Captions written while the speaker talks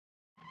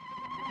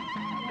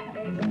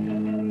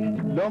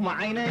لو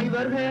معايني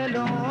برهي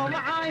لو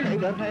معايني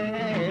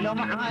برهي لو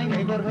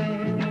معايني برهي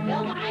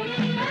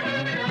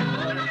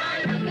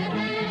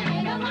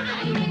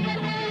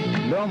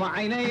لو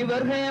معايني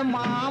برهي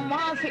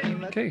ما في.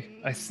 Okay,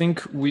 I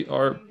think we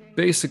are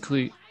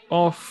basically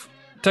off.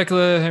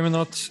 Tekle,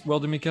 Hemanot,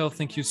 Welder Mikael,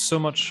 thank you so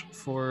much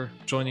for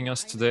joining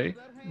us today.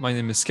 My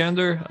name is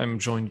Skander. I'm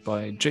joined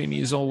by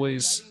Jamie as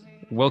always.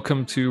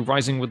 Welcome to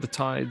Rising with the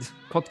Tide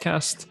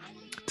podcast.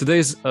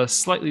 Today's a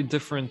slightly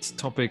different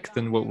topic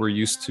than what we're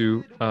used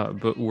to,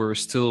 but we're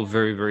still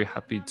very, very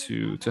happy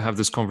to have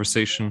this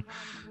conversation.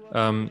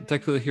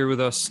 Tekle here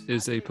with us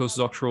is a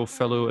postdoctoral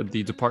fellow at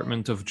the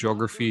Department of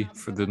Geography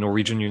for the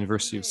Norwegian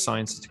University of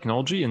Science and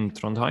Technology in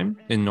Trondheim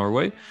in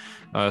Norway.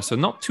 So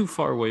not too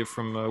far away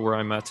from where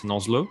I'm at in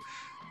Oslo.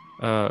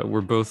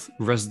 We're both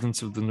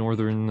residents of the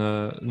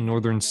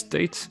northern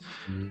state.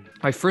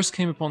 I first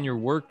came upon your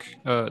work,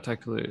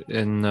 Tekle,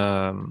 in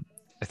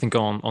I think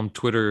on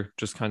Twitter,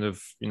 just kind of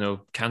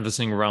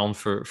canvassing around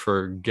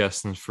for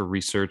guests and for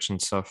research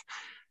and stuff.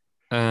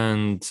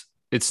 And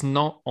it's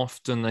not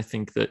often, I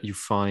think, that you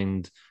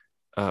find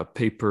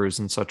papers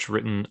and such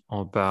written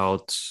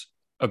about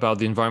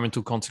the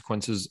environmental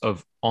consequences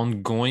of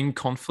ongoing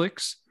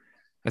conflicts.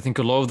 I think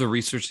a lot of the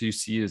research that you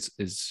see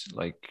is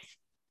like,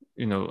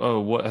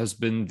 what has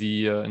been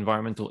the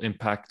environmental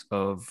impact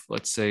of,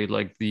 let's say,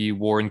 like the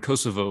war in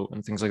Kosovo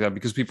and things like that,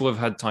 because people have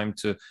had time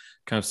to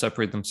kind of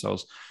separate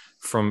themselves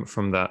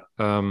from that.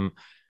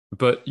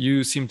 But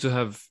you seem to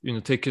have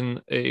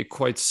taken a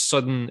quite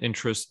sudden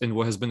interest in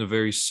what has been a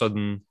very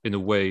sudden, in a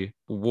way,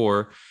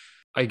 war.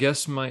 I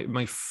guess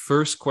my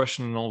first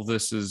question in all of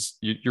this is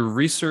your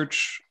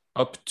research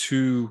up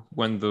to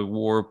when the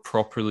war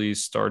properly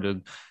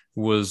started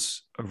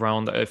was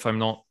around, if I'm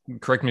not,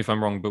 correct me if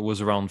I'm wrong, but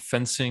was around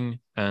fencing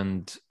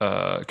and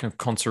kind of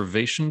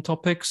conservation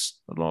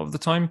topics a lot of the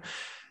time.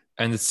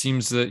 And it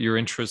seems that your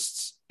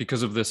interests,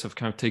 because of this, have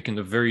kind of taken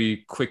a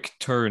very quick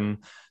turn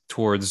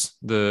towards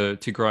the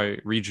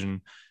Tigray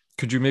region.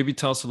 Could you maybe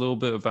tell us a little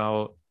bit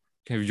about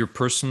kind of your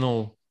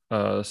personal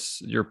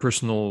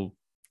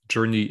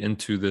journey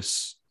into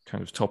this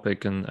kind of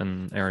topic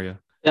and area?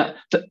 Yeah,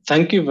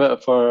 thank you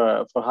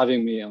for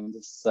having me on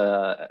this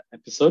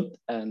episode,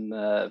 and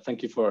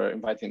thank you for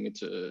inviting me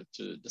to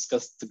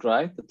discuss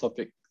Tigray, the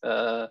topic,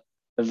 a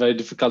very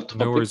difficult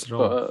topic No worries at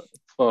all.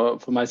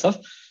 for myself.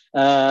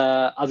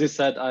 As you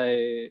said,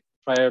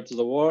 prior to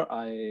the war,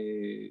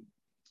 I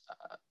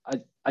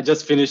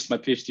just finished my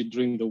PhD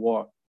during the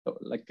war,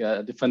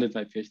 defended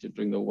my PhD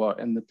during the war.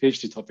 And the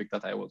PhD topic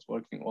that I was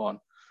working on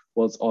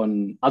was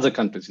on other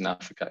countries in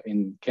Africa,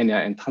 in Kenya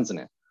and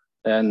Tanzania.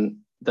 And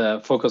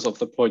the focus of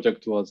the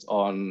project was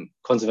on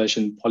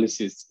conservation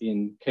policies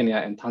in Kenya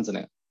and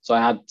Tanzania. So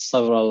I had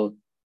several,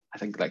 I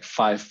think like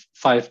five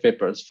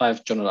papers,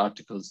 5 journal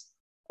articles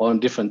on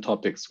different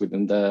topics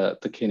within the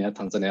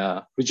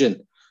Kenya-Tanzania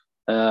region.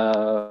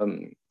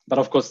 But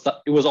of course,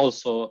 it was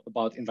also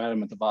about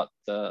environment, about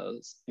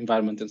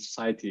environment and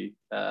society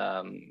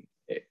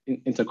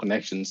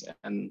interconnections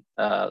and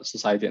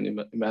society and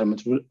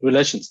environment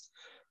relations.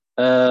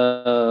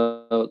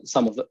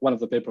 One of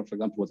the paper, for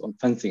example, was on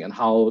fencing and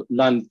how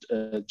land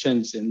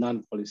change in land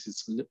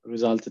policies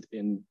resulted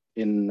in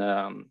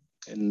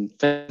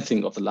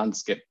fencing of the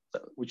landscape,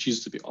 which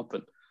used to be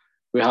open.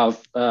 We have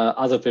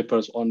other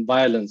papers on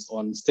violence,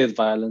 on state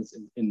violence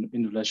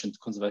in relation to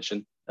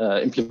conservation,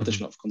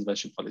 implementation of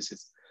conservation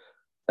policies.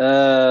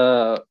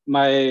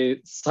 My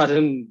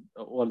sudden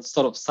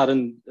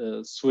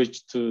switch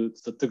to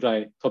the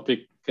Tigray topic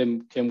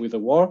came with the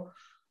war.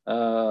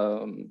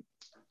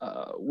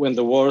 When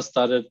the war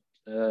started,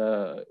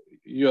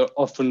 you're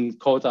often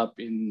caught up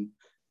in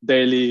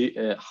daily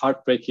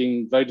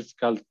heartbreaking, very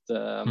difficult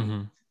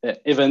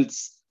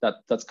events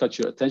that catch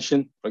your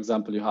attention. For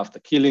example, you have the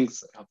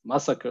killings, you have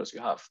massacres,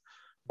 you have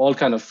all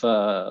kind of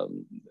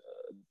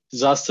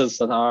disasters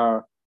that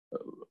are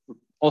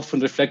often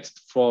reflected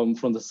from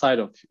the side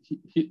of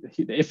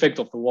the effect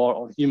of the war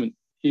on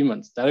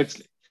humans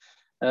directly.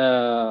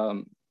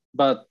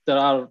 But there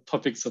are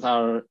topics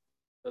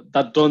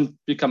that don't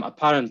become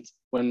apparent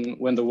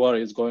when the war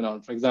is going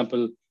on. For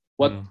example,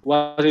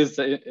 what is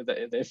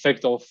the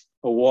effect of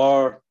a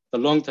war, the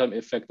long-term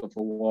effect of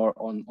a war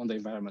on the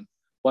environment?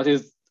 What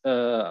is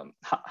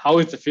how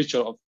is the future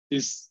of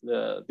this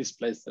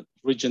place, that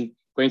region,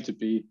 going to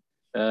be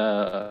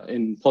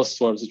in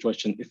post-war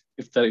situation,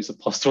 if there is a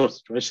post-war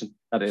situation,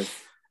 that is.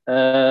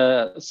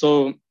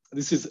 So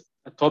this is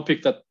a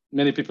topic that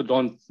many people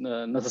don't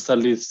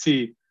necessarily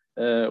see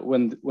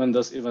when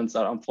those events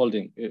are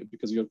unfolding,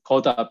 because you're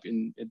caught up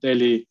in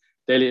daily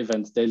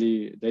events,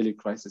 daily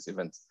crisis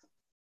events.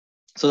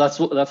 So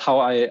that's how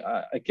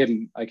I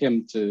came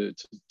to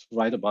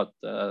write about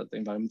the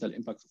environmental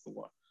impacts of the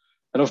war.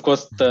 And of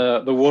course,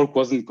 the work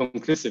wasn't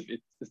conclusive.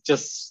 It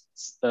just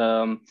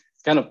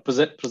kind of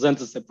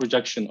presents as a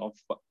projection of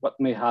what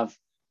may have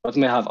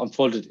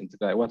unfolded in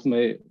Tigray, what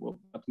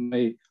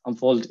may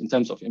unfold in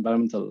terms of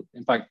environmental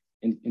impact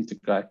in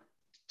Tigray,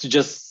 to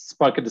just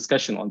spark a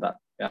discussion on that.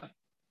 Yeah.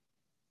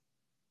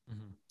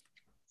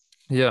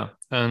 Yeah,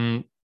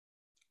 and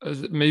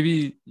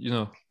maybe,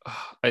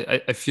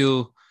 I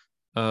feel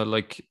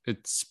like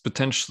it's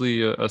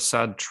potentially a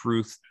sad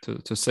truth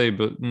to say,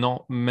 but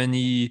not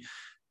many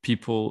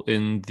people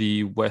in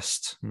the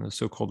West, in the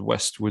so-called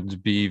West,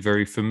 would be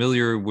very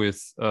familiar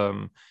with,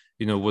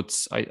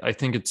 what's, I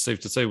think it's safe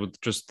to say, with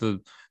just the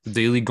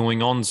daily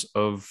going-ons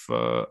of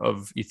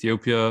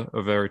Ethiopia,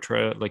 of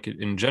Eritrea, like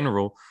in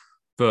general,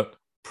 but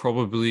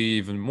probably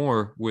even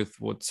more with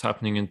what's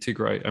happening in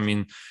Tigray. I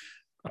mean,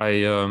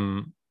 I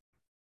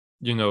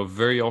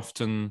very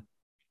often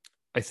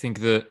I think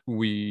that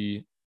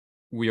we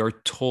are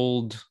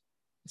told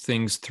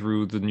things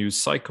through the news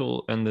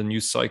cycle, and the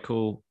news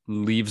cycle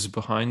leaves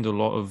behind a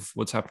lot of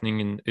what's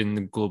happening in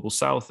the global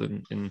south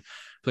and in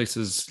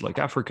places like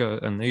Africa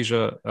and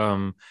Asia.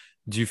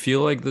 Do you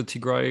feel like the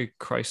Tigray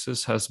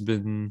crisis has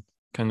been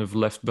kind of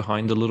left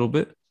behind a little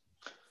bit?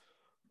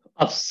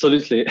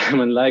 Absolutely. I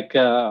mean, like,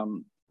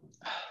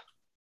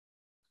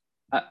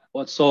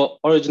 so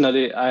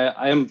originally,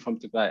 I am from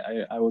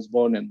Tigray. I was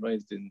born and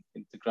raised in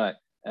Tigray,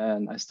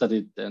 and I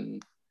studied.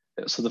 And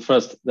so the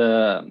first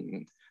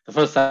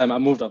time I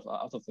moved out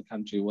of the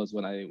country was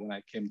when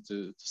I came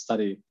to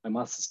study my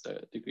master's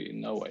degree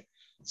in Norway.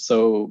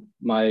 So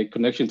my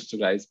connection to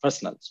Tigray is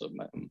personal. So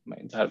my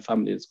entire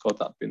family is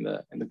caught up in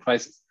the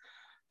crisis.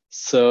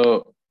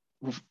 So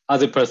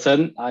as a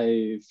person,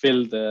 I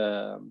feel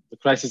the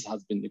crisis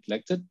has been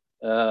neglected.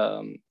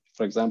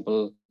 For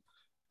example,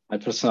 I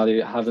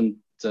personally haven't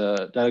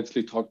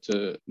directly talked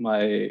to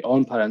my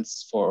own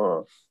parents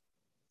for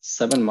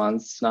 7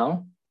 months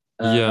now.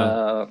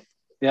 Yeah.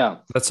 Yeah,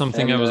 That's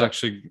something and I was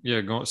actually,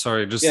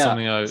 sorry, just yeah,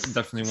 something I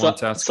definitely so want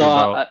to ask you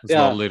about as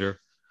well later.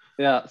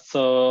 Yeah,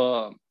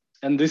 so,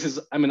 and this is,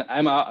 I mean,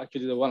 I'm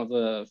actually one of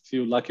the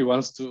few lucky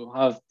ones to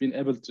have been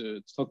able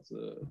to talk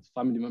to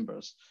family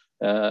members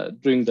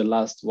during the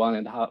last one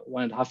and a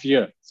half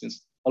year,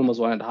 since almost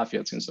 1.5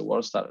 years since the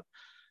war started.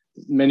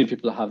 Many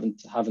people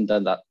haven't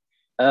done that.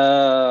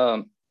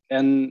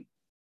 And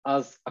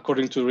as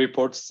according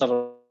to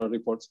several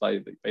reports by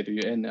the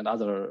UN and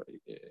other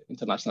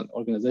international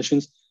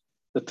organizations,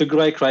 the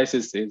Tigray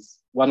crisis is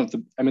one of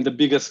the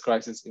biggest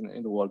crisis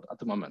in the world at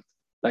the moment.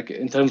 Like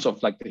in terms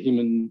of like the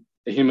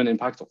human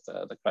impact of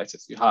the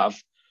crisis, you have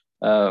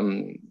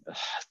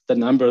the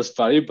numbers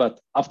vary, but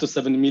up to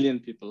 7 million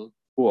people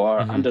who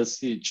are under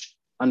siege,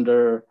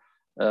 under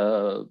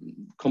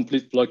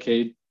complete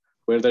blockade,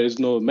 where there is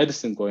no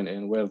medicine going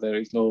in, where there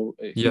is no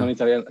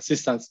humanitarian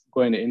assistance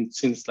going in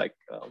since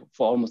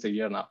for almost a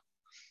year now,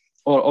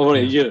 or over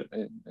a year,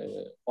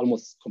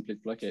 almost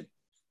complete blockade.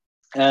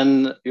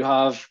 And you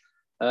have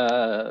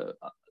the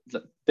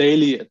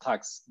daily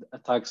attacks,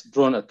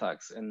 drone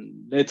attacks,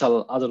 and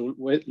other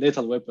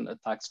lethal weapon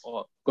attacks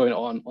going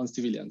on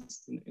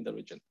civilians in the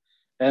region.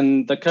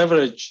 And the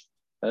coverage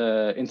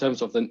in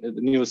terms of the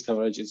news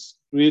coverage is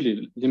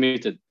really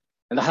limited.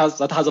 And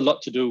that has a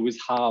lot to do with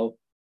how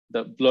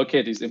the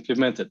blockade is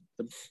implemented.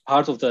 The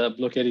part of the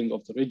blockading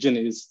of the region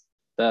is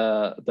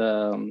the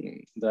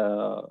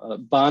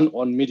ban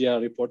on media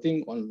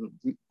reporting,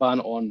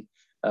 ban on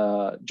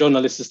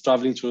journalists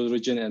traveling through the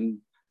region and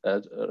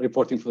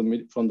reporting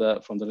from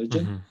the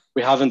region.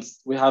 We haven't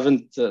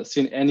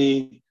seen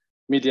any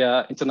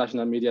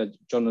international media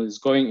journalists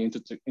going into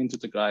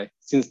Tigray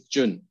since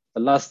June. The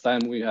last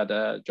time we had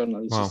a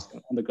journalist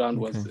on the ground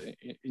was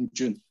in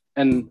June.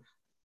 And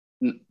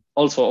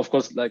also, of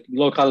course, like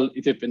local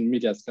Ethiopian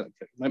media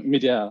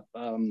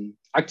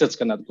actors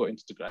cannot go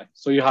into Tigray.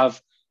 So you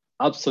have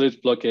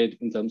absolute blockade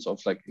in terms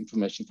of like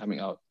information coming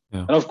out.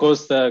 And of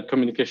course, the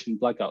communication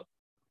blackout.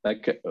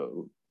 Like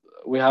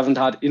we haven't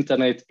had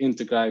internet in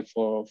Tigray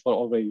for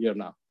over a year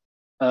now.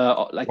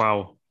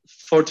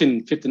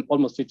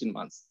 almost 15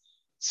 months.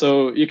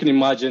 So you can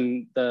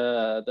imagine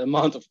the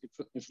amount of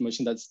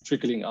information that's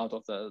trickling out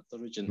of the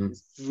region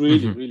is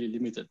really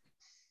limited.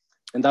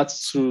 And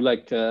that's through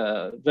like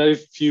very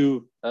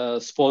few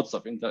spots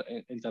of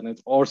internet,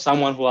 or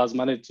someone who has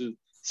managed to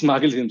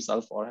smuggle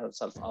himself or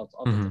herself out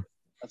of it.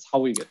 That's how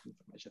we get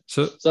information.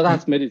 So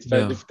that's made it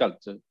very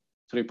difficult to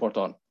report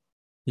on.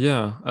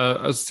 Yeah,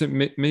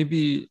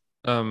 maybe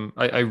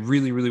I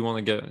really want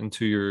to get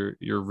into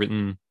your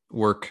written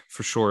work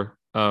for sure.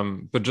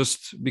 But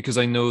just because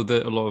I know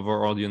that a lot of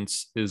our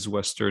audience is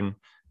Western,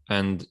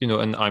 and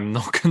and I'm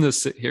not going to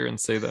sit here and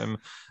say that I'm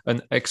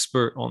an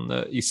expert on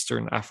the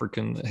Eastern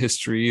African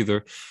history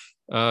either.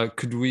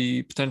 Could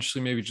we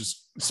potentially maybe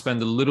just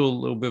spend a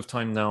little bit of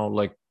time now,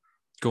 like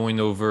going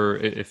over,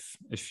 if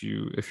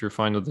you're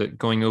fine with it,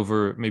 going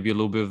over maybe a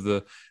little bit of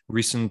the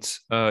recent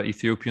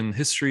Ethiopian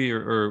history,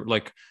 or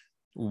like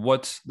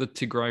what the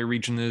Tigray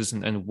region is,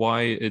 and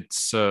why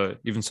it's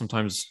even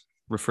sometimes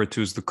referred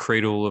to as the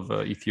cradle of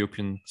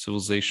Ethiopian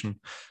civilization,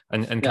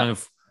 and kind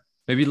of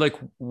maybe like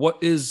what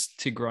is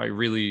Tigray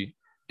really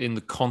in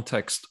the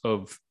context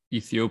of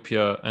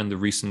Ethiopia and the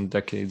recent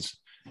decades?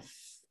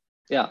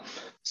 Yeah,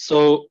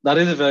 so that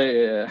is a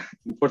very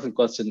important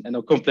question and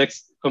a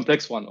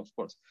complex one, of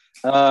course.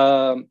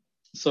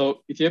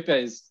 So Ethiopia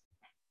is,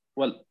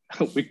 well,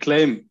 we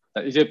claim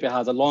that Ethiopia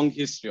has a long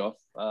history of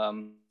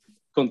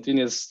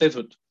continuous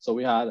statehood. So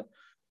we had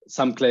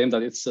some claim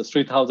that it's a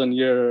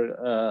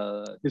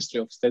 3,000-year history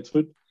of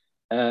statehood.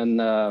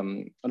 And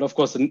of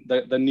course,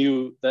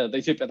 the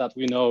Ethiopia that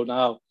we know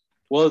now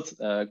was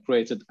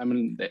created. I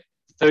mean, the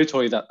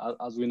territory that,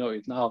 as we know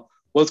it now,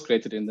 was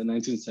created in the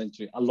 19th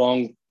century,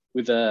 along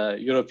with the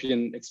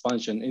European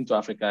expansion into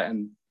Africa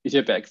and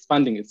Ethiopia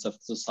expanding itself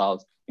to the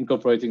south,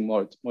 incorporating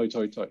more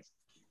territories.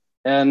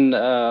 And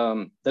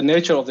the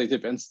nature of the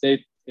Ethiopian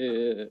state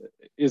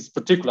is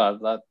particular,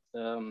 that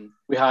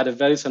we had a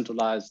very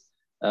centralized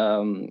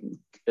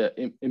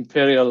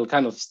imperial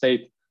kind of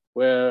state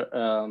where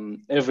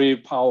every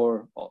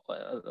power of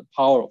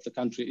the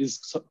country is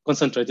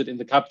concentrated in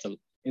the capital,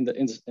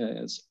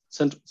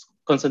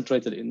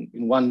 concentrated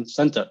in one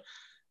center.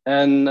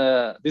 And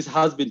this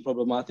has been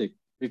problematic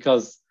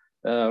because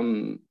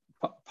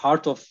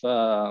part of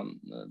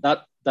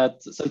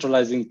that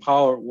centralizing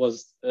power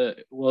was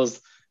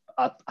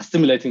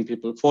assimilating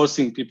people,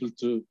 forcing people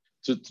to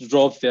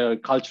drop their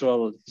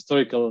cultural,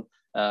 historical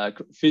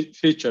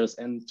features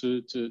and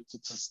to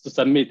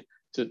submit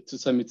to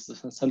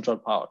central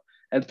power.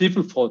 And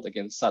people fought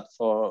against that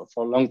for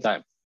a long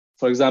time.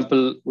 For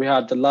example, we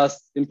had the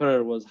last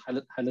emperor was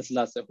Haile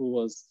Selassie, who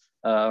was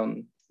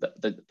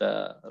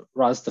the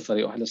Ras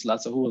Teferi, or Haile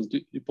Selassie, who was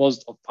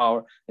deposed of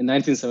power in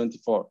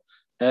 1974.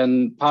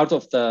 And part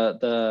of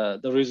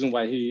the reason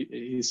why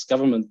his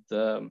government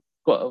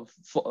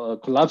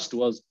collapsed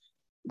was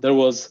there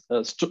was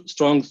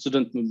strong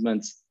student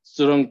movements,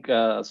 strong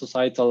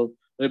societal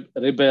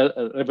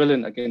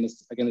rebellion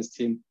against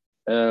him,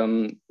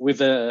 with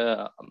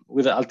the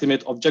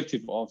ultimate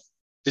objective of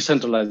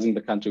decentralizing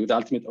the country, with the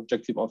ultimate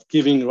objective of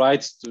giving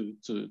rights to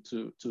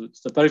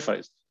the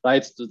peripheries,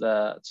 rights to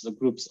the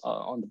groups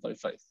on the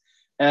peripheries.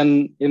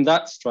 And in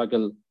that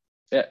struggle,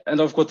 and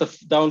of course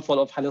the downfall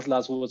of Haile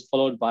Selassie was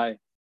followed by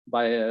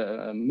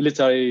a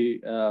military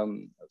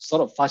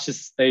sort of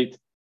fascist state,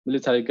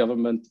 military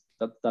government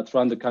that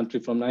ran the country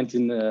from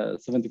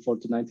 1974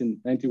 to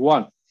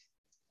 1991.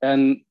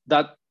 And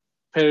that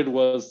period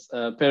was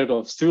a period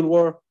of civil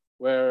war,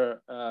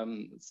 where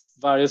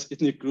various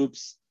ethnic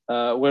groups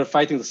were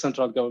fighting the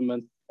central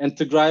government, and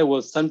Tigray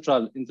was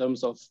central in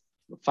terms of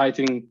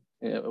fighting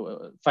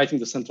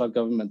the central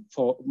government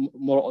for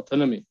more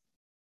autonomy.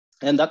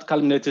 And that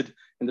culminated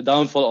in the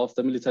downfall of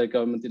the military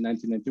government in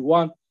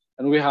 1991.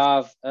 And we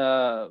have,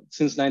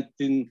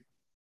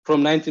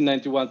 from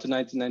 1991 to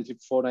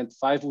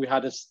 1994-95, we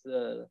had a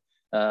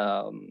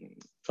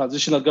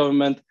transitional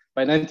government.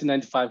 By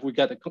 1995, we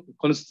got a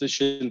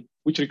constitution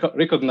which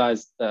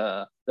recognized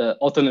the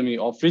autonomy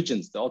of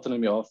regions, the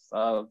autonomy of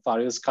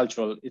various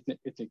cultural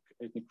ethnic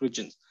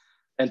regions.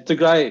 And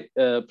Tigray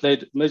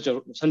played a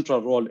major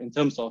central role in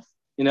terms of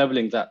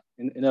enabling the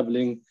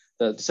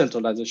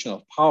decentralization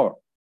of power.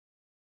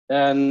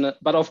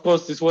 But of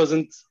course, this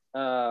wasn't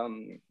a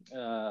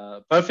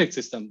perfect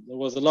system. There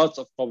was a lot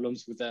of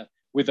problems with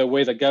the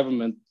way the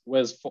government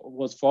was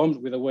formed,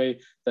 with the way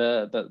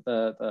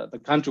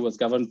the country was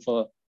governed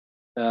for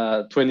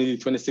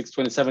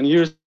 27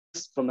 years,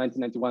 from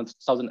 1991 to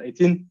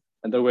 2018.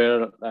 And there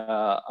were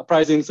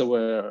uprisings, there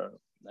were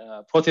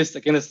protests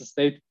against the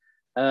state,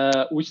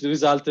 which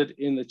resulted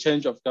in a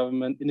change of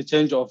government,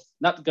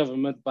 not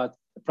government, but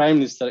the prime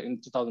minister in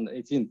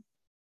 2018,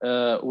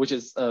 which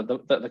is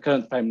the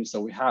current prime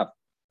minister we have,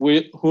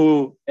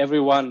 who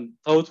everyone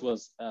thought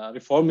was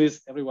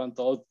reformist, everyone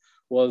thought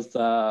was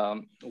I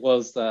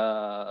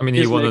mean,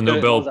 he won a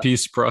Nobel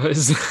Peace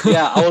Prize.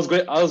 Yeah, I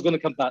was going to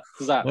come back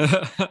to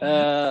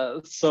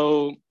that.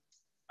 So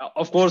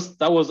of course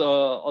that was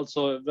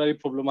also a very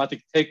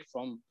problematic take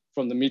from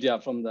the media,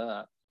 from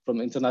the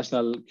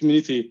international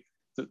community,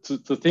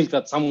 to think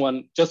that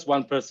just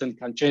one person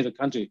can change the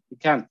country. It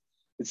can't.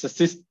 It's a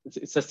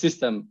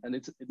system, and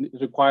it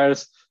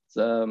requires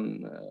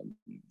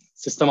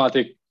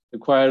systematic,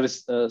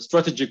 requires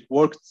strategic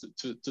work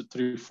to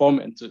reform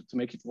and to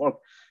make it work.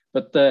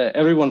 But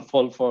everyone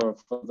fall for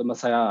the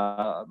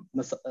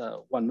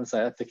one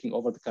messiah taking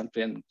over the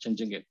country and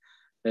changing it.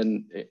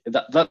 And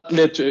that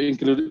led to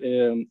include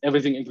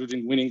everything,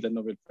 including winning the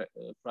Nobel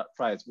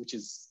Prize, which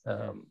is,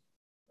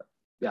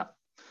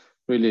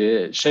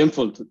 really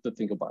shameful to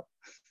think about.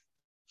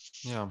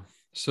 Yeah.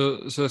 So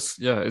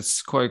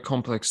it's quite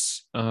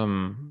complex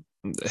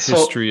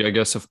history, I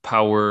guess, of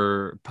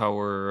power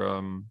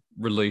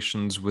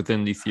relations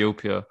within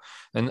Ethiopia.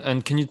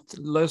 And can you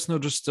let us know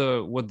just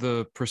what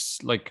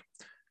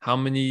how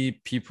many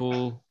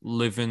people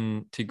live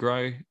in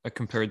Tigray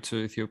compared to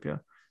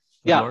Ethiopia?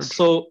 Yeah.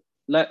 So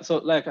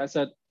like I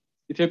said,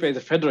 Ethiopia is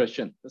a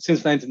federation.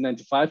 Since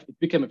 1995, it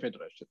became a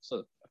federation.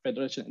 So a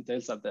federation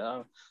entails that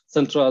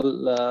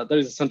there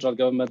is a central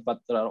government, but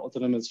there are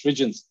autonomous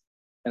regions.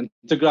 And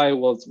Tigray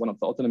was one of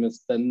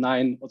the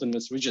 9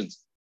 autonomous regions.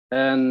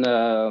 And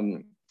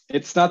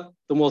it's not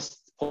the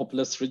most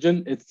populous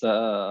region. It's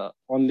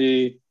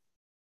only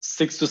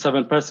 6 to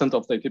 7%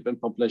 of the Ethiopian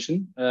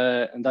population.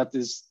 And that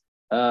is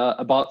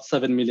about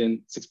 7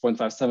 million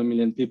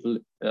people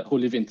who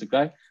live in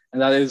Tigray.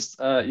 And that is,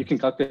 you can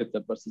calculate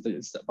the percentage,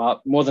 it's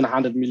about more than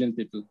 100 million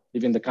people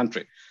live in the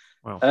country.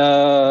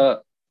 Wow.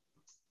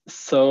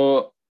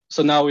 So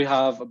so now we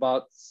have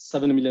about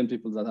 7 million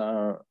people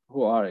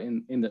who are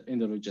in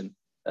the region,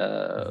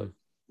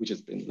 which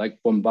has been like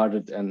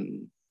bombarded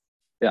and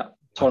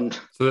torn.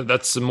 So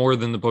that's more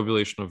than the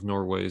population of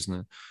Norway, isn't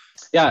it?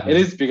 Yeah, it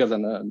is bigger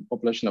than the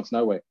population of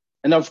Norway.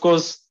 And of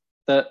course,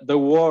 the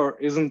war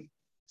isn't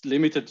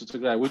limited to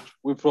Tigray, which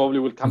we probably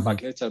will come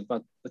back later,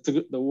 but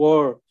the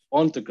war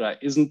on Tigray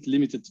isn't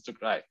limited to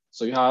Tigray.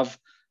 So you have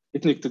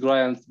ethnic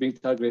Tigrayans being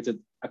targeted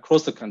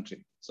across the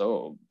country.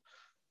 So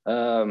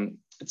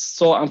it's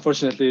so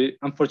unfortunate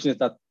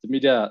that the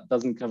media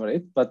doesn't cover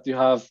it, but you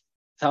have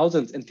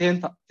thousands and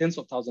tens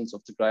of thousands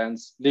of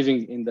Tigrayans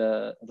living in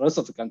the rest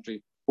of the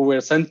country who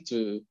were sent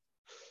to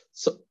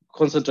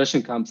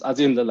concentration camps, as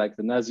in the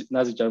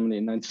Nazi Germany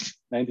in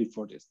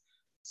 1940s.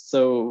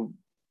 So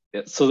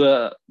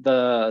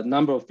the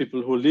number of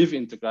people who live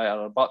in Tigray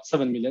are about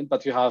 7 million,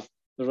 but you have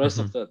the rest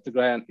of the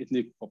Tigrayan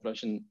ethnic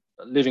population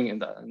living in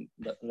the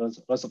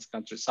rest of the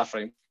country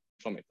suffering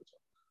from it as well.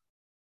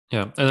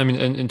 Yeah, and I mean,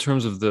 in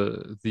terms of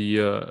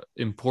the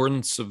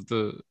importance of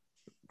the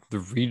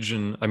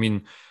region, I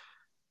mean,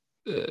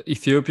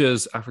 Ethiopia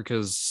is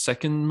Africa's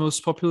second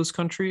most populous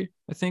country,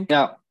 I think.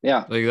 Yeah.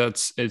 Like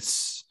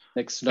it's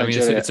next to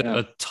Nigeria. I mean, it's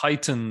a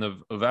titan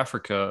of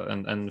Africa,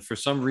 and for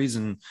some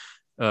reason,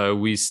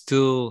 we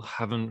still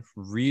haven't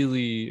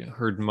really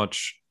heard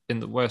much in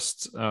the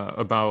West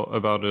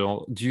about it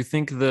all. Do you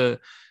think that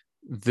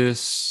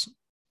there's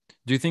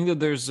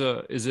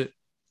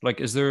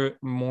is there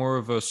more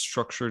of a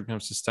structured kind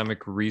of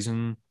systemic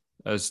reason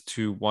as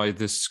to why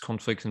this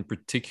conflict in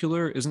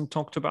particular isn't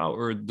talked about,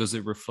 or does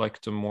it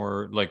reflect a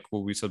more, like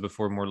what we said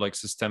before, more like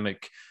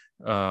systemic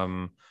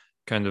kind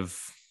of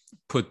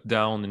put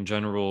down in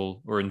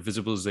general or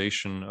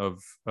invisibilization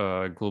of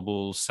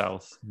global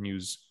South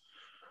news?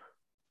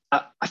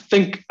 I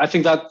think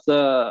that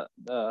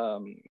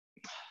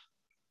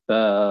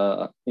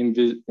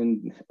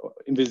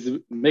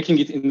making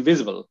it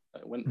invisible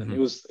when the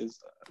news is,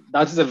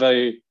 that is a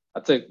very, I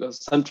think, a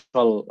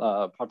central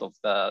part of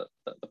the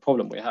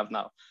problem we have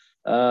now.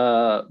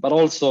 But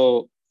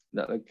also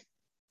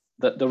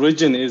the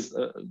region is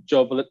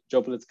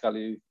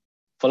geopolitically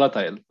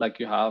volatile. Like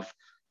you have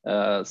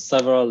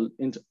several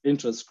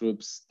interest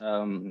groups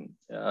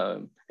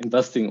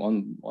investing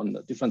on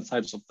the different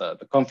sides of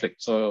the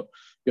conflict. So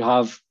you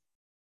have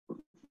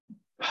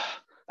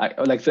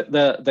like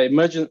the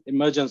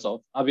emergence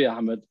of Abiy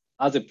Ahmed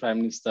as a prime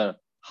minister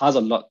has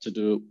a lot to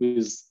do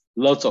with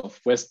lots of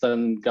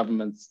Western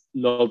governments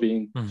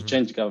lobbying to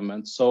change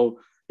government. So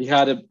he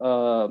had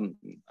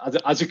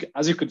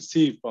as you could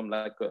see from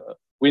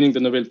winning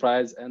the Nobel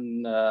Prize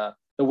and the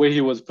way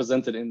he was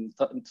presented in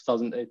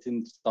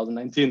 2018,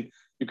 2019,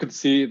 you could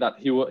see that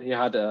he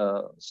had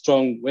a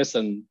strong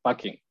Western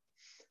backing,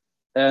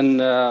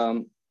 and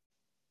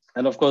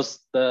of course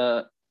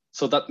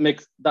so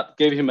that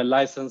gave him a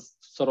license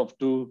to sort of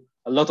do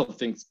a lot of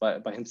things by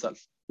himself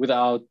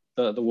without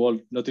the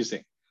world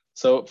noticing.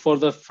 So for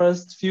the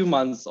first few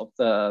months of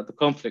the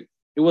conflict,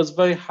 it was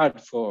very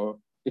hard for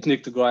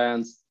ethnic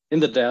Tigrayans in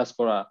the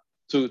diaspora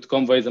to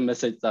convey the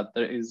message that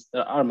there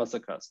are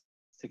massacres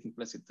taking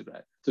place in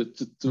Tigray,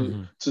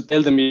 to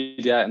tell the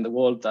media and the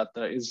world that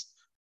there is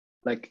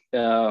a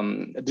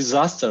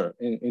disaster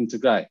in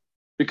Tigray,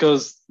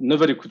 because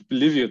nobody could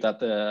believe you that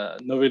the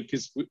Nobel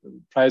Peace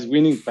Prize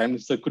winning prime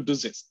minister could do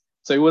this.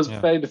 So it was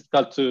very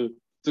difficult to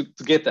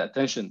get the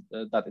attention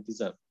that it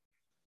deserved.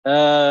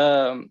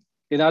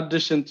 In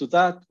addition to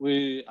that,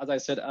 as I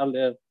said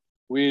earlier,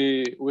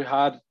 we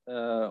have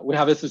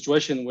a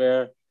situation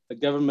where the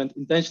government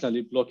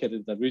intentionally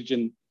blockaded the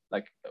region,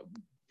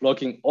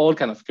 blocking all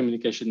kind of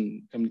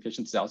communication to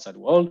the outside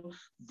world,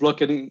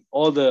 blockading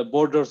all the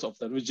borders of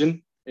the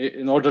region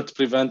in order to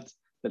prevent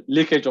the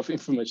leakage of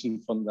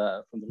information from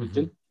the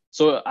region.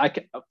 So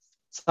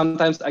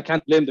sometimes I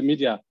can't blame the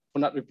media for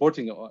not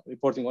reporting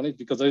on it,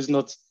 because there is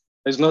not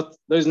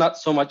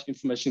so much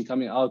information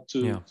coming out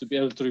to be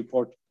able to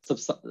report to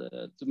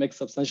make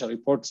substantial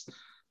reports.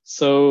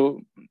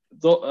 So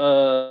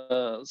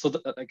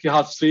you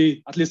have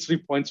at least three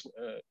points,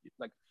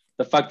 like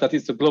the fact that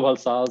it's a global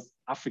South,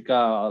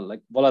 Africa,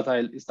 like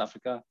volatile East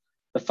Africa,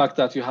 the fact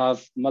that you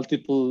have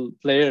multiple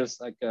players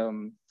like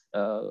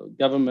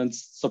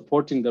governments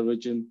supporting the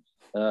regime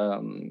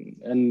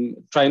and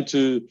trying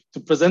to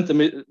still present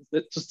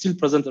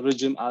the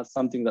regime as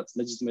something that's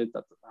legitimate,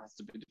 that has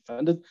to be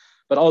defended,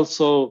 but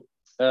also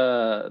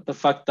the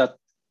fact that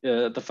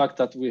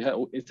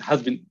it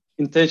has been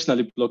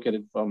intentionally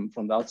blockaded from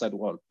the outside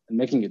world and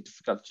making it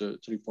difficult to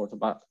report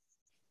about.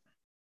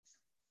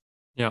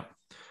 Yeah,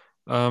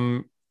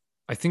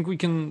 I think we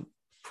can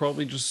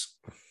probably just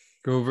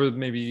go over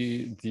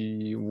maybe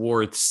the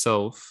war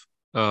itself,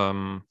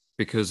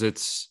 because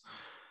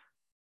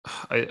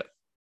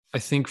I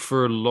think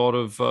for a lot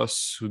of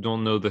us who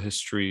don't know the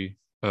history,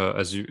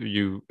 as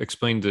you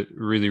explained it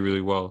really,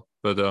 really well,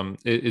 but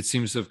it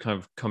seems to have kind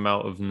of come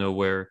out of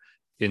nowhere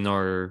in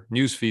our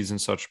news feeds and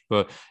such,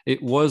 but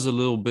it was a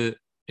little bit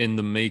in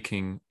the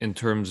making in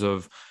terms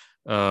of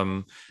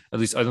At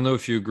least I don't know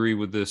if you agree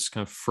with this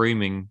kind of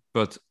framing,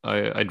 but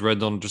I'd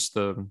read on just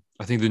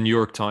I think the New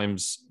York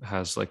Times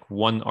has like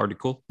one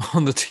article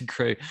on the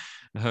Tigray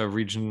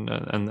region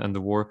and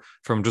the war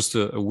from just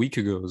a week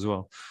ago as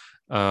well,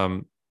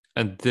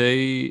 and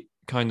they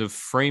kind of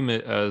frame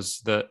it as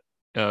that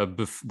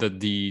that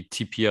the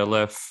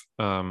TPLF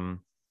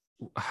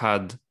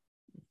had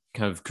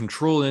kind of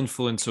control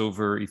influence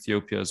over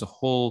Ethiopia as a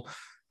whole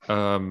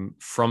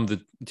from the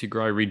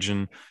Tigray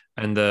region,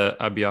 and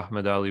Abiy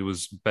Ahmed Ali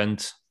was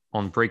bent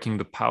on breaking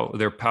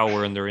their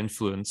power and their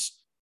influence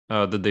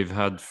that they've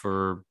had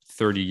for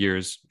 30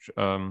 years.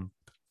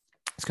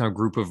 It's kind of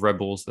group of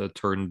rebels that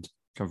turned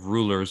kind of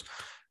rulers.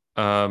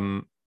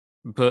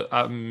 But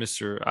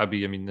Mr.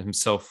 Abiy, I mean,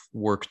 himself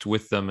worked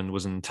with them and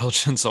was an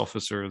intelligence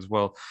officer as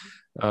well.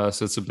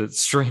 So it's a bit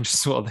strange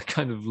as well, the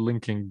kind of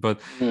linking. But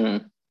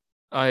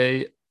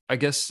I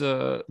guess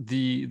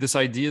this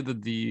idea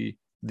that the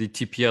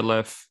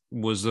TPLF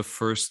was the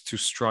first to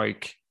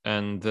strike,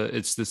 and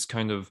it's this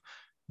kind of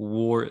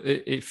war.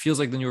 It feels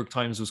like the New York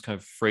Times was kind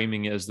of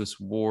framing it as this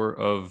war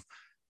of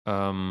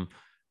Abiy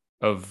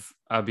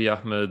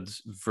Ahmed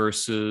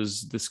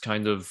versus this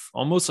kind of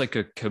almost like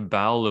a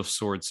cabal of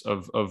sorts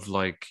of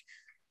like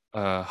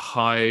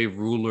high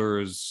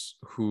rulers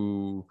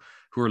who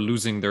are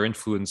losing their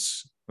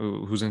influence,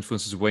 whose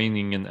influence is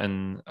waning,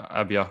 and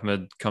Abiy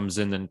Ahmed comes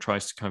in and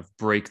tries to kind of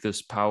break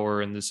this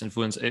power and this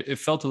influence. It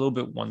felt a little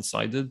bit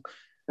one-sided.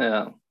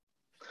 Yeah.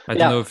 I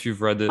don't know if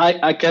you've read it.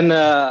 I can.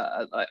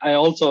 I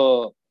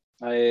also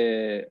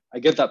I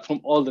get that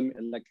from all the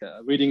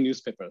reading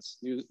newspapers,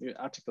 new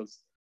articles,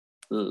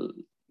 and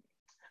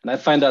I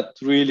find that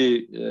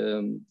really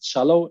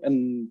shallow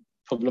and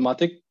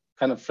problematic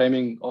kind of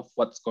framing of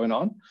what's going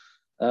on.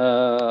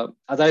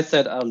 As I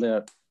said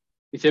earlier,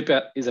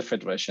 Ethiopia is a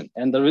federation,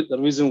 and the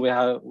reason we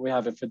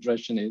have a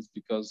federation is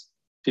because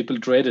people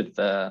dreaded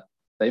the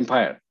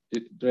empire,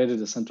 dreaded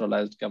the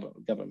centralized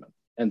government,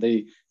 and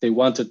they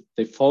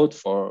fought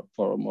for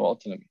more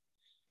autonomy.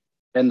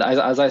 And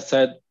as I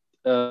said,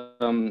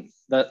 that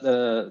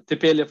the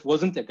TPLF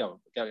wasn't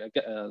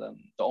the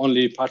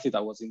only party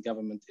that was in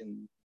government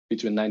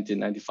between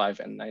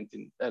 1995 and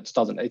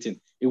 2018.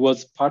 It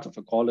was part of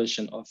a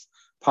coalition of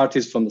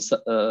parties from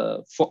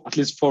at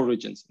least four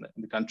regions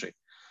in the country.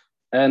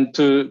 And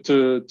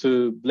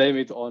to blame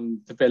it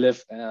on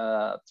TPLF,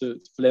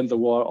 to blame the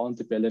war on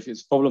TPLF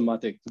is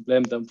problematic. To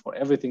blame them for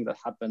everything that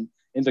happened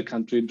in the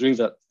country during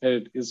that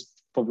period is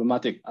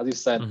problematic. As you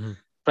said,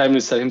 Prime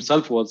Minister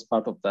himself was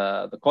part of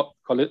the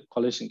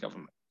coalition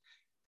government.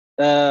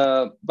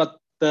 But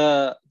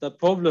the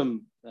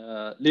problem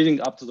leading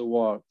up to the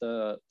war,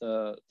 the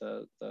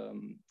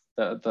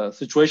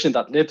situation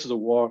that led to the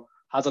war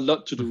has a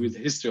lot to do with the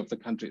history of the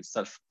country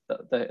itself.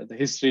 The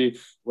history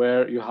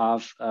where you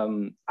have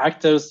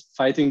actors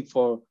fighting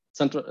for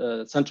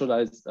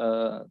centralizing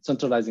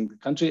the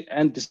country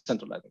and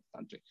decentralizing the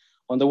country.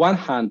 On the one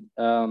hand,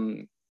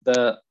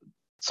 the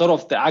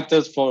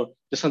actors for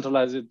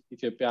decentralizing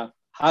Ethiopia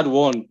had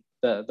won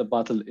the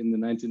battle in the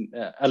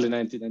early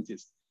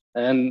 1990s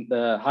and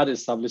had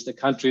established a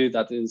country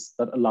that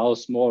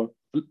allows more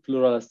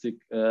pluralistic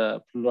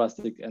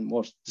and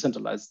more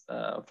decentralized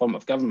form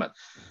of government.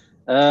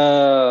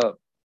 But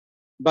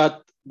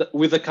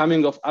with the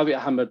coming of Abiy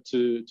Ahmed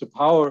to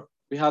power,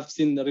 we have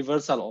seen the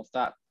reversal of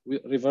that.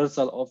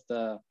 Reversal of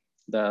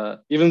the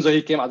even though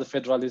he came as a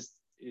federalist,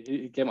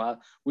 he came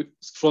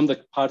from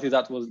the party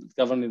that was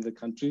governing the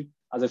country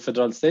as a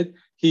federal state.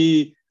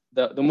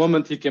 The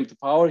moment he came to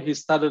power, he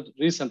started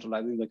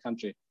re-centralizing the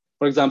country.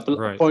 For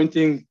example,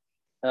 appointing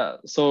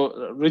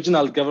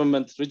regional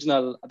government,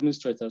 regional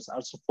administrators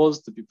are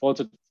supposed to be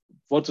voted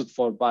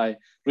for by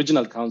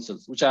regional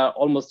councils, which are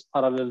almost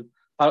parallel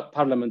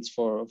parliaments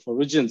for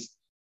regions.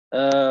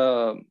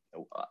 But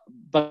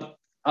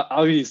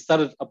Abiy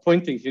started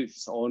appointing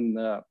his own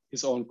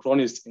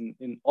cronies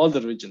in all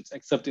the regions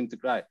except in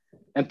Tigray.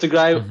 And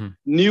Tigray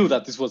knew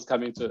that this was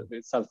coming to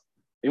itself.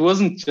 It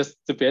wasn't just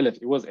TPLF,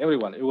 it was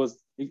everyone. It was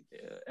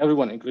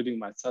everyone, including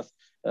myself,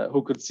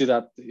 who could see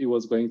that he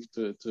was going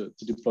to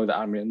deploy the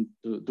army and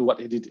to do what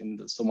he did in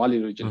the Somali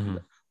region,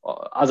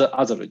 or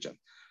other region.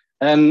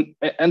 And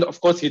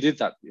of course he did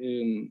that.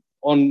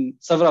 On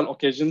several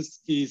occasions,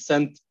 he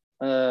sent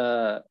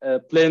a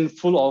plane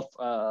full of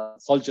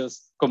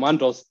soldiers,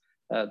 commandos,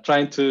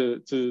 trying to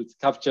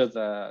capture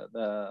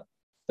the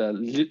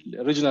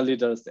regional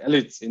leaders, the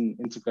elites in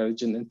Tigray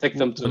region, and take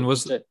them to. When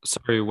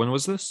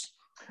was this?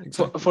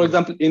 Exactly. For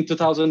example, in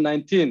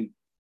 2019.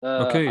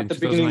 Okay, at the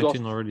beginning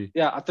already.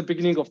 Yeah, at the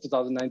beginning of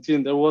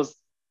 2019, there was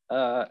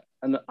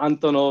an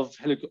Antonov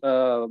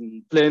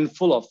plane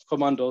full of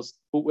commandos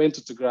who went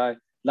to Tigray,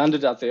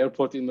 landed at the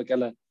airport in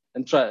Mekelle,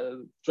 and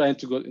trying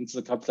to go into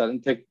the capital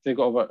and take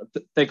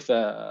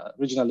the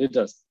regional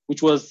leaders,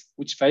 which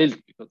failed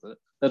because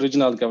the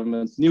regional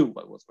government knew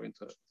what was going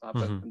to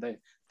happen, and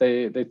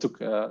they took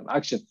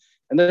action.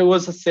 And there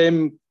was the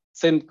same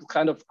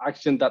kind of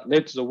action that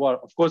led to the war.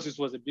 Of course, this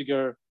was a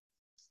bigger.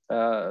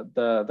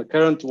 The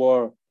current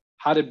war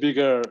had a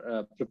bigger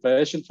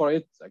preparation for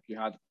it. Like you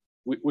had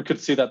we could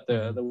see that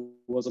there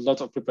was a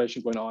lot of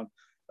preparation going on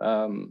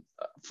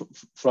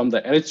from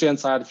the Eritrean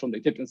side, from the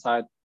Ethiopian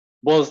side,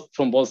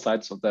 from both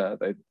sides of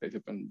the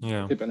Ethiopian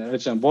and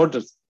Eritrean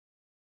borders.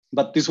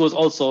 But this was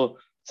also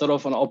sort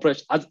of an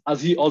operation,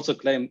 as he also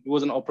claimed, it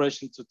was an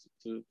operation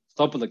to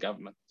topple the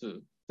government,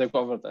 to take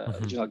over the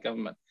regional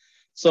government.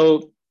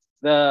 So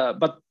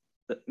but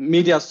the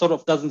media sort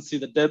of doesn't see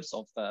the depths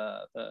of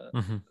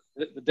the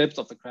depths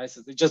of the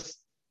crisis. They just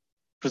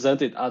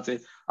present it as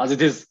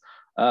it is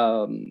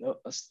a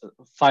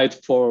fight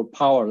for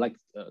power, like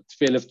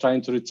TPLF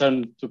trying to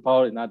return to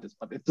power in Addis.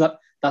 But it's not.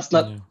 That's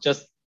not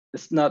just.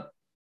 It's not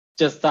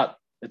just that.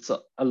 It's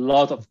a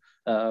lot of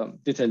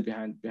detail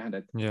behind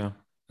it. Yeah,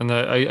 and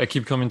I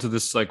keep coming to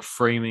this like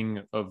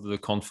framing of the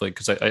conflict,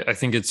 because I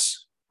think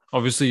it's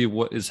obviously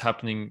what is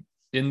happening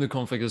in the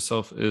conflict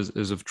itself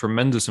is of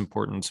tremendous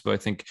importance, but I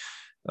think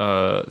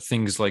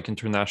things like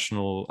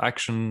international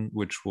action,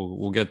 which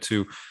we'll get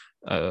to,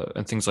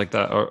 and things like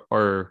that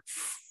are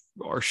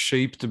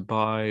shaped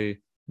by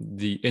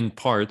in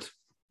part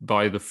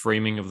by the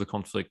framing of the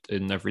conflict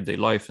in everyday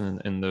life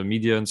and in the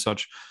media and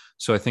such.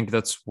 So I think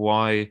that's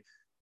why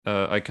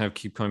I kind of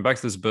keep coming back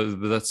to this,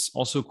 but that's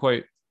also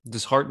quite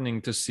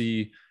disheartening to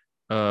see,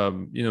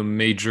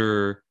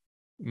 major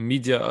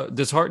media,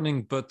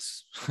 disheartening but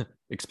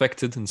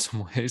expected in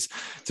some ways,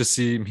 to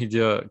see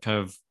media kind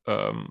of,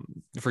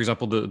 for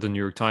example, the New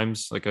York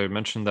Times, like I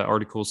mentioned, that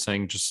article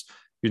saying just,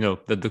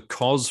 that the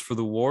cause for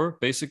the war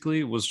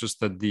basically was just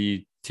that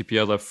the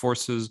TPLF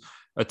forces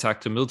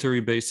attacked a military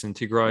base in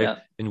Tigray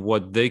in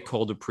what they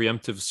called a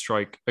preemptive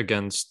strike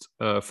against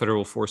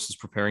federal forces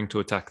preparing to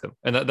attack them.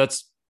 And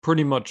that's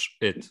pretty much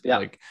it.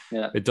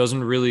 It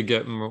doesn't really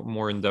get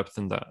more in depth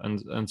than that.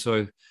 And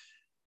so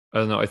I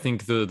don't know, I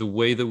think the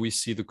way that we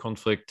see the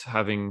conflict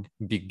having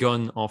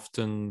begun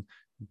often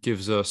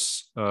gives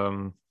us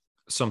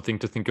something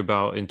to think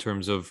about in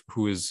terms of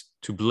who is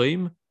to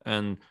blame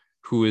and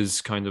who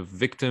is kind of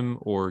victim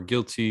or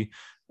guilty.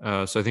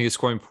 So I think it's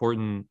quite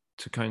important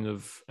to kind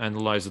of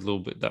analyze a little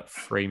bit that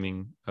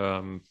framing.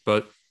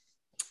 But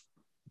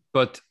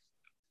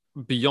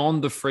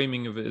beyond the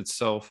framing of it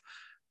itself,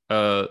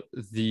 one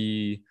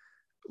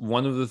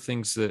of the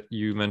things that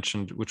you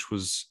mentioned, which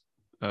was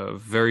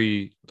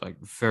very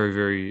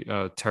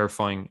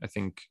terrifying, I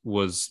think,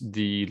 was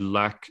the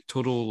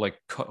total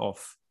cut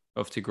off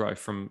of Tigray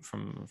from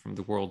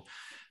the world.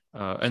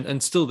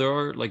 And still there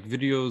are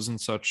videos and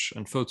such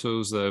and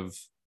photos that have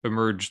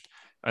emerged,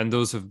 and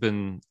those have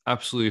been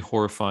absolutely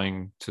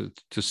horrifying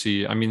to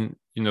see. I mean,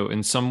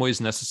 in some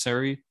ways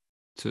necessary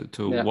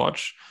to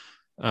watch,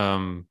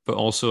 but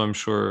also I'm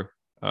sure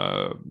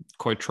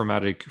quite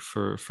traumatic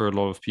for a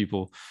lot of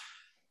people.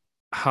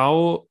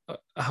 How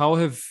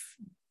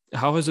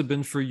has it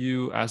been for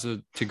you as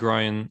a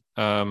Tigrayan?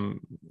 I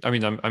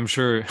mean, I'm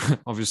sure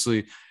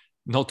obviously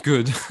not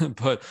good,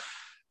 but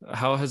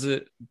how has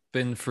it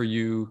been for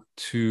you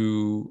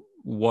to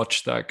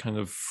watch that kind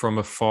of from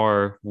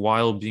afar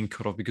while being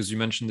cut off? Because you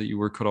mentioned that you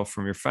were cut off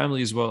from your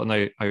family as well. And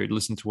I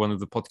listened to one of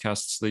the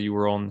podcasts that you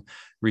were on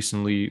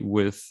recently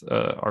with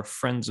our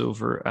friends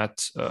over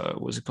at,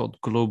 what's it called?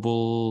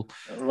 Global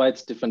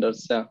Rights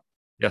Defenders, yeah.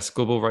 Yes,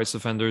 Global Rights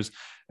Defenders.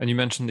 And you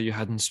mentioned that you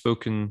hadn't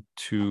spoken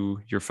to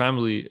your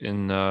family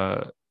in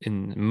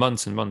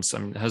months and months. I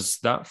mean, has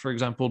that, for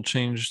example,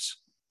 changed?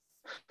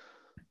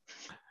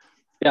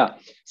 Yeah.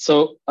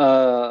 So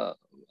I'll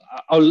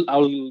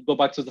go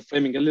back to the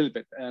framing a little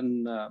bit,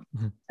 and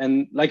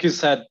like you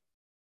said,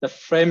 the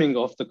framing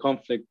of the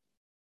conflict,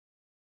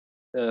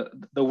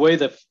 the way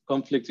the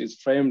conflict is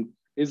framed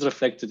is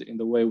reflected in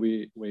the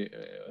way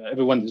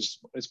everyone is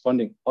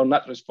responding or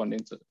not responding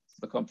to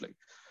the conflict.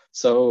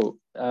 So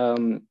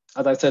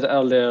as I said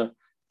earlier,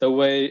 the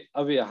way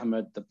Abiy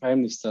Ahmed, the prime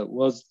minister,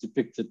 was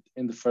depicted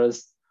in the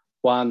first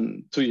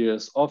 1-2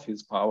 years of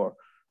his power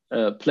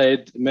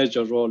played a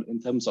major role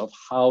in terms of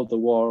how the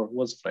war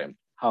was framed,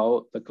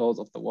 how the cause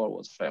of the war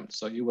was framed.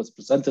 So he was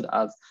presented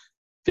as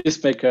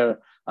peacemaker,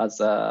 as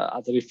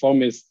a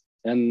reformist,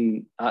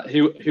 and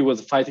he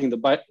was fighting the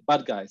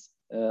bad guys.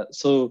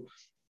 So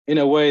in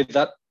a way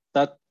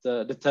that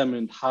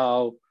determined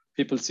how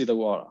people see the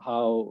war,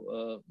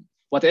 how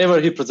whatever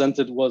he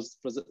presented was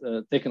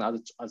taken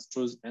as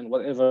truth, and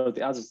whatever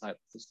the other side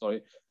of the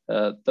story,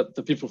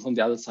 the people from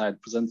the other side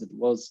presented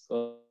was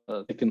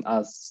taken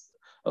as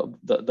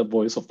the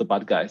voice of the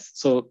bad guys.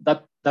 So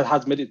that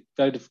has made it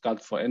very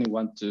difficult for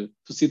anyone to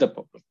see the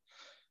problem.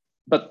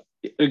 But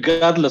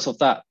regardless of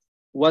that,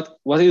 what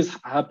is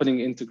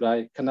happening in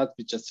Tigray cannot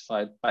be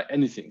justified by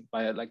anything.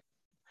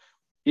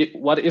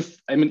 Even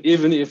if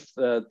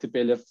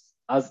TPLF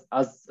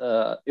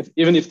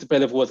even if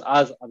TPLF was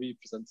as Abiy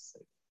presents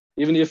it,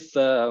 even if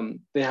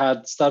they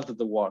had started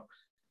the war,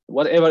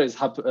 whatever is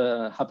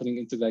happening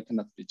in Tigray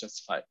cannot be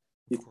justified.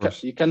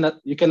 You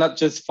cannot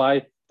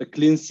justify the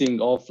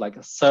cleansing of a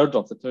third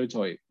of the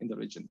territory in the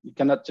region. You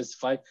cannot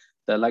justify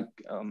the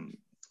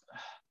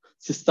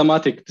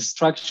systematic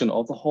destruction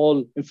of the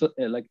whole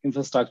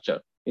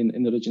infrastructure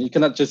in the region. You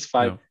cannot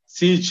justify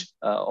siege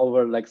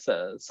over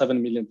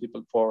 7 million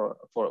people for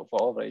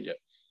over a year.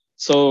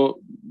 So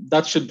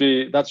that should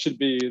be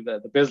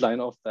the baseline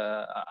of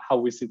how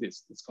we see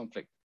this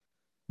conflict.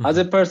 As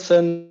a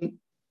person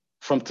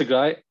from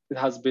Tigray, it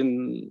has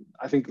been,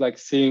 I think, like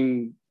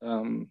seeing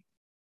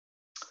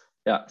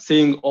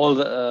all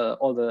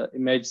the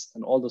images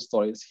and all the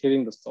stories,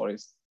 hearing the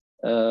stories,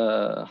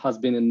 has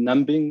been a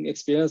numbing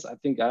experience. I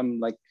think I'm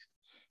like,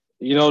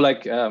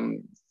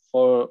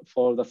 for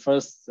the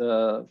first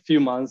few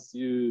months,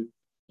 you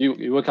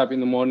wake up in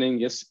the morning,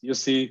 yes, you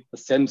see the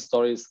same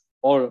stories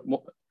or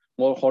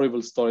more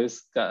horrible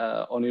stories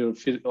on your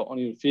feed,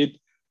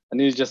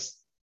 and you just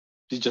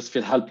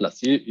feel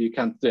helpless. You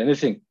can't do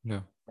anything.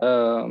 Yeah.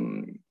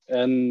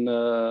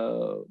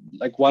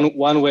 Like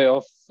one way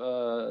of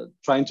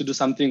trying to do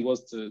something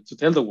was to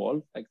tell the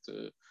world, like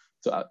to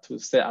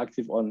stay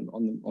active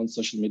on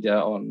social media,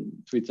 on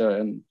Twitter,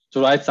 and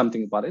to write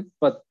something about it.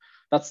 But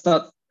that's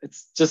not. It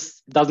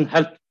doesn't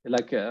help.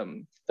 Like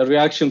the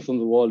reaction from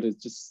the world is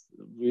just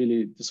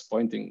really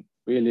disappointing,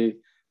 really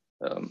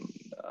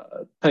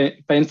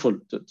painful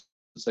to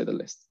say the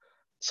least.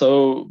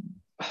 So,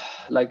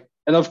 like,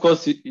 and of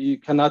course you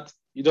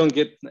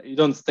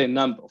don't stay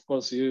numb. Of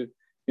course you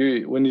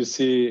when you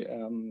see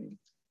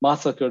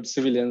massacred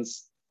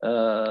civilians,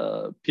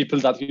 people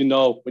that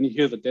when you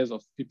hear the deaths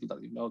of people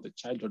that the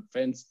childhood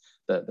friends,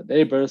 the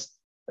neighbors,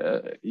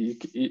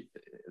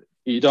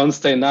 you don't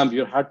stay numb.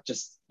 Your heart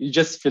you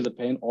just feel the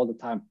pain all the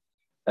time.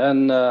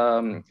 And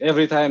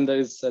every time there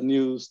is a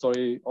new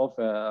story of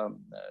a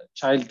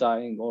child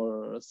dying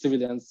or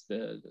civilians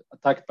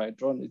attacked by a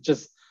drone, it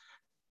just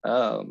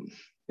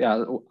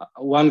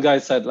one guy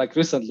said, like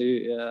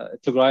recently,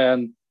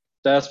 Tigrayan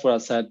diaspora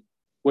said,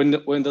 when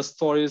the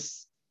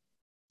stories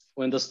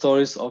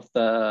of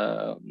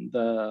the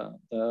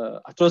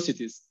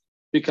atrocities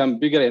become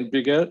bigger and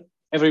bigger,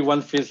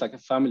 everyone feels like a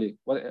family.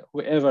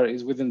 Whoever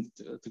is within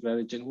the Tigray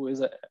region,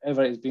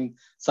 whoever is being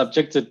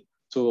subjected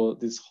to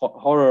this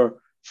horror,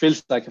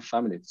 feels like a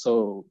family.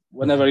 So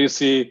whenever you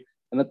see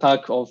an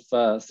attack of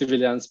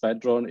civilians by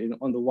drone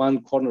on the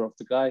one corner of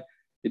the Tigray,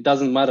 it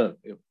doesn't matter.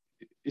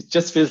 It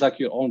just feels like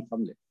your own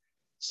family.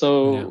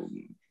 So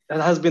that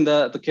has been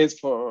the case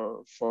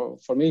for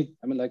me.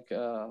 I mean, like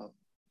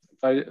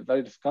very,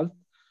 very difficult.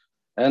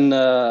 And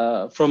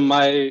from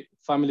my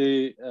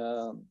family,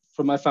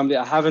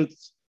 I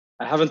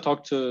haven't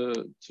talked to.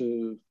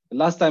 The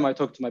last time I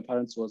talked to my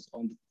parents was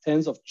on the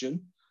 10th of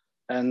June,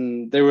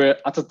 and they were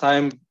at the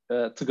time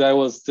Tigray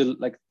was still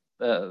like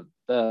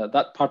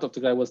that part of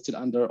Tigray was still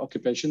under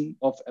occupation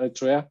of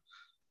Eritrea.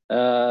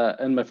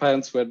 And my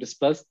parents were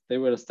displaced. They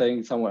were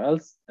staying somewhere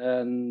else,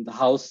 and the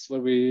house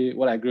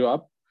where I grew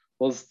up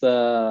was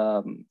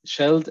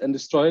shelled and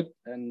destroyed,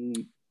 and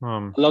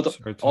a lot of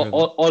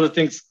all the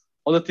things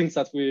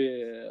that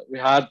we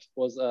had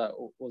was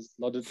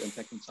loaded and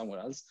taken somewhere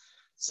else.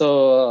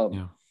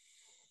 So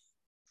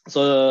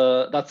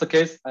so that's the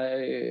case.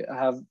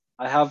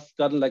 I have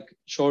gotten like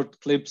short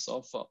clips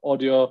of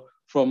audio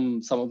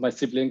from some of my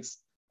siblings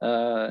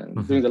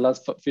during the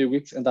last few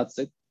weeks, and that's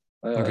it.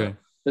 Okay.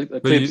 The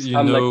but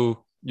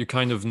you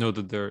kind of know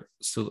that they're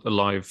still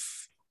alive.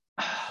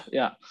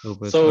 Yeah.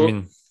 So I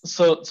mean,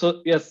 so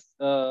yes.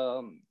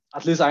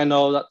 At least I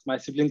know that my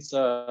siblings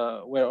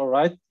were all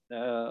right.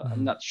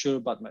 I'm not sure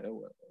about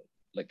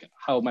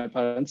how my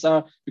parents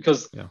are,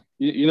 because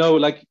you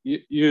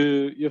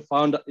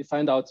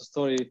find out the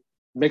story,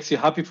 makes you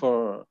happy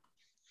for a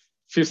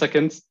few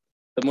seconds.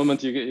 The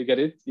moment you get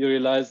it, you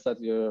realize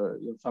that your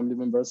family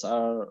members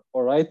are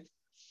all right,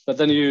 but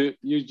then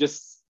you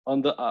just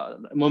on the a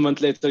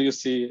moment later you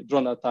see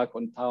drone attack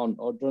on town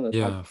or drone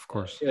attack of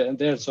course here and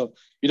there. So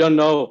you don't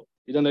know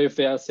if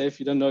they are safe.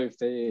 You don't know if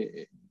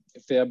they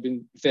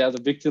are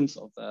the victims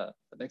of the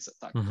next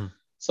attack.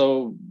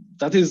 So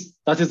that is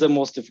the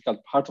most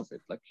difficult part of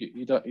it. Like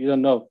you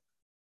don't know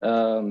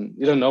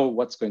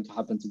what's going to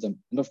happen to them.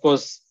 And of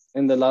course,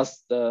 in the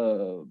last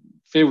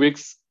few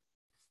weeks,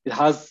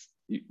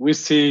 we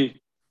see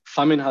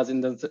famine has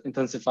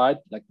intensified.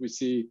 Like we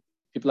see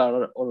people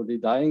are already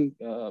dying.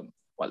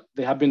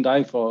 They have been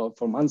dying for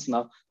months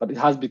now, but it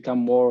has become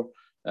more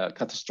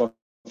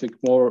catastrophic,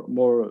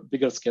 more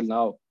bigger scale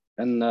now.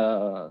 And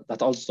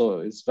that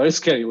also is very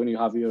scary when you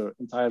have your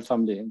entire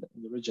family in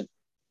the region.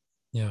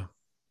 Yeah.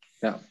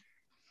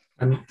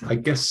 And I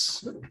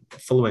guess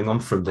following on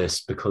from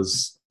this,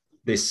 because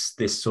this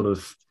sort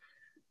of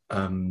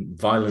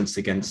violence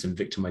against and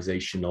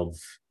victimization of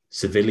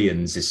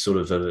civilians is sort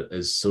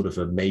of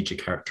a major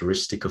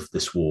characteristic of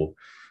this war.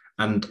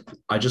 And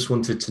I just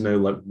wanted to know,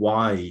 like,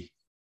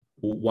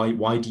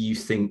 why do you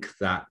think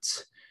that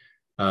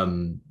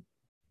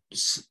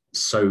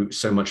so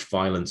much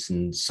violence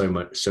and so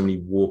many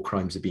war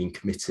crimes are being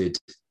committed,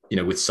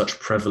 with such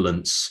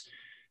prevalence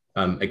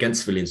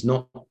against civilians,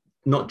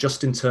 not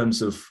just in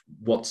terms of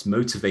what's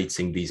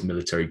motivating these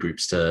military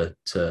groups to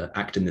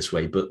act in this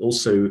way, but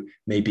also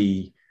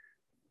maybe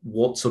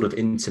what sort of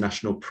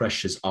international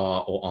pressures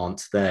are or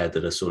aren't there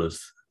that are sort of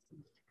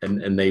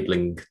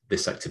enabling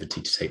this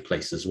activity to take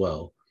place as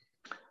well?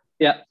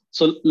 Yeah.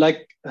 So,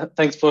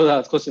 thanks for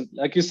that question.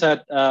 Like you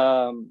said,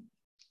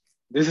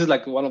 this is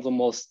like one of the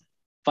most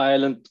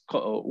violent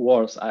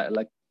wars.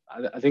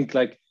 I think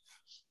like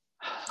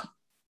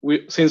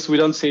since we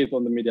don't see it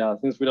on the media,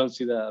 since we don't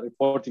see the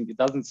reporting, it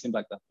doesn't seem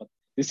like that. But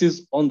this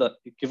is on the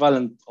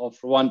equivalent of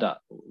Rwanda,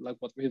 like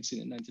what we have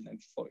seen in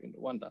 1994 in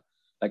Rwanda,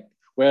 like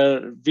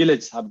where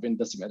villages have been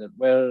decimated,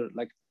 where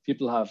like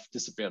people have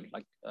disappeared,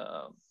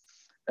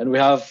 and we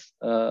have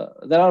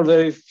there are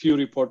very few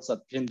reports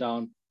that pin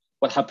down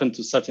what happened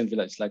to certain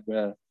villages, like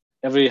where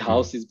every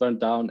house is burned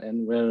down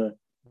and where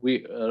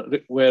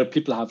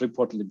people have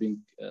reportedly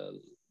been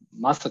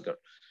massacred.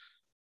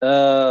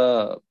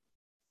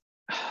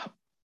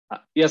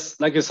 Yes,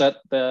 like you said,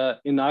 the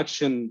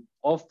inaction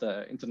of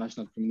the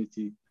international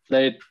community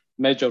played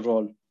major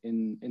role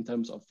in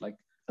terms of like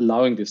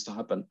allowing this to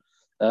happen.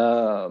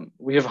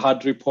 We have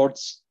had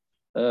reports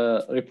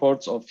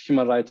of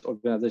human rights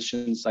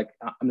organizations like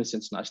Amnesty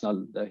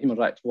International, the Human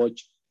Rights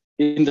Watch,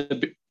 in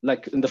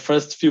the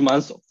first few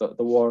months of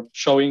the war,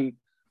 showing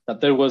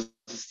that there was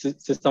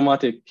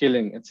systematic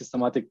killing and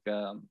systematic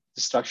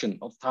destruction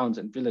of towns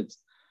and villages.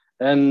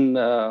 And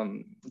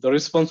the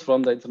response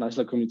from the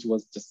international community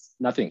was just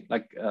nothing.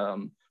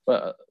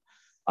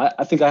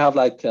 I think I have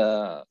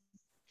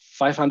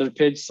 500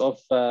 pages of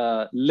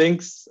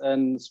links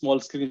and small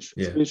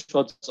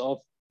screenshots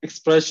of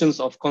expressions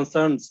of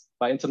concerns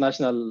by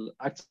international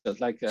actors.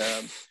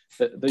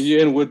 The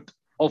UN would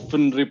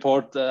often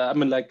report,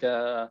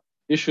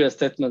 issue a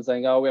statement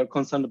saying, "Oh, we are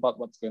concerned about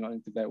what's going on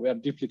in Tigray. We are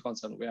deeply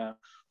concerned. We are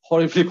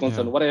horribly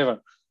concerned,"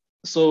 whatever.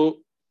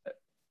 So,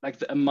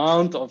 the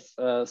amount of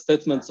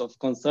statements of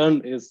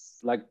concern is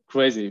like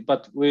crazy,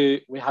 but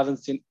we haven't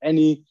seen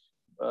any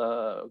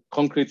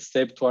concrete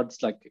step towards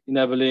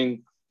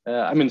enabling,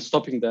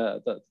 stopping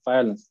the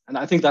violence. And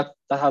I think that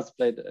has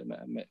played,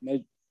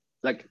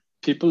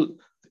 people,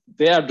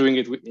 they are doing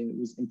it with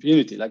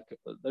impunity.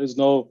 There is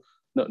no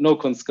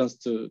consequence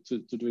to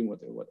doing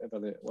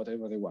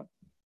whatever they want.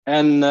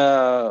 And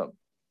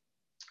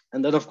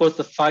then of course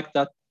the fact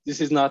that this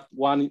is not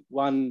one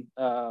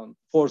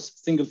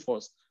single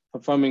force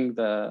performing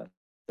the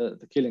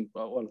killing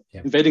or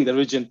invading the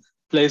region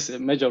plays a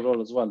major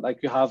role as well.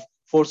 Like you have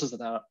forces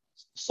that are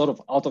sort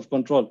of out of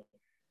control,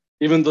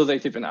 even though the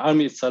Ethiopian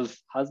army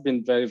itself has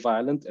been very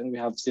violent, and we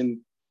have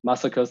seen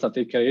massacres that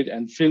they carried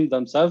and filmed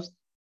themselves.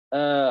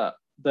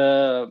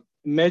 The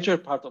major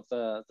part of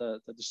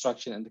the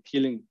destruction and the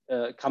killing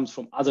comes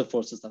from other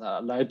forces that are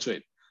allied to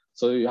it.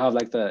 So you have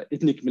the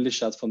ethnic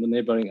militias from the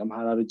neighboring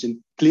Amhara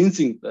region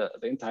cleansing the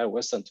entire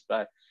western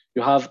Tigray.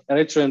 You have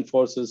Eritrean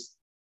forces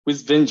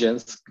with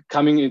vengeance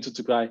coming into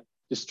Tigray,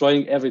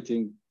 destroying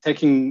everything,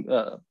 taking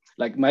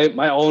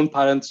my own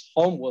parents'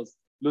 home was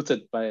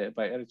looted by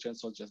Eritrean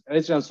soldiers.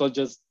 Eritrean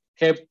soldiers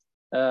kept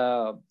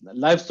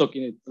livestock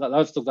in it,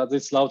 livestock that they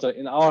slaughter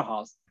in our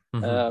house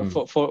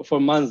for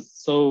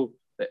months. So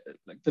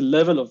the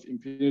level of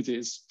impunity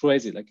is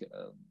crazy.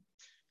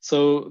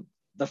 So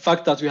the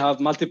fact that we have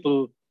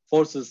multiple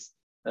forces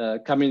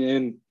coming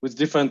in with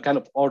different kind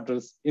of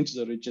orders into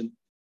the region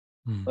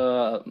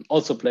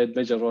also played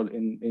major role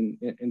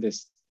in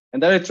this.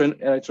 And the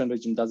Eritrean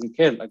region doesn't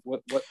care,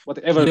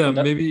 whatever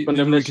maybe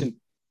condemnation. We can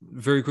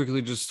very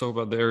quickly just talk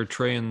about the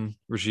Eritrean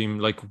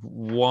regime.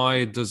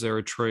 Why does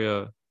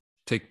Eritrea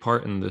take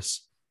part in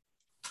this?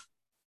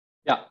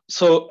 Yeah,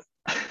 so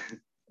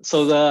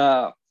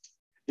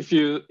if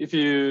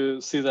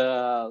you see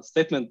the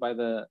statement by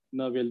the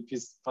Nobel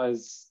Peace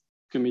Prize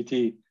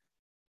Committee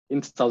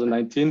in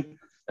 2019,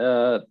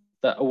 the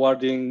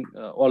awarding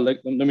the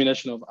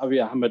nomination of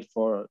Abiy Ahmed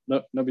for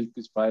Nobel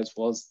Peace Prize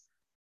was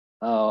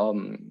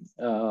on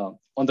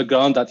the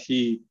ground that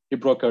he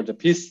brokered a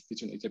peace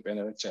between Ethiopia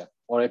and Eritrea,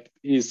 or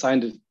he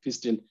signed a peace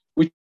deal,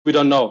 which we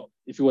don't know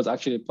if it was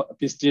actually a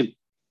peace deal.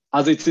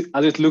 As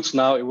it looks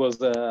now, it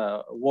was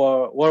a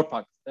war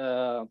pact.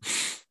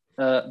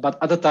 But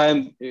at the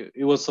time,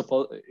 it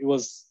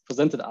was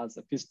presented as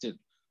a peace deal,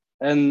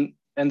 and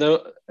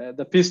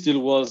the peace deal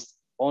was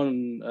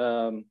on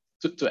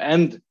to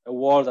end a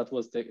war that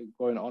was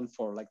going on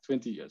for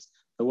 20 years.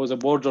 There was a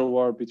border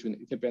war between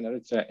Ethiopia and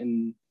Eritrea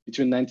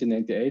between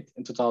 1998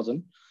 and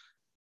 2000,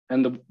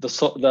 and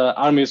the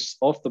armies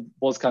of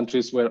both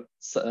countries were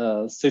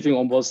sitting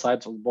on both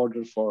sides of the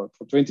border for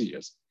 20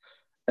 years,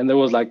 and there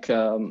was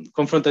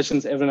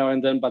confrontations every now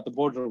and then, but the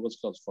border was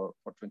closed for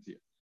 20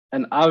 years.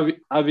 And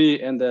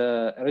Abiy and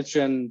the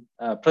Eritrean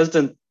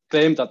president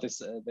claimed that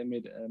they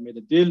made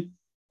a deal.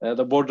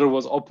 The border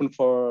was open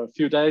for a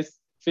few days,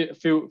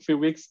 few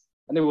weeks,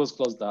 and it was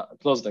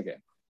closed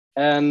again.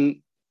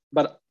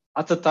 But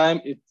at the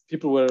time,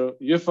 people were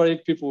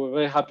euphoric. People were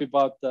very happy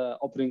about the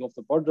opening of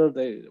the border.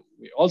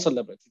 We all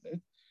celebrated it,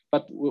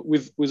 but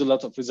with a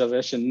lot of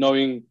reservation,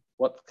 knowing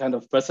what kind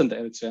of president the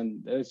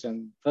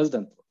Eritrean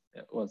president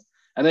was.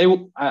 And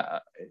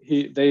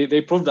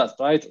they proved that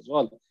right as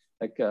well.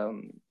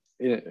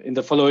 In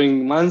the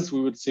following months,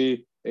 we would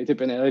see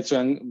Ethiopian and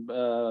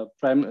Eritrean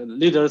prime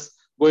leaders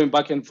going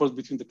back and forth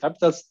between the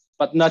capitals,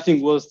 but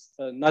nothing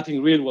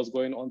real was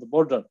going on the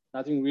border.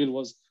 Nothing real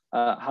was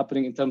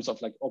happening in terms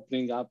of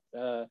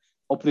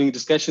opening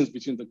discussions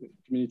between the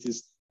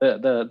communities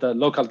the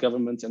local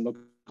governments and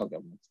local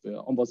governments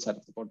on both sides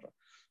of the border.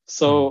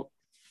 So,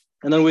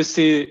 and then we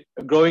see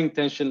a growing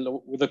tension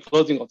with the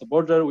closing of the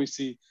border. We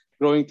see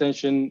growing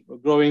tension,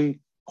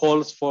 growing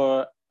calls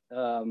for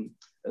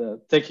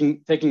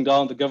taking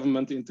down the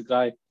government in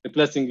Tigray,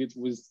 replacing it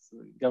with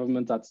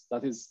government that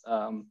is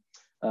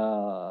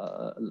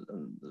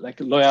like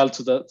loyal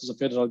to the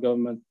federal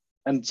government,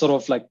 and sort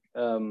of like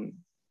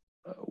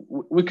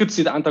we could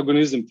see the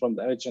antagonism from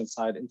the Eritrean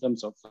side in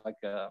terms of like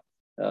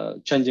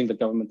changing the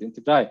government in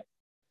Tigray,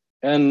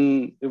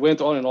 and it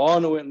went on and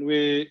on. When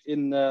we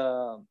in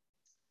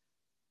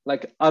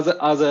like as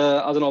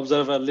an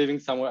observer living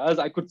somewhere else,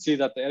 I could see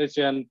that the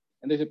Eritrean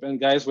and Ethiopian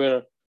guys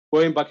were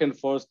going back and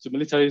forth to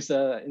military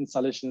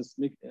installations,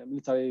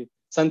 military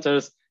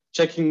centers,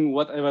 checking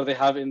whatever they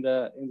have in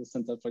the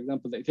center. For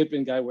example, the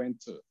Ethiopian guy went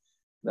to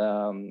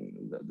the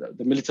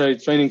military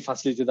training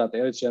facility that the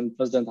Eritrean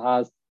president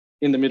has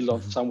in the middle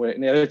of somewhere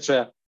in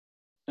Eritrea,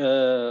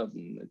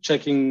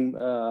 checking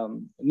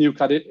new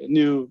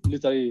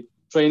military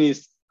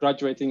trainees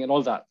graduating and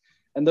all that.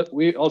 And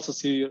we also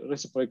see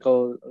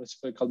reciprocal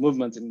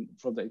movements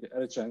from the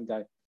Eritrean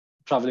guy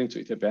traveling to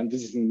Ethiopia and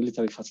visiting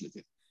military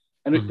facilities.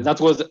 And that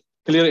was a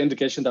clear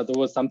indication that there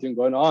was something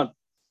going on.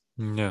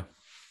 Yeah.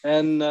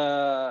 And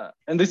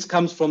this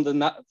comes from the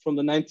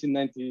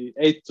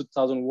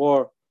 1998-2000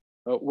 war,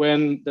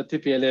 when the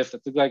TPLF, the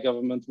Tigray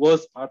government,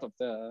 was part of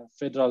the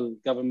federal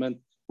government,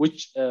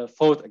 which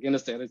fought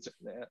against the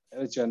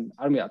Eritrean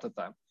army at the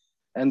time.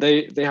 And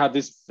they had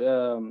this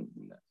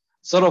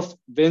sort of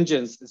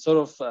vengeance, sort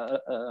of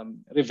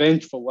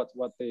revenge for what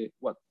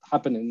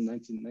happened in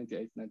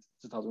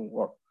 1998-2000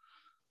 war.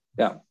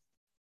 Yeah.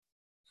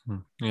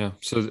 Yeah.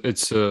 So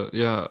it's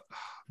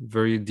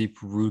very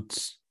deep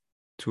roots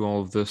to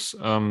all of this.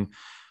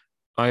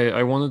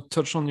 I want to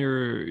touch on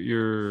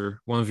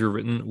your one of your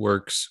written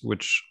works,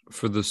 which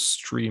for the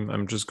stream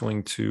I'm just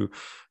going to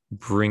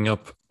bring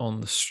up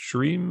on the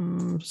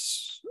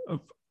streams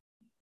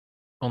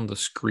on the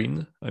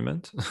screen. I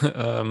meant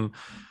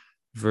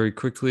very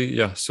quickly.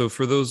 Yeah. So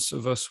for those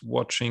of us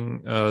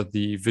watching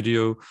the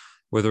video,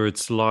 whether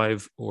it's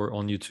live or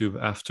on YouTube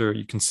after,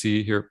 you can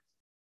see here.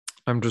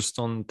 I'm just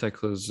on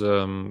Tekla's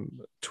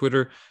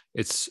Twitter.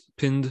 It's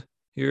pinned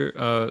here.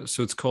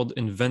 So it's called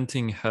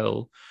Inventing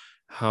Hell: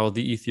 How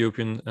the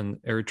Ethiopian and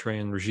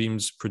Eritrean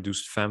Regimes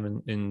Produced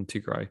Famine in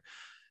Tigray.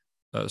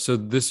 So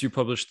this you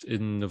published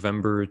in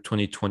November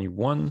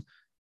 2021.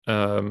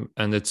 And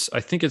I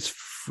think it's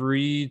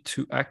free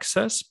to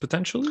access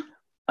potentially?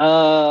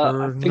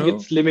 I think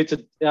it's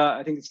limited. Yeah,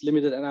 I think it's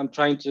limited, and I'm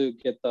trying to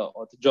get the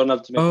journal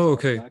to make it. Oh,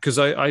 okay. Because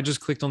I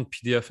just clicked on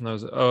PDF and I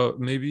was,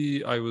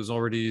 maybe I was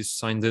already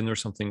signed in or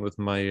something with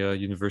my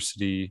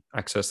university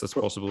access. That's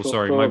possible.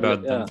 Sorry, probably, my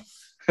bad.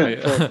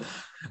 Yeah.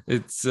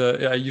 It's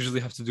I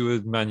usually have to do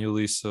it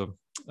manually. So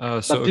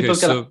people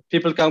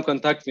can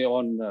contact me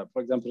on,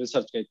 for example,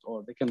 ResearchGate,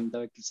 or they can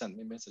directly send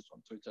me a message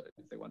on Twitter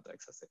if they want to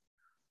access it.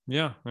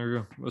 Yeah, there we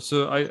go.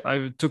 So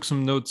I took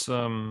some notes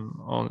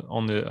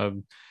on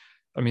the.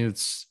 I mean,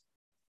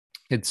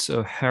 it's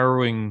a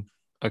harrowing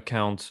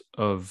account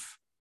of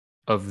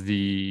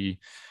the.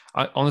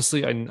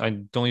 Honestly, I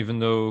don't even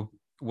know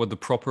what the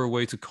proper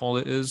way to call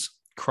it is.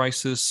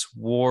 Crisis,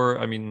 war.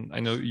 I mean, I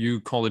know you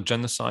call it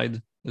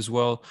genocide as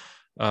well.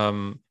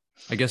 I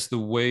guess the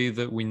way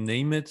that we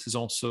name it is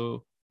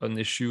also an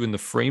issue in the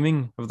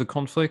framing of the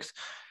conflict.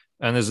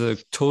 And as a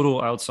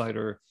total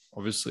outsider,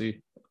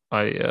 obviously,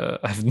 I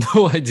have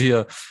no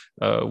idea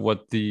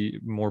what the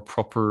more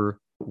proper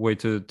way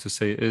to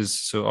say is,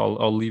 so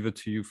I'll leave it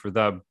to you for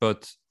that.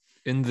 But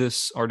in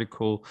this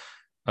article,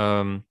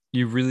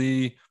 you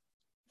really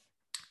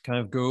kind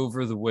of go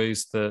over the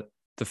ways that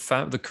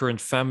the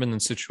current famine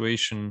and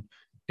situation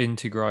in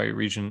Tigray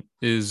region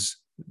is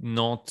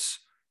not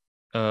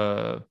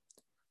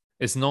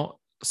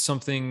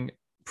something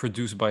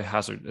produced by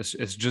hazard.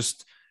 It's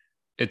just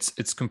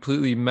it's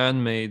completely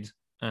man-made,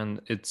 and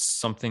it's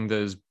something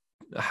that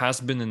has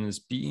been and is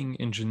being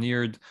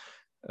engineered.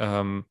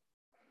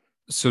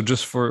 So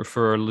just for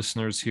our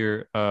listeners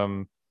here,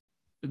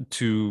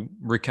 to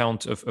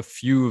recount a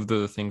few of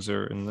the things that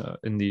are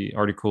in the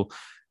article,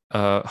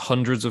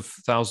 hundreds of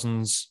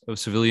thousands of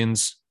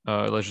civilians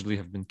allegedly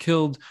have been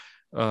killed.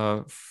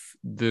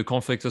 The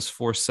conflict has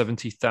forced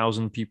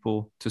 70,000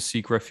 people to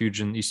seek refuge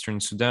in eastern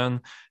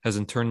Sudan, has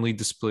internally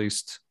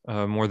displaced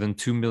more than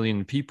 2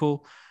 million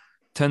people.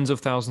 Tens of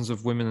thousands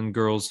of women and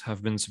girls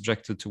have been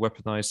subjected to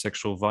weaponized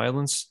sexual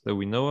violence that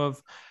we know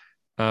of.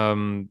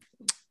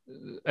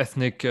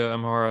 Ethnic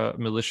Amhara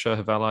militia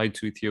have allied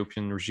to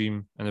Ethiopian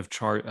regime and have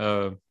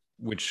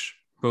which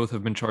both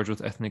have been charged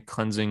with ethnic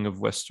cleansing of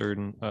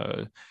Western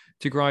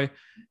Tigray.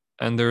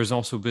 And there's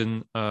also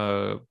been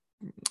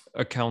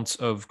accounts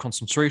of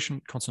concentration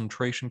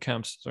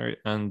camps,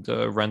 and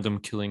random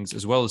killings,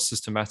 as well as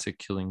systematic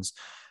killings.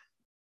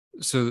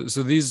 So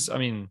these, I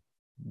mean,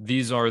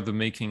 these are the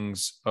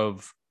makings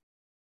of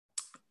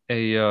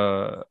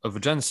a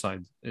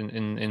genocide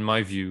in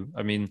my view.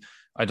 I mean,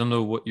 I don't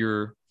know what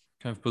your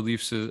kind of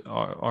beliefs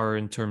are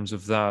in terms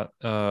of that.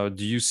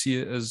 Do you see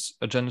it as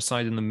a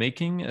genocide in the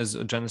making, as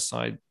a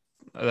genocide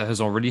that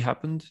has already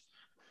happened?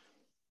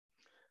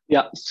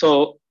 Yeah.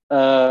 So,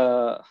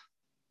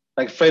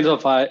 like friends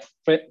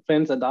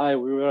and I,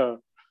 we've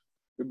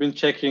been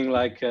checking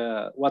like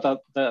what are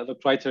the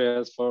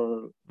criteria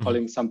for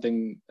calling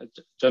something a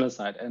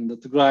genocide, and the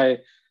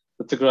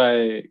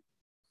Tigray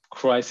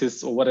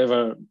crisis or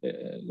whatever,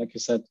 like you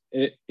said,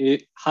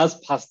 it has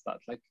passed that,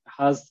 like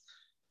has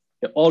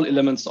all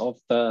elements of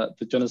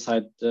the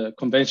genocide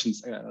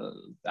conventions, the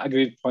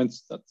agreed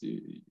points that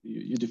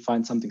you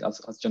define something as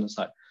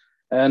genocide.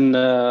 And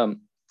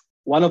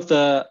one of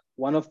the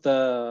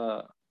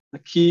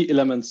key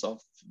elements of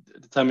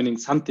determining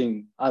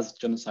something as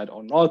genocide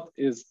or not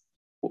is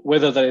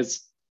whether there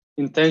is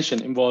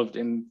intention involved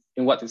in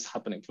what is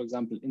happening. For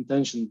example,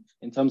 intention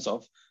in terms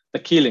of the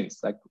killings,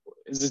 like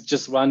is it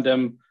just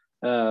random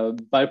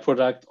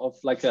byproduct of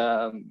like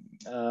a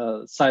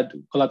side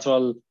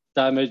collateral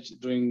damage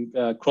during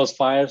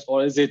crossfires,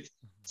 or is it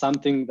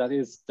something that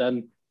is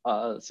done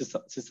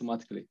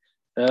systematically?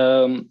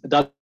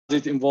 Does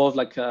it involve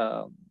like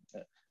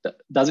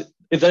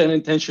is there an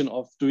intention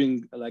of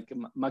doing like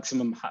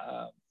maximum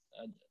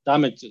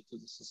damage to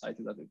the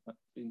society that is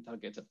being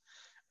targeted?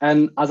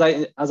 And as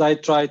I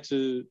try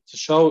to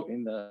show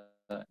in the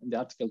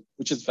article,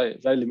 which is very,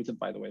 very limited,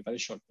 by the way, very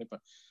short paper,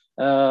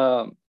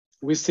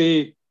 we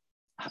see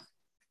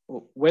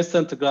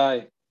Western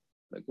Tigray,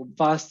 like a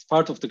vast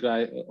part of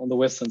Tigray on the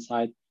western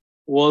side,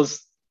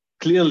 was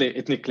clearly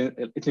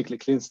ethnically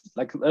cleansed.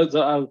 Like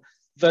there are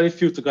very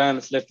few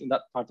Tigrayans left in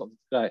that part of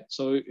Tigray.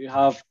 So you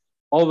have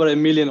over 1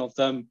 million of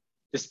them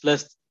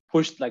displaced,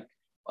 pushed, like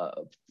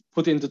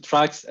put into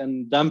trucks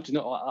and dumped,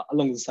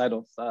 along the side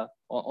of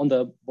on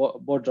the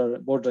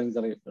bordering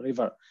the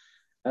river.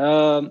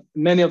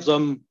 Many of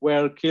them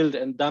were killed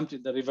and dumped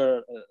in the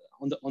river,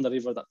 on the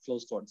river that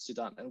flows towards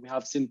Sudan, and we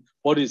have seen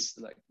bodies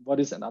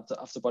and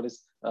after bodies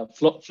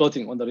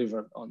floating on the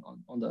river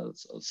on the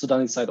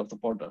Sudanese side of the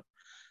border.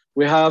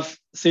 We have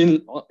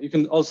seen. You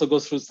can also go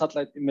through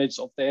satellite image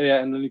of the area,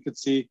 and then you could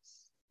see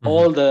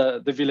all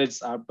the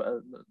villages are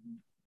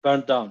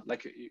burned down.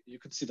 Like you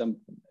could see them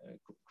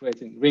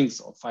creating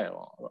rings of fire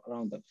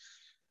around them.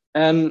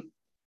 And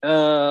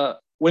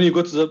when you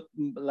go to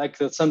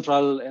the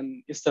central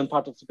and eastern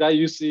part of Tigray,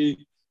 you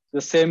see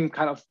the same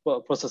kind of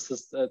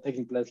processes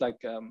taking place,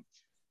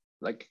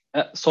 like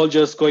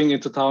soldiers going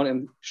into town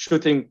and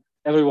shooting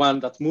everyone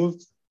that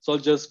moved,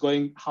 soldiers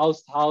going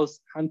house to house,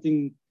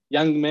 hunting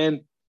young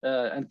men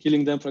and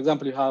killing them. For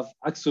example, you have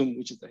Aksum,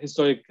 which is a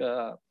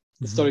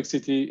historic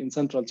city in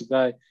central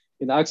Tigray.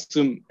 In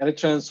Aksum,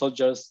 Eritrean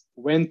soldiers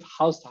went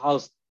house to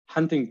house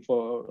hunting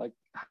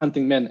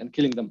men and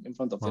killing them in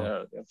front of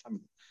their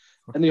family.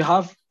 And you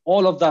have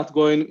all of that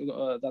going,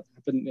 that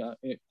happened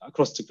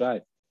across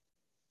Tigray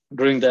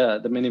during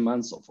the many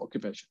months of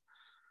occupation.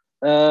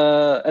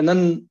 And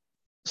then,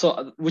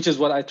 so which is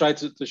what I tried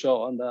to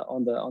show on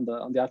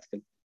the article.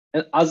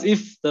 And as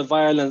if the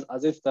violence,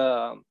 as if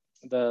the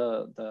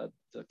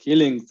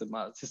killings,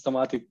 the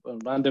systematic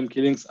random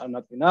killings are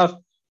not enough,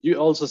 you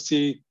also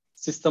see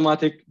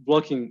systematic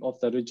blocking of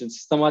the region,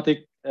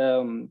 systematic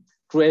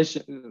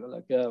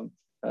creation,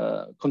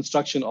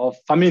 construction of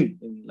famine,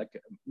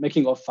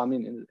 making of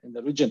famine in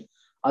the region.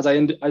 As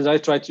I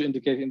tried to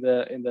indicate in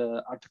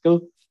the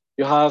article,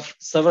 you have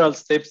several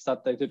steps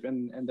that the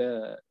Ethiopian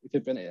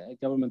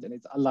government and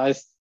its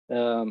allies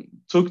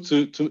took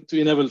to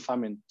enable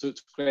famine, to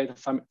create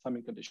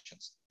famine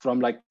conditions,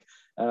 from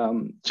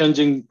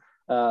changing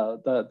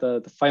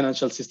the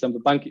financial system,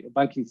 the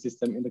banking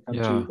system in the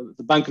country,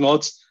 the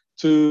banknotes,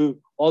 to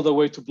all the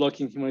way to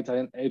blocking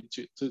humanitarian aid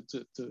to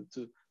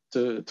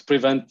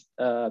prevent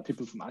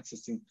people from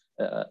accessing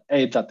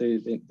aid that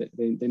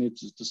they need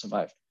to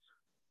survive.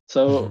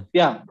 So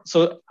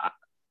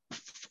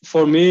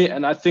for me,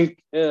 and I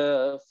think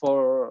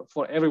for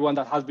everyone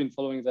that has been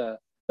following the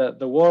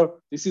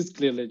war, this is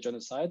clearly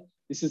genocide.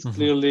 This is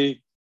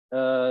clearly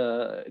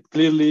it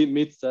clearly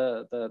meets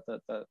the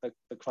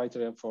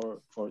criteria for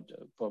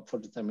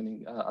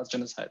determining as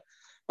genocide.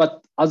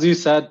 But as you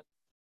said,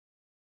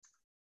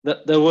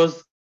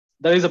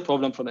 there is a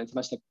problem from the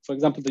international. For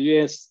example, the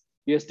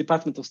U.S.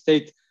 Department of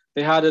State,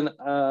 they had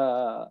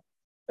a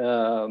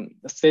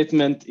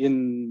statement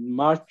in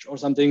March or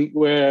something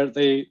where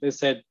they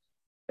said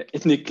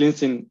ethnic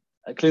cleansing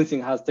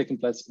has taken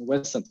place in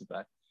Western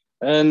Tigray,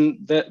 and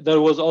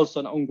there was also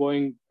an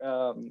ongoing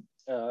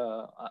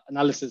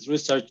analysis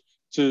research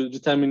to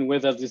determine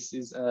whether this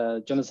is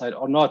genocide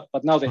or not.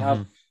 But now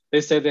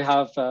they say they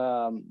have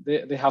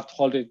to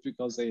hold it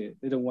because they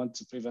don't want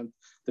to prevent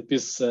the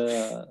peace.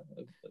 They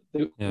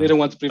don't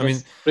want to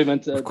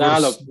prevent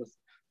dialogue,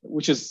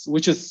 which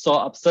is so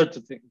absurd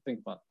to think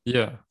about.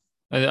 Yeah.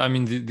 I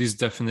mean, these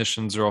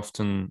definitions are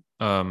often,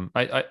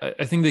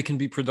 I think they can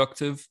be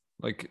productive,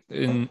 like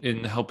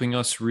in helping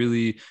us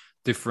really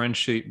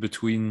differentiate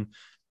between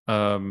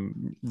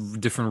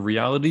different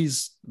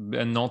realities,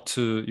 and not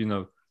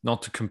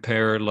to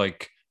compare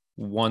like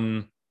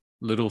one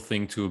little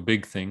thing to a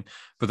big thing.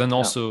 But then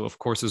also, of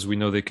course, as we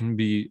know, they can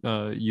be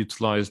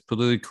utilized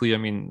politically. I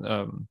mean,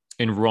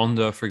 in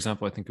Rwanda, for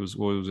example, I think it was,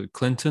 what was it,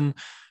 Clinton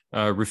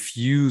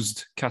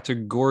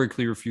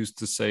categorically refused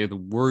to say the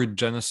word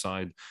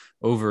genocide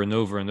over and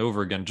over and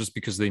over again, just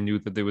because they knew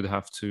that they would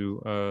have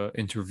to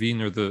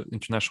intervene, or the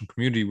international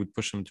community would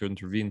push them to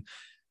intervene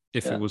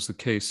if it was the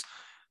case.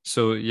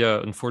 So yeah,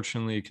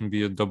 unfortunately, it can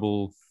be a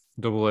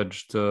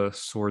double-edged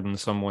sword in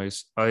some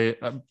ways.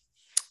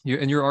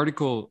 In your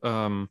article,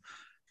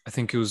 I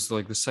think it was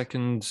like the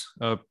second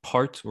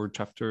part or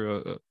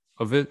chapter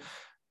of it.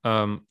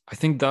 I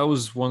think that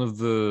was one of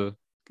the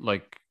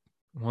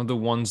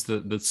ones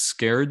that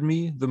scared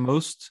me the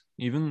most,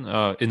 even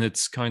in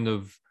its kind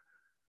of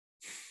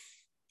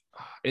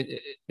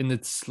in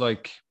its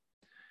like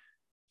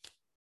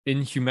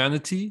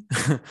inhumanity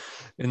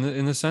in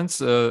a sense.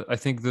 I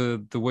think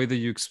the way that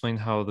you explained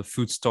how the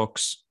food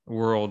stocks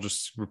were all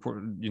just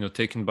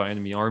taken by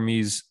enemy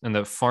armies, and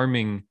that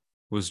farming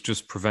was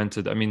just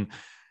prevented. I mean,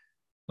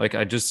 like,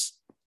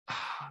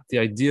 the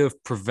idea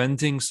of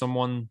preventing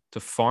someone to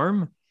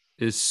farm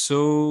is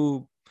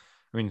so,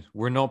 I mean,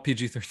 we're not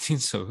PG-13,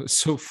 so it's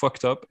so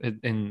fucked up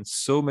in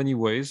so many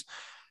ways.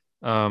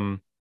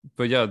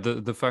 But yeah,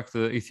 the fact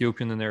that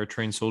Ethiopian and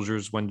Eritrean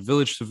soldiers went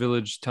village to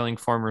village telling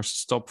farmers to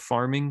stop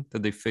farming,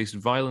 that they faced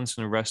violence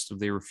and arrest if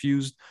they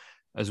refused,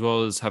 as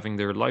well as having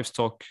their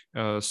livestock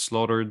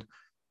slaughtered,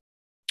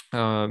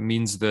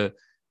 means that,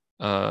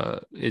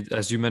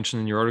 as you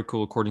mentioned in your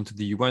article, according to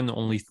the UN,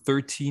 only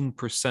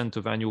 13%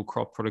 of annual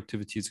crop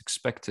productivity is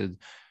expected.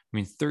 I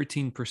mean,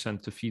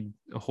 13% to feed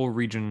a whole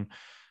region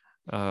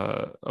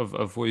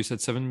of what you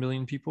said, 7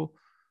 million people.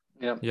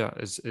 Yeah,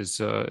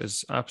 is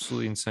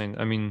absolutely insane.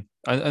 I mean,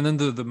 and then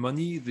the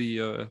money,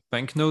 the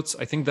banknotes,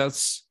 I think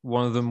that's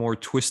one of the more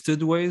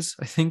twisted ways,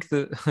 I think,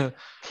 that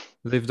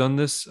they've done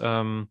this.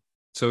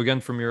 So again,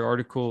 from your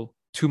article,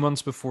 2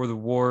 months before the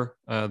war,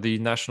 the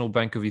National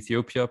Bank of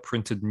Ethiopia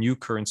printed new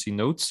currency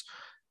notes,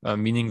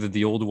 meaning that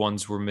the old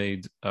ones were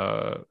made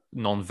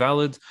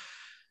non-valid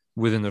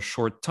within a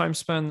short time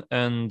span,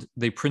 and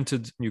they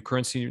printed new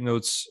currency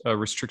notes,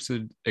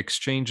 restricted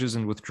exchanges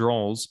and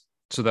withdrawals,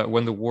 so that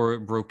when the war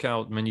broke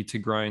out, many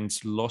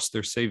Tigrayans lost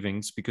their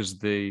savings because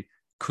they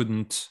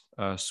couldn't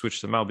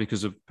switch them out.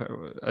 Because of,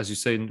 as you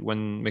say,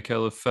 when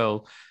Mekelle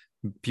fell,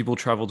 people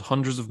traveled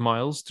hundreds of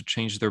miles to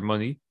change their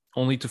money,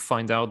 only to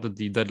find out that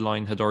the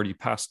deadline had already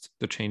passed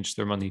to change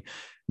their money,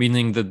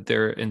 meaning that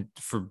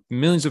for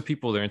millions of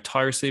people, their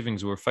entire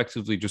savings were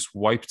effectively just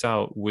wiped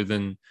out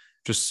within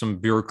just some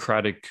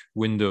bureaucratic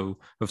window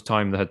of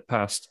time that had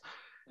passed.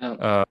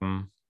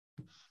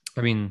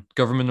 I mean,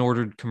 government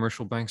ordered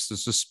commercial banks to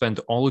suspend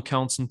all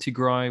accounts in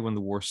Tigray when the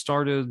war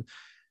started.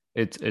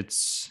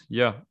 It's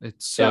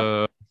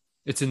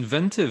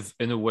inventive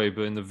in a way,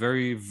 but in a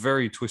very,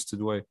 very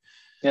twisted way.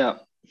 Yeah.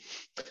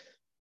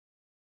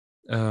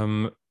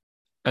 And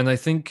I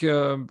think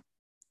I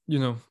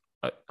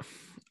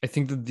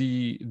think that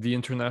the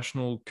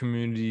international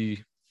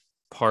community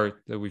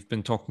part that we've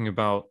been talking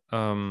about,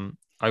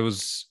 I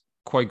was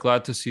quite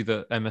glad to see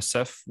that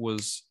MSF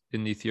was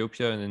in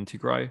Ethiopia and in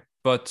Tigray,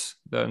 but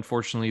that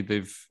unfortunately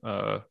they've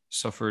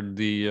suffered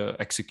the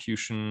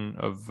execution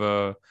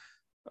of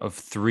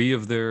 3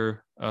 of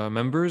their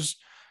members,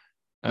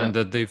 and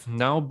that they've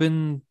now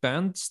been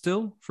banned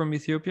still from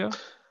Ethiopia.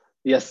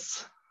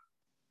 Yes.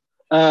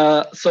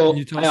 So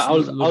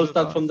I'll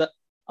start from the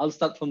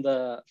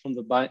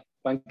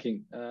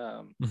banking.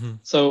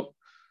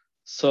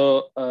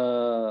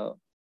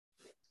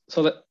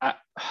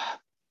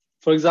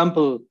 For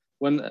example,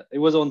 when it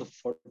was on the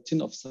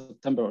 14th of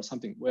September or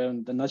something,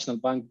 when the National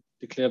Bank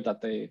declared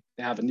that they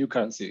have a new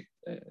currency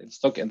in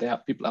stock, and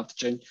people have to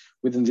change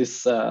within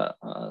this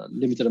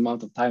limited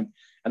amount of time.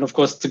 And of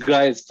course,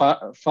 Tigray is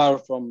far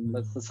from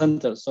the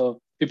center,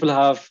 so people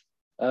have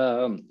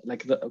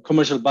like the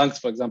commercial banks,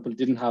 for example,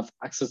 didn't have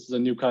access to the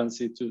new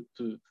currency to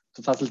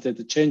facilitate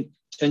the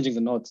changing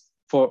the notes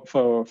for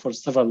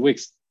several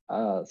weeks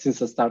since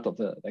the start of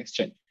the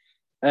exchange.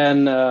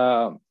 And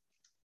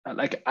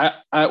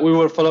we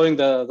were following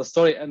the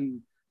story,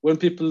 and when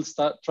people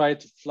try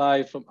to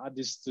fly from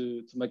Addis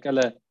to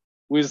Mekelle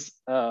with,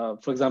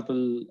 for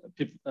example,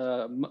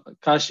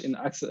 cash in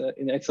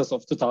excess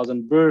of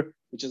 2,000 birr,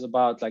 which is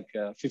about like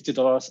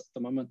 $50 at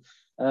the moment,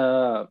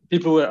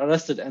 people were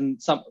arrested, and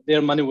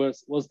their money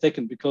was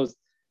taken because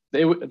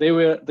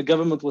the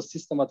government was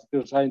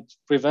systematically trying to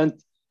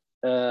prevent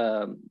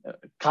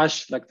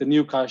cash, like the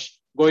new cash,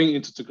 going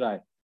into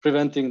Tigray,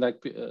 preventing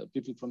like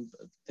people from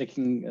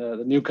taking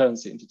the new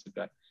currency into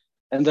Tigray.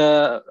 And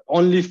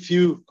only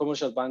few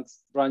commercial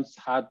branches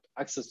had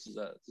access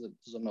to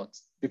the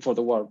notes before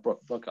the war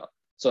broke out.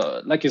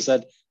 So, like you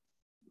said,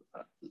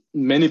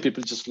 many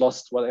people just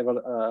lost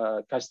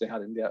whatever cash they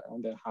had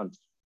on their hands.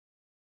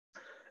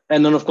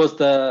 And then, of course,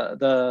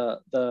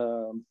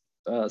 the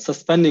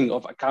suspending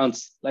of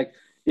accounts. Like,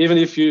 even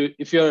if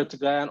you're a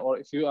Tigrayan, or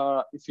if you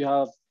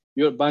have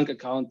your bank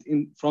account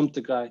from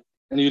Tigray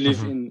and you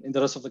live in the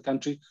rest of the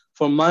country,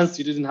 for months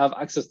you didn't have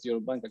access to your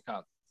bank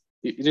account.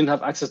 You didn't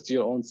have access to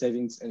your own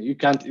savings, and you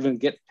can't even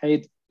get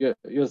paid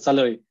your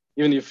salary,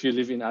 even if you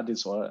live in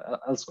Addis or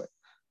elsewhere.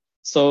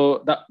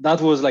 So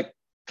that was like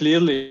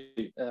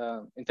clearly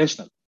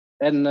intentional.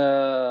 And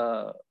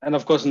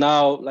of course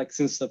now, like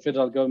since the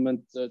federal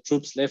government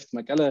troops left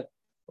Mekelle,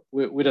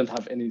 we don't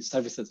have any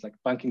services like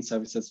banking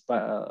services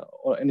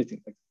or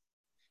anything like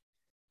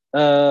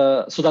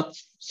that. So that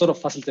sort of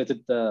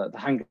facilitated the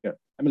hunger.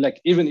 I mean,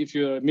 like even if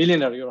you're a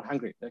millionaire, you're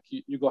hungry. Like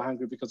you go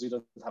hungry because you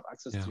don't have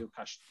access to your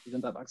cash. You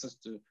don't have access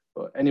to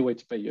any way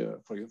to pay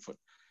for your food.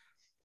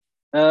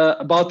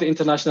 About the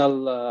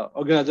international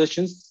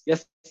organizations,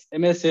 yes,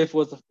 MSF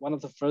was one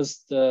of the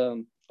first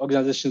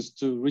organizations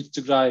to reach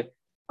Tigray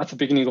at the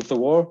beginning of the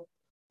war,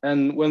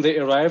 and when they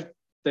arrived,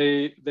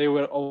 they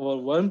were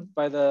overwhelmed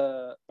by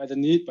the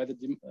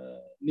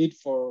need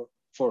for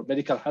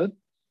medical help,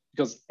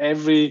 because at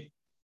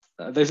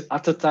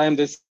the time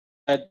they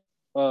said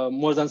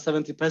more than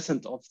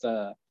 70% of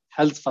the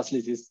health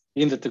facilities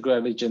in the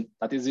Tigray region,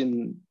 that is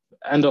in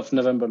end of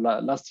November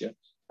last year,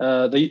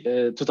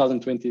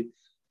 2020.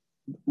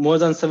 More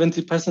than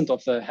 70%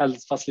 of the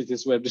health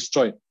facilities were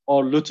destroyed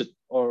or looted,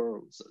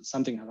 or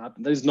something had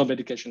happened. There is no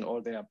medication,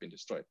 or they have been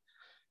destroyed.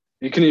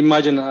 You can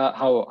imagine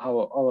how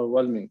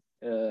overwhelming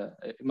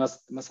it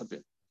must have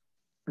been.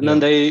 And then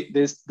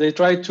they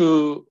tried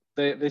to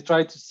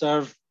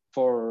serve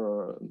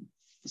for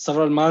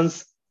several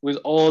months with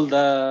all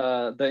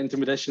the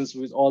intimidations,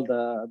 with all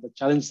the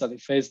challenges that they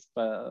faced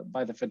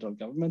by the federal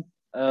government.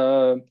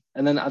 And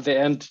then at the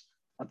end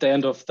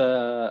of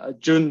the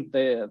June,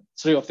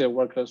 3 of their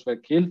workers were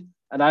killed.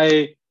 And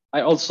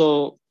we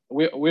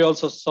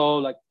also saw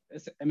like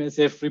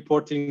MSF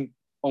reporting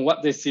on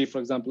what they see, for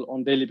example,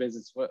 on daily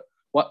basis.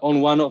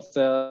 On one of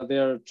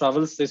their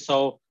travels, they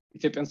saw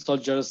Ethiopian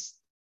soldiers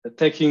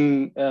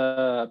taking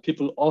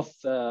people off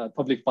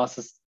public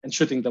buses and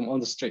shooting them on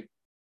the street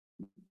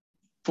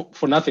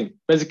for nothing,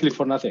 basically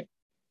for nothing.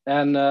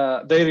 And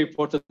they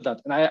reported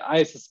that. And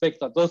I suspect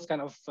that those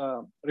kind of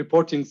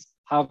reportings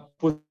have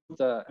put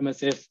the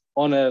MSF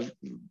on a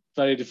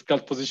very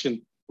difficult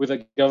position with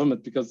the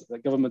government, because the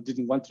government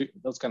didn't want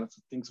those kind of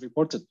things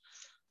reported.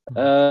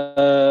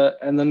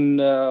 And then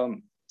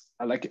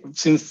like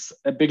since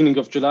the beginning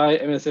of July,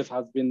 MSF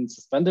has been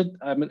suspended.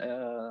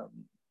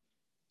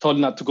 Told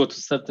not to go to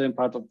certain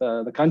part of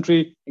the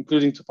country,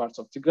 including to parts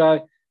of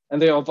Tigray.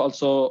 And they have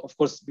also, of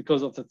course,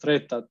 because of the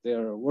threat that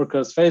their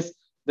workers face,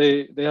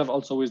 they have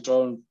also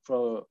withdrawn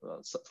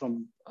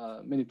from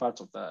many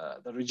parts of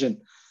the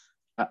region.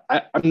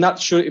 I'm not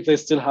sure if they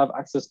still have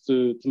access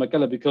to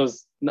Mekelle,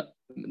 because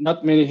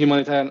not many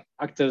humanitarian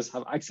actors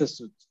have access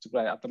to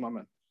Tigray at the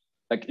moment.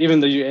 Like even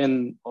the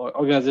UN or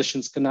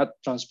organizations cannot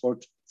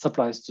transport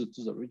supplies to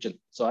the region.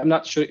 So I'm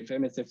not sure if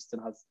MSF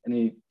still has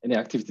any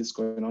activities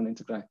going on in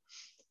Tigray.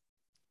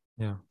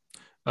 Yeah.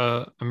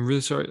 I'm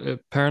really sorry.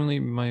 Apparently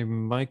my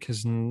mic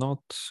is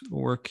not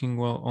working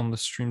well on the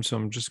stream, so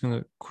I'm just going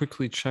to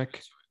quickly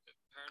check.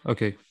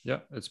 Okay. Yeah,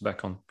 it's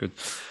back on. Good.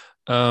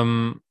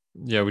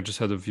 Yeah, we just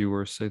had a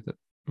viewer say that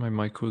my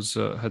mic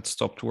had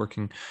stopped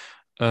working.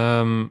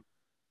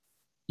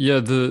 Yeah,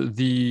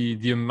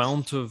 the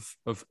amount of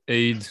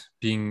aid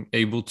being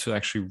able to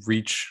actually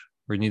reach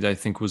Renida, I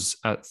think, was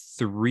at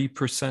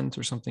 3%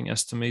 or something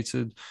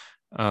estimated,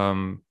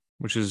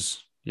 which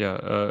is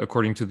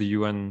according to the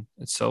UN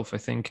itself, I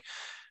think.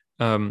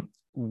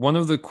 One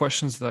of the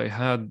questions that I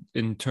had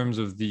in terms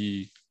of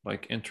the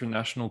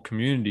international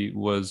community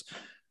was,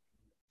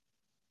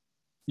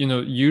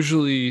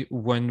 usually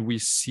when we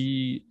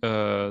see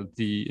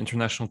the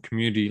international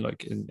community,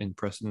 like in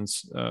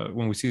precedents,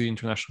 when we see the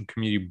international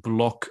community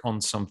block on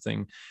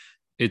something,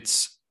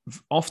 it's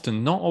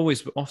often, not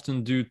always, but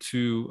often due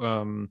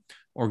to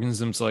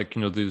organisms like,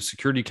 the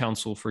Security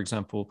Council, for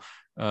example,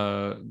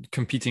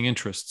 competing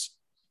interests.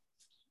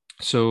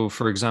 So,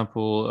 for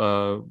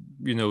example,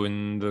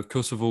 in the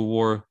Kosovo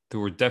War, there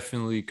were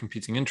definitely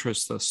competing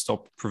interests that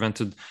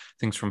prevented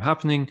things from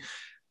happening.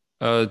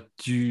 Do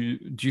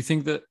you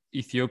think that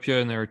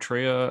Ethiopia and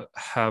Eritrea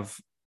have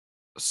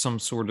some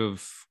sort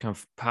of kind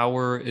of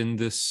power in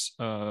this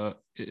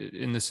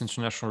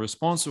international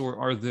response, or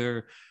are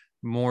there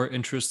more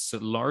interests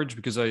at large?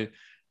 Because I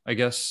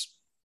guess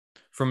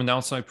from an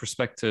outside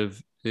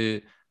perspective,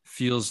 it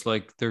feels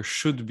like there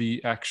should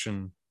be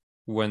action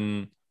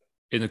when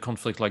in a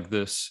conflict like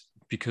this,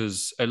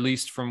 because at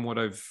least from what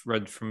I've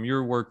read from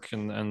your work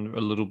and a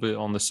little bit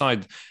on the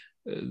side,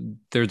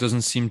 there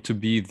doesn't seem to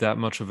be that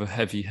much of a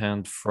heavy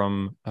hand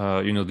from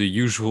the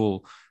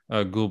usual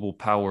global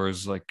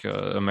powers like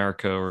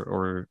America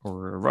or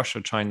Russia,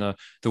 China,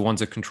 the ones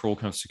that control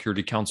kind of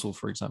Security Council,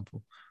 for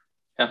example.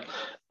 Yeah.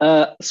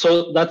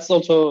 So that's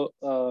also,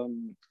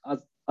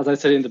 as I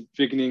said in the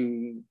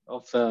beginning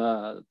of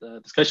the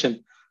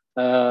discussion,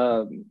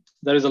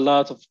 there is a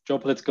lot of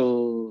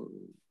geopolitical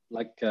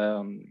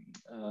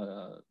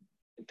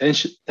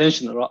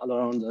tension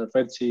around the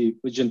Red Sea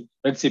region,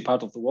 Red Sea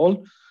part of the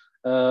world.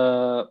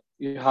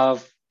 You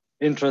have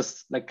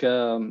interests like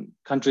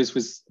countries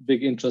with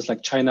big interests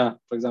like China,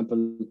 for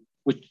example,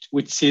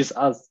 which sees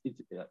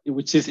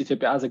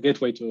Ethiopia as a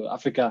gateway to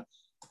Africa,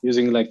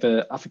 using like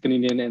the African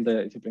Union and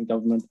the Ethiopian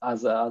government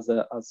as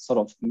sort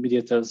of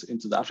mediators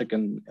into the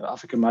African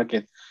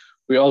market.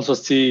 We also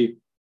see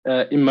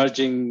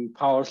emerging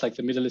powers like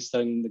the Middle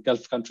Eastern, the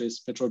Gulf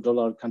countries,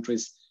 petrodollar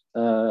countries,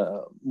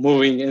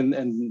 moving in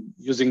and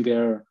using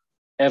their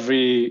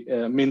every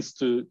means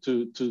to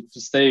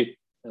stay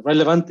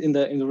relevant in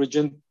the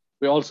region.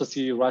 We also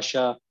see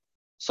Russia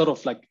sort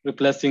of like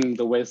replacing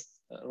the West,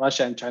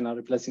 Russia and China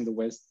replacing the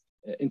West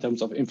in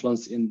terms of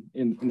influence in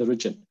the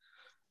region.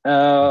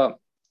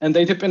 And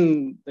the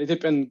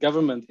Ethiopian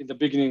government in the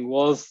beginning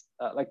was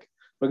like,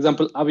 for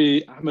example,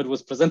 Abiy Ahmed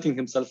was presenting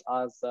himself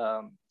as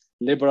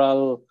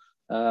liberal,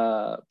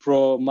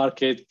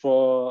 pro-market,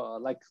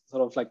 like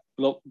sort of like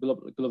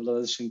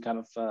globalization kind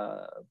of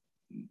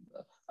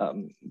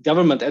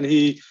government, and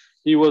he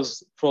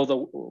was pro the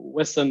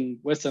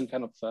Western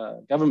kind of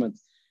government.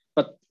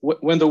 But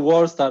when the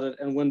war started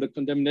and when the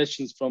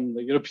condemnations from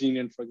the European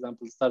Union, for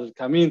example, started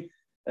coming,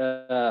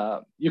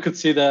 you could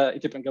see the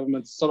Ethiopian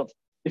government sort of,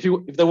 if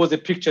there was a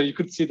picture, you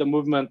could see the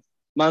movement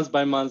month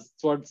by month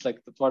towards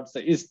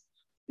the east.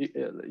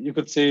 You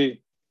could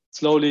see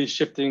slowly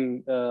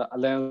shifting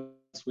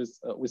alliance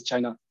with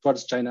China,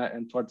 towards China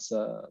and towards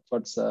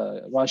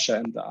Russia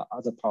and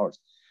other powers.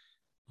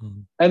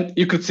 Mm-hmm. And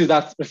you could see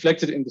that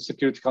reflected in the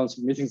Security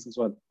Council meetings as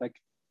well. Like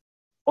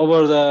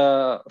over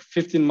the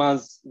 15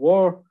 months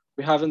war,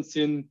 we haven't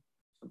seen,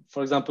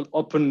 for example,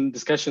 open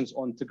discussions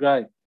on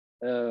Tigray.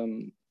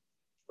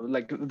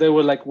 Like there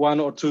were like one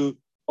or two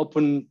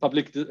open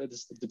public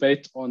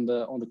debate on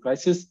the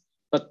crisis,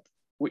 but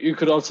you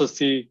could also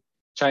see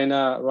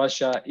China,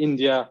 Russia,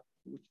 India.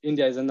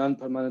 India is a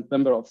non-permanent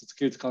member of the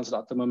Security Council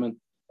at the moment,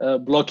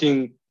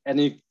 blocking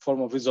any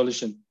form of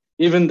resolution.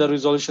 Even the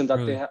resolution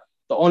that they have,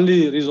 the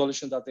only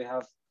resolution that they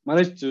have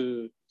managed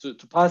to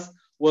pass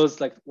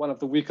was like one of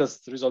the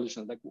weakest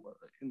resolutions, like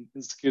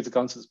in Security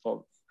Council's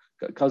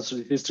Council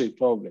history,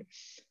 probably.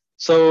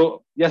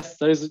 So yes,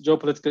 there is a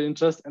geopolitical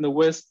interest, and the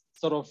West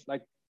sort of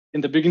like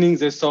in the beginning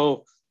they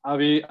saw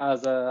Abiy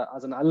as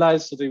an ally,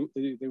 so they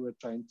were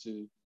trying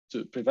to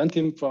prevent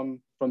him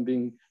from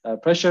being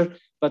pressured.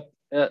 But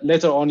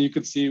later on, you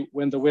could see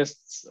when the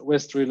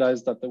West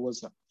realized that there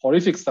was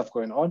horrific stuff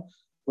going on,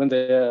 when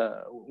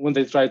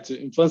they tried to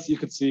influence, you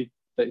could see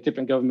the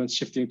Ethiopian government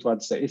shifting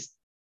towards the east,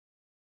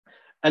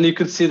 and you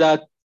could see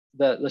that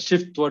the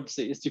shift towards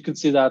the east. You could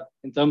see that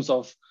in terms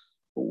of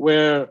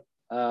where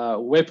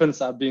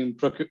weapons are being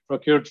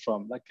procured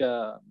from, like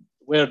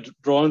where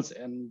drones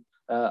and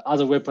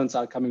other weapons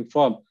are coming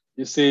from.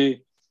 You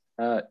see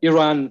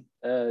Iran,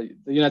 the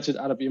United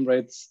Arab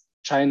Emirates,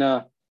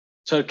 China,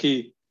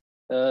 Turkey,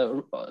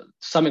 to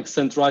some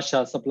extent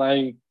Russia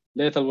supplying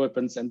lethal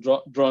weapons and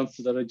drones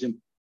to the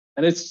region.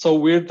 And it's so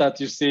weird that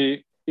you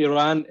see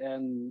Iran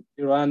and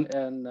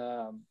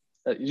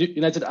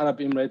United Arab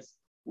Emirates,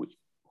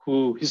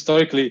 who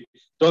historically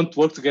don't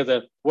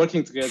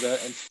working together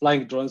and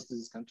flying drones to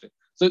this country.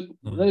 So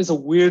there is a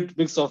weird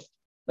mix of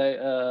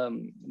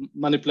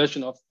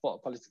manipulation of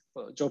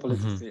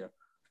geopolitics here.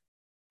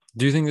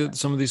 Do you think that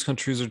some of these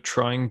countries are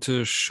trying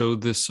to show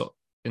this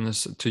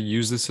to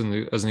use this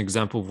as an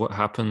example of what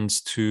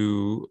happens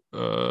to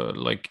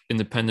like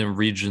independent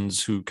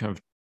regions who kind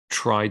of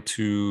try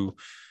to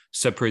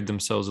separate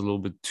themselves a little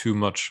bit too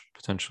much,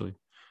 potentially?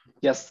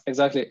 Yes,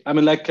 exactly. I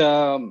mean, like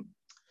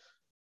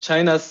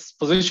China's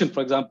position,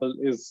 for example,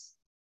 is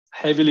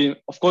heavily,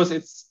 of course,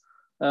 it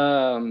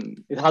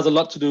has a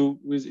lot to do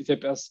with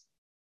Ethiopia's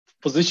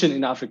position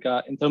in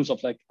Africa in terms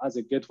of like as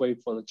a gateway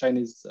for the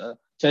Chinese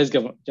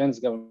government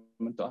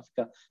to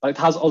Africa. But it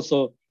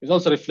also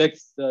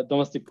reflects the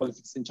domestic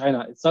politics in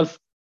China itself.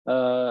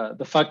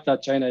 The fact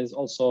that China is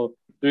also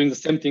doing the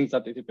same things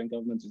that the Ethiopian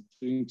government is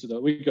doing to the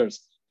Uyghurs.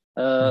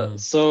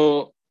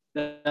 So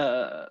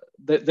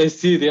they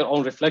see their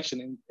own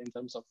reflection in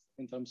terms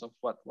of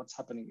what's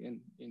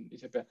happening in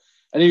Ethiopia.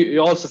 And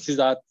you also see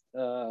that,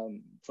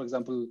 for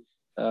example,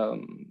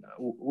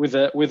 with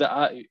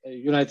the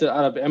United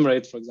Arab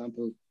Emirates, for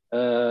example,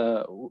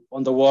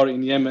 on the war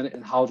in Yemen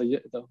and how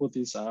the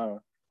Houthis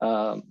are,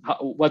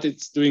 what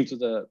it's doing to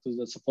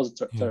the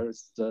supposed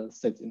terrorist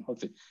state in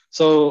Houthi.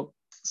 So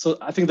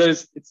I think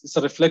it's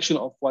a reflection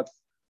of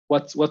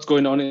what's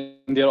going on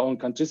in their own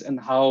countries and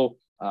how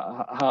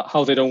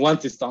they don't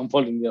want this to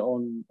unfold in their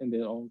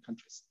own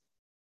countries.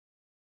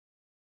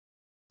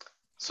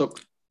 So,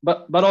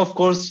 but of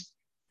course,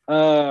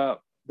 there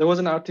was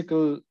an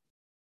article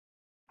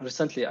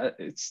recently.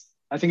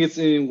 I think it's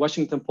in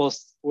Washington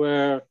Post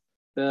where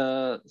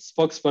the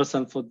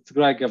spokesperson for the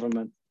Tigray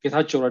government,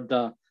 Getachew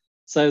Reda,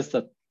 says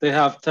that they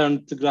have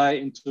turned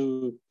Tigray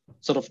into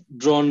sort of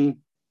drone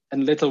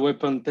and lethal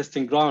weapon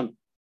testing ground,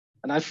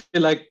 and I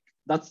feel like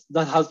that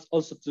has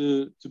also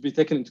to be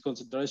taken into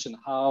consideration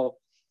how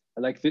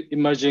like the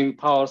emerging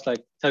powers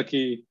like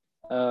Turkey,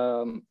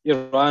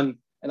 Iran,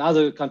 and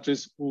other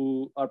countries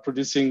who are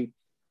producing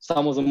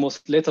some of the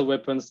most lethal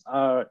weapons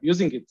are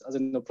using it as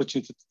an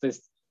opportunity to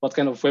test what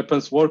kind of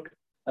weapons work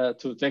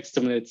to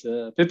exterminate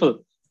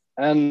people.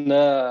 And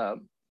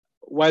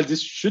while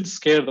this should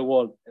scare the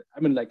world, I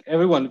mean, like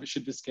everyone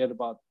should be scared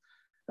about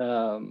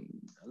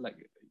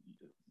like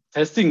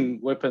testing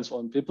weapons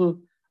on people,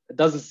 it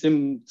doesn't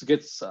seem to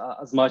get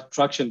as much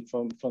traction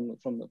from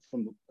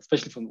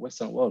especially from the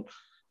Western world.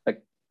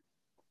 Like,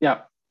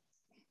 yeah.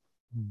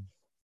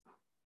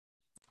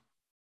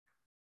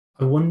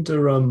 I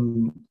wonder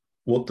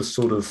what the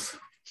sort of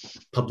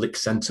public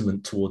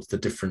sentiment towards the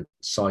different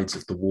sides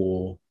of the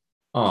war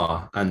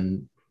are,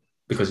 and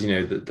because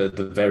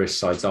the various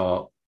sides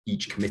are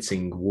each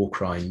committing war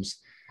crimes.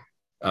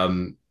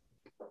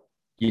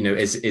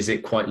 Is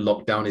it quite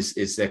locked down?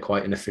 Is there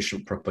quite an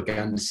efficient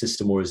propaganda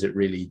system, or is it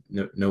really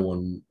no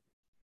one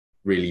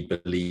really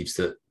believes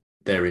that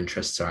their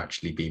interests are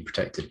actually being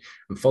protected?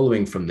 And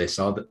following from this,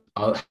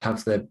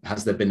 has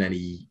there been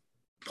any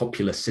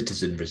popular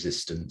citizen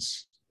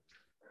resistance?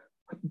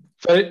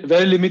 Very,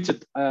 very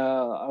limited,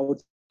 I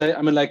would say.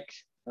 I mean,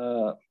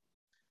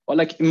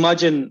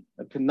 imagine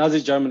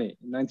Nazi Germany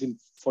in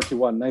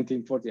 1941,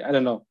 1940. I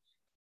don't know.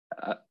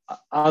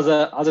 As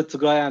a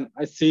Tigrayan,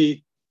 I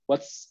see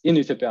what's in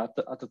Ethiopia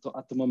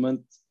at the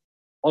moment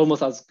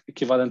almost as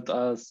equivalent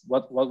as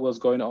what was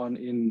going on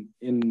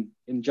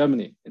in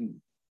Germany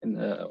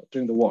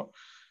during the war.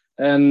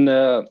 And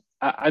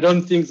I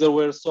don't think there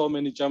were so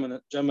many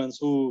Germans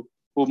who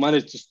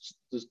managed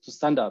to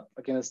stand up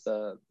against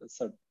the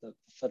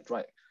Third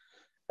Reich.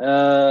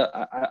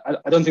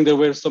 I don't think there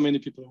were so many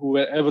people who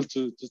were able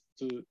to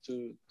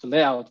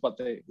lay out what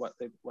they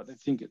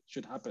think it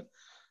should happen.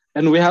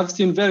 And we have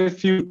seen very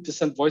few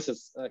dissent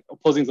voices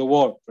opposing the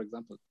war, for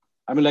example.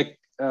 I mean,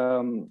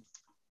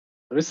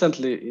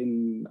 recently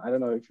in, I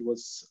don't know if it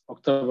was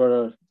October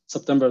or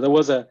September, there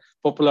was a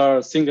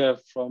popular singer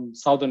from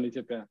southern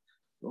Ethiopia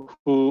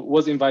who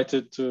was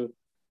invited to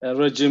a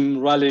regime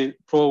rally,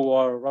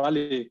 pro-war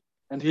rally.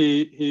 And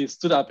he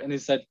stood up and he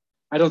said,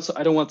 I don't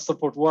want to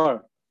support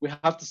war. We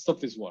have to stop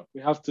this war.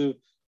 We have to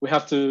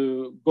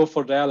go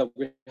for dialogue.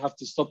 We have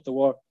to stop the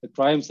war, the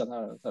crimes that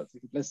are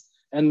taking place.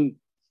 And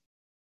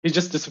he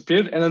just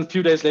disappeared. And then a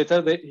few days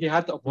later, he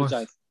had to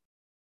apologize.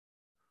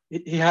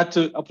 He had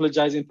to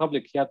apologize in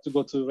public. He had to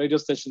go to radio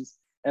stations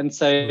and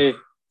say,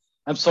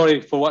 I'm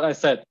sorry for what I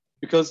said,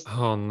 because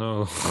oh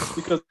no,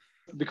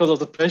 because of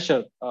the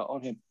pressure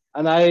on him.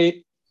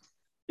 And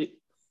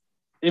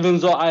even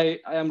though I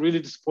am really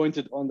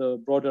disappointed on the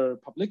broader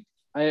public,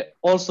 I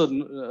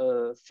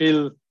also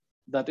feel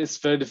that it's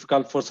very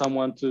difficult for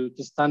someone to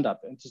stand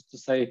up and to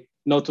say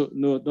no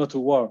to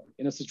war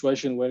in a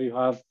situation where you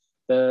have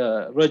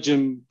the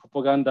regime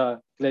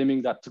propaganda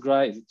claiming that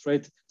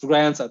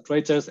Tigrayans are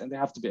traitors and they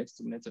have to be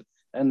exterminated.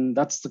 And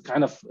that's the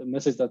kind of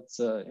message that's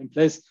in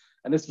place.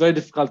 And it's very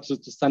difficult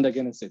to stand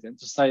against it and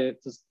to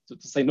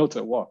say no to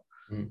a war.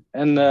 Mm.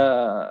 And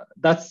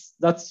that's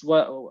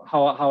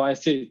how I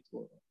see it,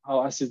 how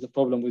I see the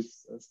problem with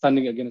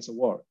standing against a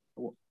war.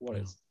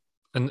 Is.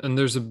 And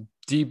there's a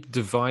deep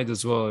divide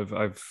as well.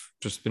 I've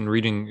just been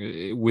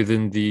reading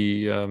within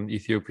the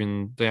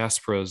Ethiopian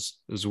diasporas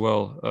as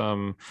well.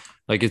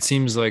 Like it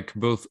seems like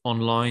both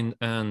online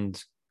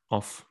and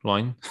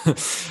offline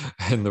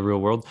in the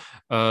real world,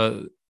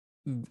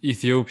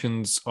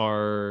 Ethiopians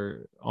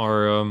are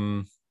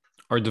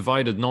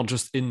divided, not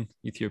just in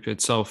Ethiopia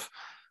itself.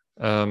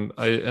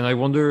 I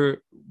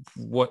wonder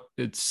what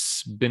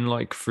it's been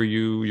like for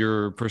you,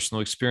 your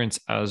personal experience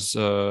as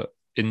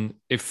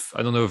if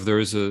I don't know if there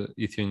is a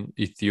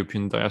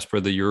Ethiopian diaspora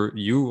that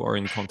you are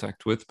in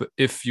contact with, but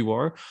if you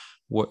are,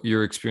 what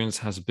your experience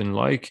has been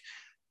like.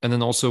 And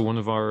then also one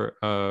of our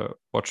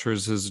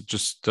watchers has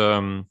just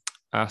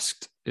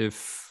asked they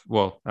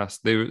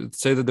would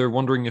say that they're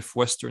wondering if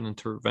Western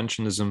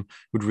interventionism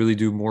would really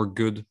do more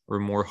good or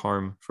more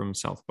harm from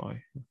South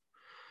by.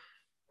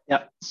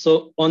 Yeah.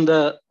 So on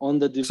the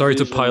division, sorry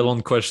to pile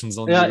on questions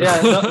on you.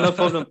 No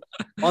problem.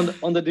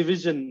 on the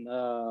division.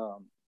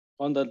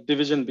 On the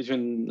division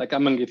between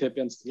among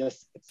Ethiopians,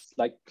 yes, it's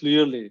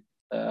clearly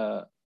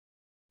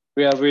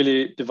we are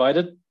really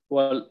divided.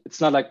 Well,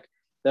 it's not like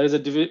there is a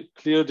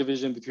clear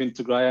division between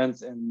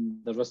Tigrayans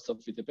and the rest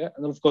of Ethiopia.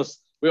 And of course,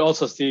 we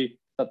also see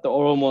that the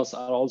Oromos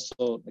are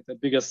also the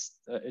biggest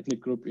ethnic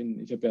group in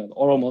Ethiopia. The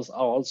Oromos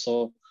are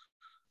also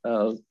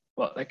a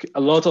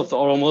lot of the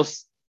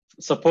Oromos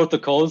support the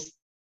cause,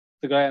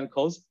 Tigrayan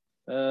cause.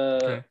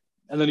 Okay.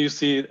 And then you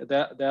see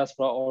the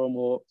diaspora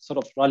Oromo sort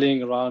of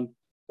rallying around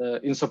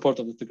in support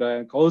of the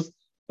Tigrayan cause,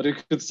 but you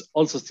could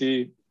also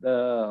see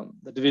the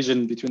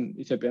division between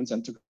Ethiopians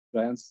and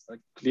Tigrayans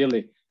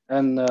clearly.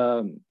 And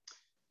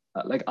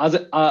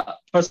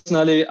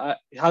personally,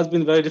 it has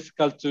been very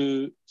difficult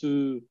to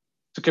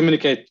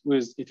communicate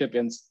with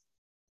Ethiopians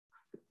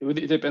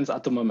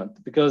at the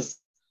moment because,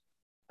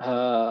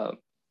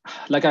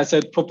 like I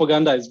said,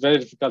 propaganda is very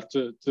difficult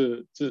to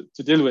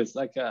deal with.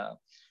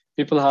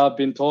 People have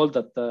been told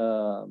that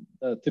the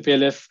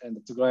TPLF and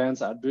the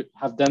Tigrayans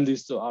have done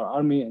this to our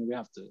army, and we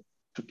have to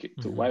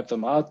wipe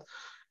them out.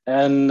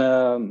 And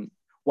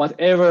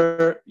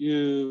whatever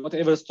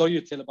story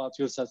you tell about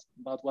yourself,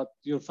 about what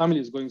your family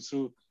is going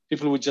through,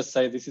 people would just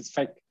say this is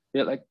fake.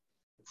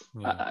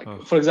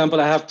 For example,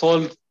 I have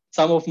told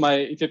some of my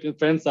Ethiopian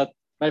friends that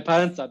my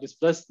parents are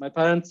displaced. My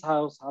parents'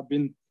 house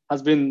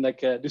has been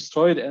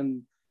destroyed,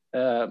 and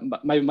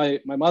My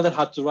mother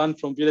had to run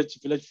from village to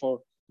village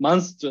for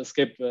months to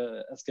escape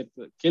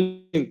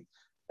killing.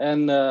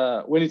 And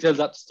when you tell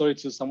that story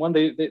to someone,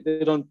 they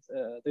don't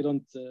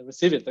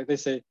receive it. Like they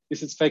say,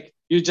 this is fake.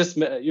 You're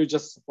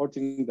just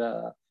supporting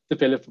the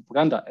PLF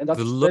propaganda, and that's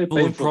the very level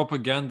painful. of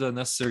propaganda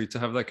necessary to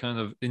have that kind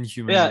of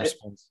inhuman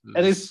response.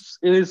 And it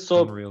is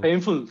so unreal.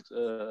 painful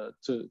to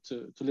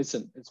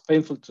listen. It's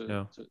painful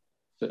to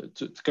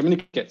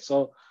communicate.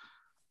 So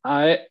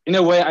in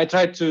a way, I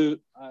try to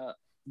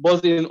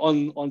both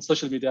on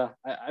social media.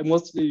 I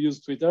mostly use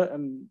Twitter,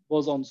 and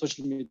both on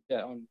social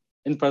media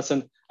in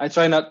person. I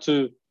try not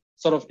to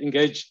sort of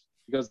engage,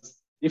 because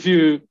if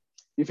you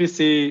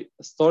see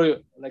a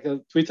story like a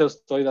Twitter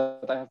story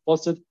that I have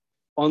posted,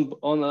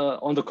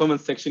 on the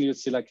comment section, you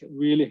see like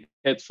really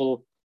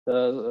hateful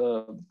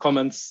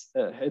comments,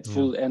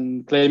 hateful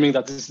and claiming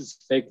that this is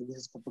fake, this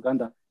is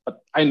propaganda. But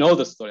I know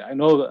the story. I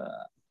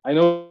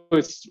know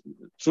it's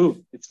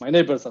true. It's my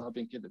neighbors that have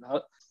been killed.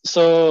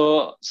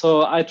 So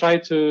I try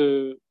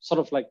to sort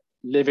of like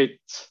limit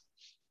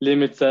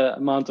the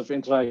amount of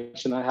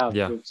interaction I have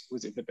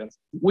with Ethiopians,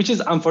 which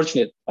is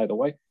unfortunate, by the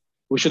way.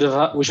 We should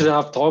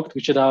have talked.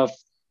 We should have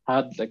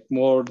had like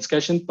more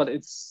discussion, but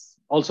it's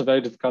also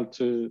very difficult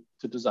to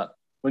do that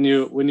when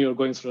you're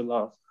going through a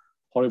lot of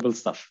horrible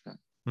stuff.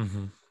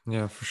 Mm-hmm.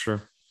 Yeah, for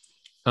sure.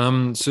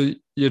 So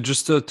yeah,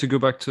 just to go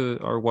back to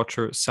our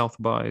watcher South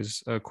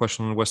By's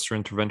question on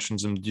Western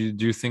interventionism,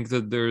 do you think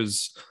that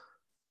there's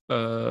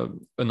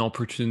an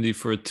opportunity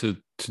for it to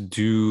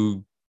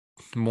do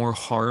more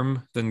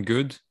harm than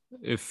good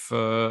if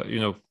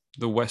the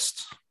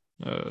West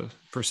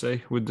per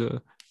se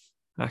would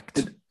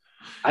act?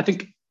 I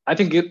think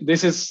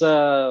this is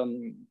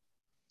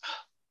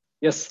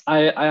yes,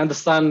 I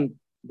understand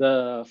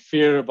the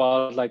fear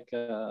about like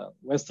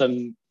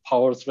Western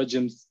powers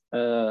regimes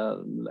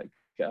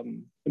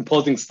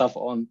imposing stuff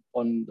on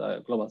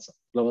the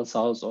global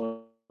South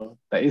or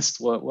the East,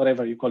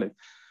 whatever you call it.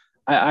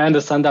 I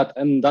understand that,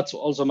 and that's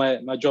also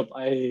my job.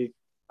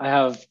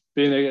 I've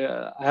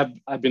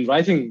been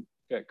writing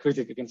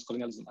critique against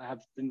colonialism. I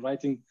have been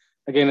writing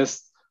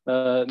against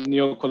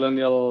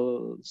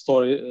neo-colonial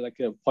story, like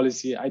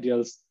policy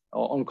ideals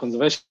on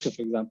conservation,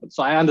 for example.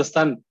 So I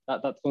understand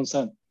that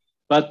concern,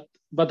 but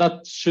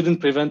that shouldn't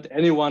prevent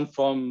anyone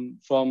from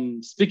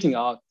speaking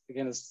out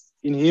against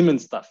inhuman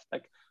stuff.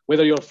 Like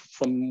whether you're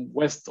from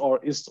West or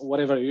East or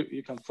whatever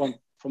you come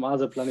from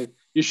other planet,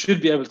 you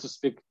should be able to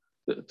speak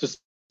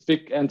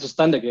and to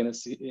stand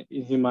against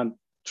inhuman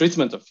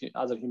treatment of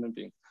other human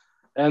beings.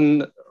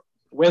 And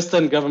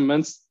Western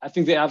governments, I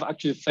think they have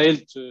actually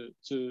failed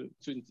to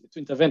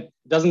intervene. It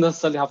doesn't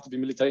necessarily have to be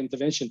military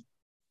intervention.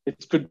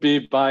 It could be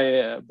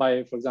by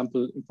for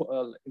example,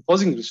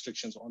 imposing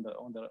restrictions on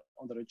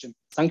the region,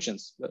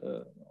 sanctions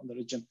on the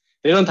region.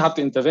 They don't have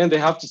to intervene. They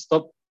have to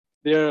stop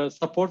their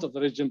support of the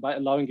region by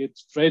allowing it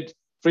to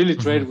freely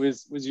trade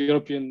with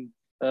European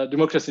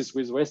democracies,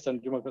 with Western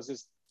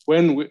democracies,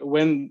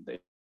 when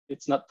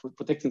it's not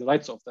protecting the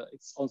rights of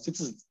its own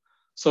citizens.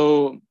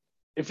 So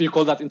if you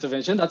call that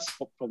intervention, that's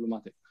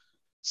problematic.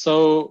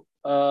 So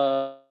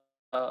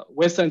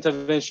Western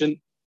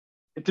intervention,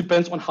 it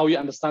depends on how you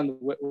understand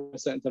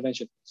Western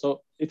intervention.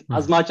 So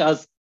as much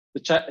as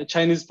the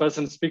Chinese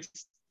person speaks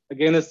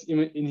against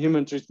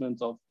inhuman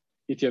treatment of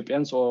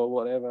Ethiopians or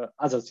whatever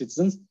other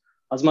citizens,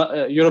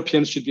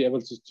 Europeans should be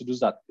able to do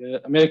that.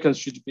 Americans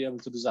should be able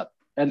to do that.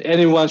 And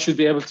anyone should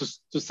be able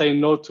to say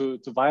no to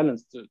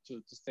violence,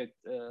 to state,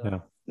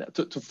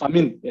 to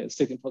famine,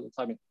 state-imposed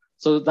famine.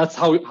 So that's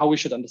how we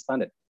should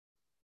understand it.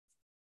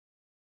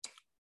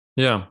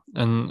 Yeah,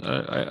 and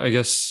I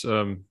guess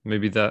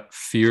maybe that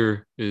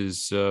fear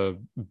is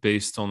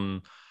based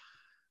on,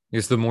 I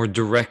guess, the more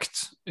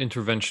direct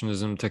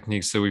interventionism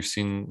techniques that we've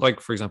seen. Like,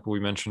 for example, we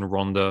mentioned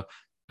Rwanda,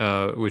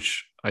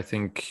 which I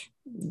think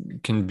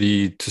can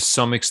be to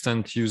some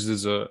extent used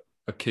as a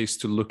case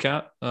to look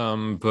at.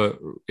 But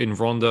in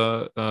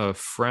Rwanda,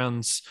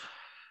 France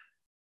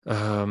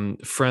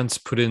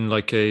put in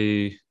like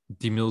a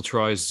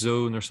demilitarized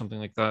zone or something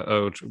like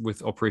that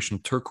with Operation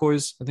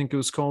Turquoise, I think it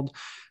was called.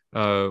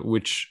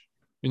 Which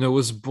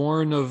was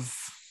born of,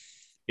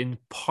 in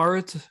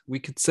part, we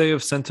could say,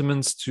 of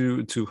sentiments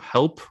to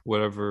help,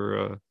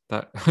 whatever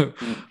that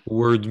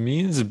word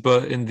means,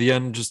 but in the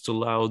end just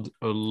allowed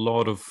a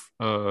lot of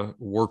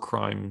war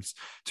crimes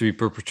to be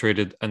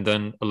perpetrated, and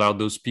then allowed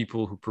those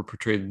people who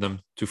perpetrated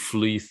them to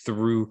flee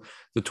through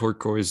the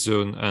Turquoise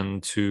zone,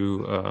 and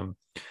to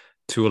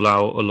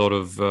allow a lot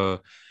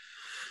of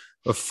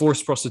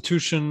forced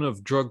prostitution,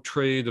 of drug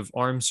trade, of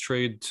arms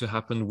trade to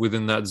happen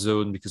within that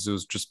zone because it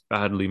was just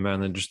badly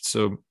managed.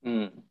 So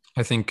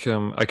I think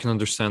I can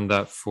understand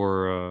that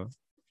for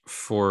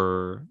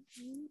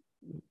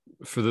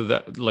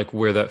that, like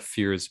where that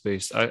fear is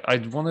based.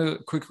 I'd want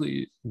to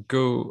quickly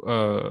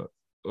go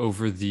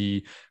over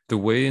the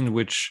way in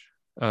which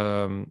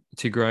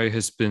Tigray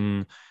has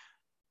been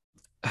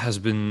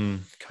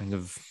kind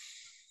of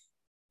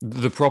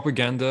the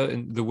propaganda,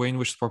 and the way in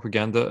which the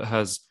propaganda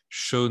has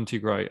shown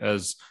Tigray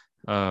as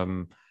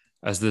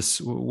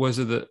this, was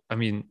it that, I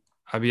mean,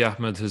 Abiy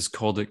Ahmed has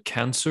called it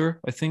cancer,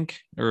 I think,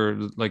 or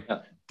like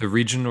the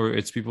region or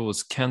its people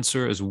as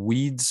cancer, as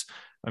weeds.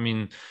 I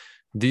mean,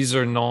 these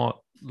are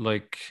not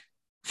like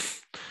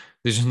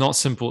these are not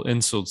simple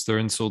insults. They're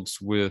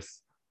insults with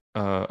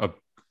a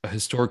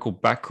historical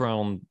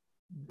background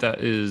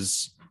that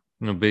is,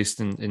 based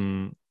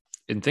in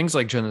things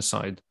like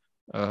genocide.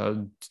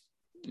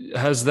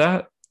 Has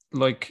that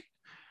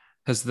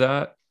has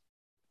that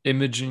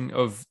imaging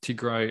of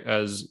Tigray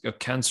as a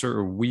cancer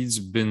or weeds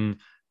been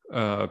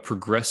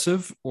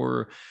progressive,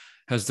 or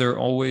has there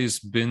always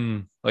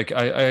been like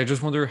I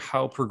just wonder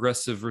how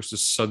progressive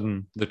versus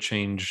sudden the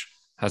change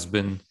has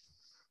been?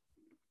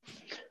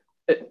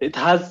 It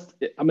has,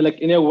 I mean, like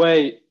in a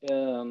way,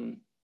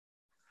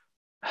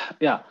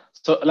 yeah.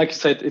 So like you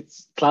said,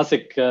 it's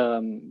classic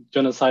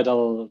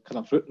genocidal kind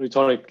of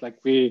rhetoric.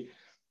 Like the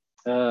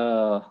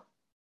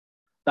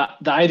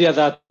idea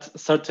that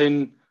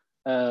certain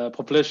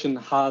population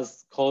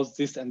has caused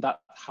this and that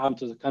harm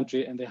to the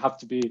country and they have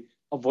to be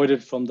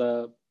avoided from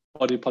the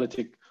body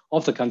politic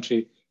of the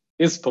country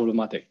is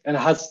problematic, and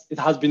it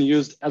has been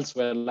used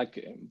elsewhere. Like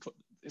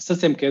it's the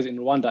same case in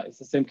Rwanda. It's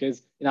the same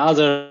case in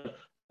other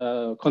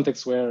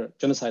contexts where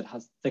genocide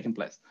has taken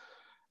place.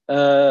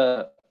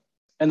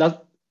 And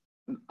that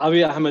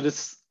Abiy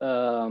Ahmed's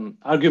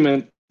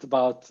argument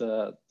about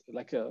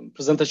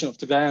presentation of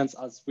Tigrayans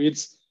as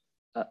weeds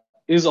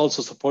is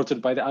also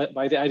supported by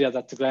the idea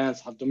that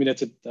Tigrayans have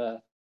dominated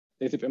the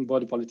Ethiopian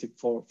body politic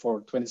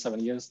for 27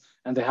 years,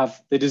 and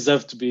they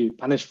deserve to be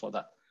punished for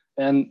that.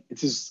 And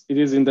it is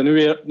in the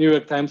New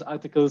York Times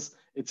articles.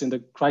 It's in the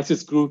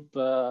crisis group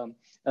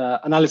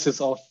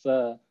analysis of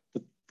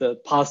the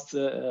past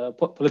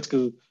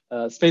political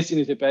space in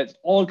Ethiopia. It's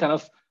all kind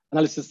of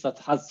analysis that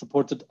has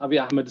supported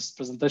Abiy Ahmed's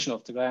presentation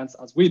of Tigrayans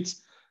as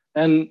weeds,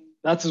 and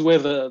that is where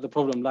the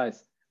problem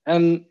lies.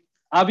 And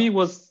Abiy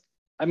was,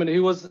 I mean, he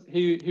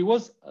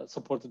was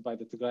supported by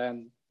the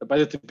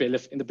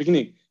TPLF in the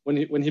beginning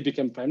when he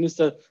became prime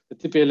minister. The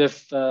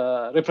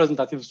TPLF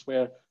representatives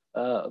were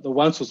the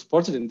ones who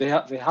supported him. They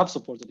have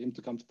supported him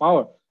to come to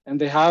power, and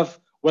they have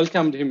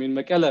welcomed him in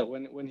Mekelle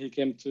when he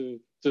came to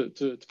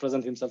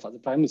present himself as the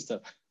prime minister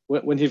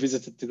when he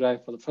visited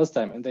Tigray for the first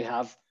time, and they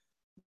have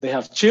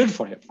cheered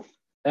for him.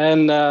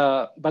 And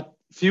but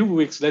few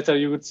weeks later,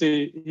 you would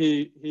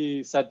see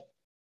he said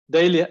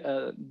daily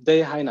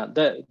day Haina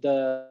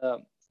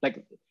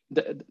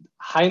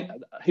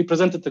he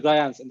presented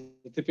Tigrayans and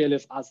the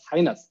TPLF as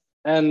hyenas,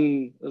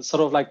 and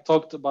sort of like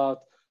talked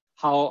about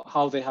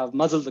how they have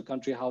muzzled the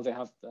country, how they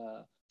have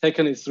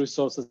taken its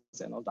resources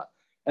and all that.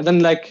 And then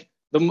like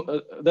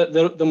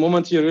the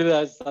moment you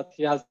realize that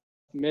he has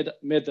made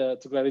the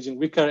Tigray region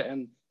weaker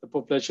and the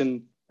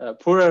population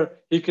poorer,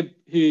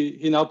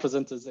 he now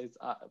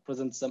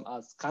presents them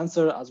as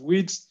cancer, as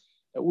weeds,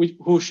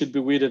 who should be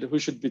weeded, who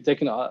should be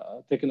taken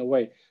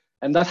away,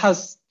 and that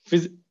has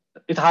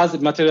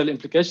material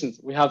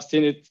implications. We have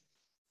seen it.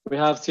 We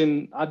have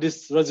seen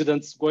Addis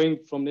residents going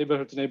from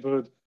neighborhood to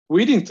neighborhood,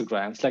 weeding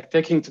Tigrayans, like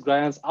taking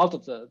Tigrayans out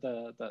of the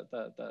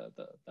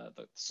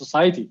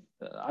society,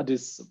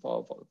 Addis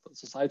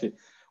society.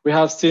 We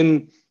have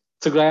seen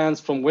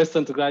Tigrayans from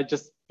Western Tigray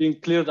just being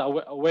cleared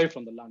away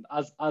from the land,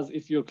 as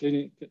if you're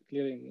clearing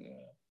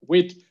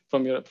wheat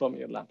from your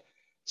land.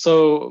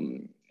 So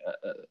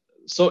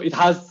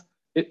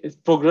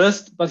it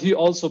progressed, but he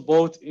also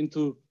bought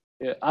into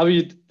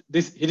Abiy.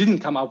 He didn't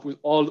come up with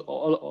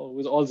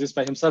all this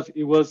by himself.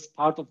 He was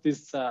part of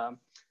this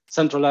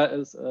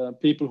centralized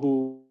people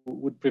who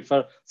would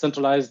prefer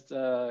centralized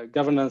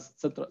governance,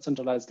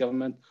 centralized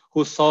government,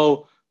 who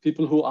saw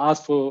people who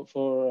asked for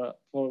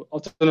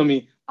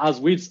autonomy as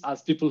weeds,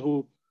 as people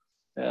who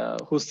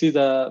see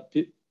the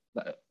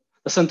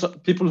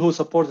people who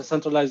support the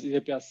centralized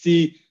Ethiopia,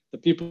 see the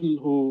people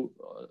who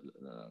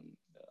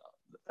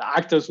the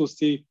actors who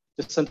see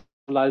the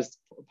centralized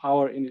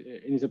power in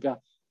Ethiopia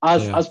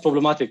as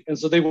problematic, and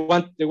so they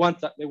want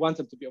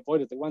them to be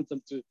avoided. They want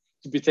them to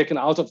be taken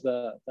out of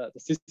the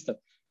system.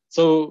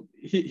 So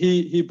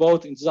he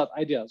bought into that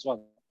idea as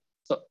well.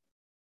 So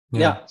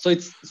so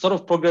it's sort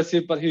of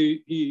progressive, but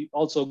he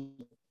also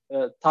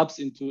taps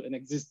into an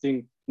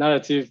existing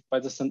narrative by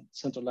the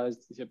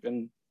centralized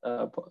Ethiopian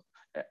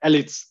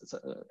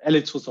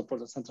elites who support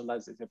the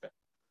centralized Ethiopia.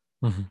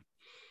 Mm-hmm.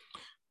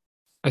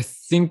 I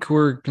think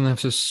we're gonna have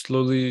to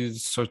slowly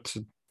start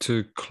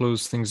to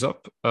close things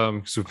up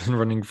because we've been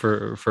running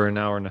for an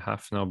hour and a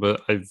half now.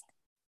 But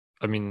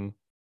I mean,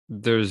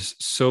 there's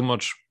so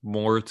much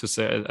more to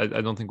say.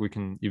 I don't think we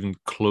can even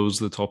close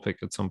the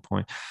topic at some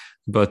point.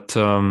 But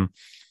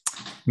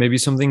maybe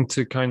something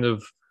to kind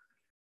of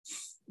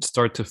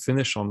start to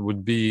finish on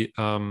would be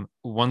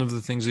one of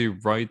the things you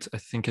write, I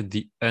think, at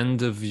the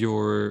end of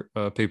your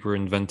paper,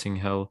 Inventing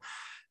Hell.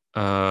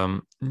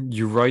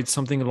 You write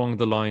something along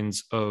the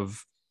lines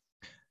of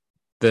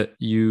that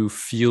you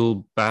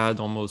feel bad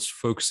almost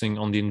focusing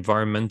on the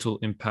environmental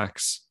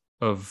impacts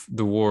of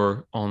the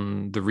war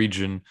on the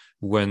region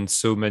when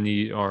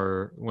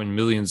when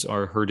millions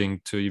are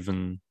hurting to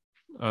even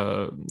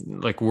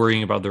like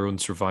worrying about their own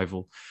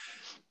survival.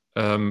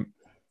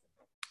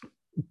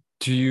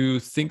 do you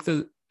think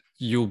that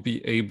you'll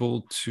be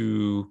able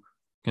to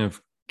kind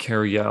of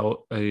carry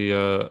out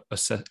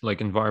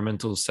like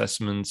environmental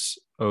assessments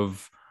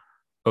of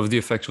the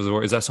effects of the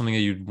war? Is that something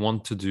that you'd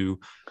want to do?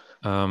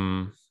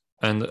 And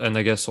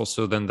I guess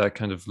also then that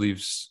kind of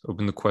leaves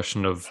open the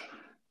question of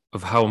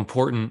how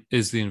important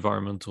is the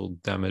environmental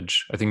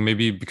damage. I think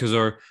maybe because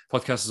our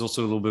podcast is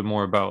also a little bit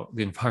more about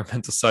the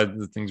environmental side of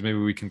the things, maybe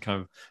we can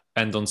kind of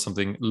end on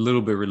something a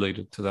little bit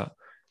related to that.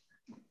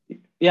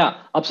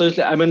 Yeah,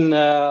 absolutely. I mean,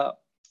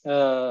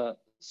 as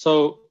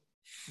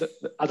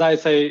I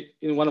say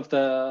in one of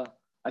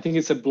I think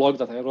it's a blog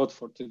that I wrote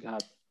for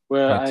TIGHAT,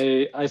 where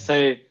right. I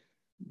say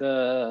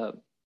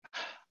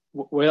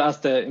whereas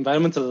the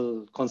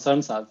environmental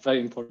concerns are very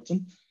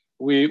important,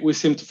 we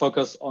seem to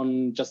focus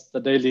on just the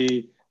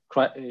daily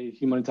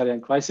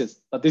humanitarian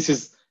crisis, but this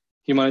is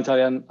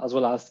humanitarian as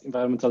well as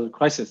environmental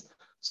crisis.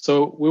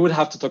 So we would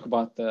have to talk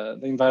about the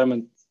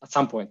environment at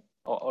some point,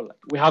 or like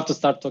we have to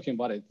start talking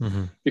about it,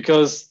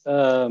 because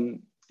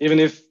even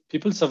if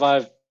people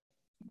survive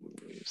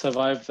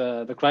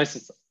the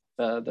crisis,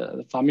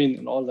 the famine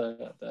and all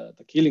the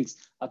killings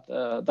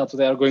that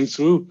they are going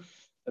through,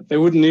 they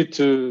would need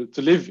to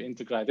live in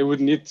Tigray. They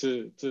would need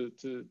to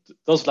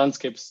those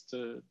landscapes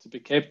to be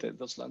kept,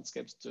 those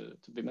landscapes to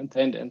be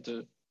maintained and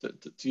to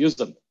use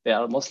them. They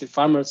are mostly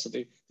farmers, so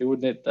they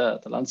would need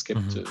the landscape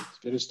to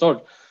be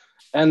restored.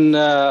 And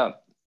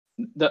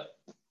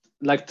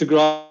like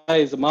Tigray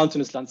is a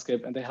mountainous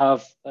landscape, and we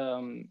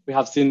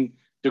have seen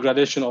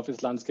degradation of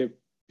its landscape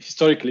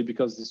historically,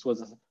 because this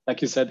was,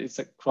 like you said, it's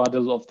a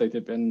cradle of the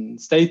Ethiopian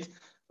state.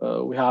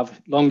 We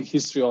have long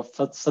history of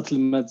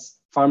settlements,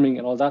 farming,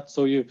 and all that.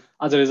 So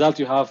as a result,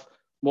 you have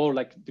more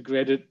like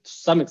degraded, to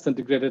some extent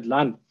degraded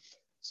land.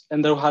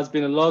 And there has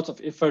been a lot of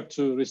effort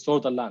to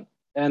restore the land.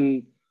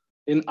 And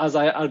as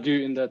I argue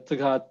in the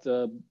TIGHAT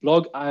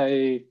blog,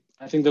 I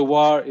think the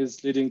war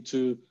is leading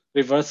to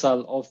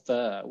reversal of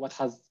what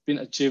has been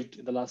achieved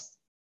in the last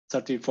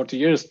 30, 40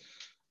 years.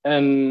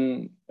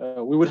 And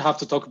we would have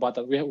to talk about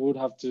that. We would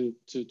have to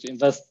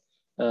invest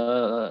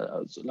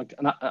like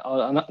an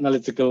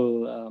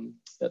analytical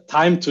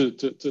time to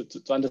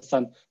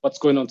understand what's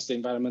going on to the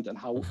environment and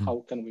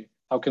how can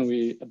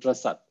we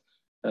address that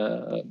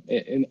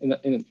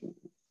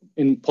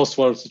in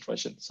post-war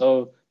situation.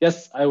 So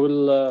yes, I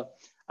will.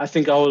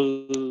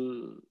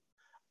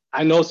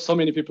 I know so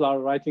many people are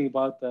writing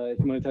about the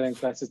humanitarian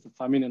crisis, the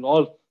famine, and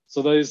all.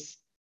 So there is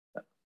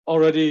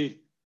already,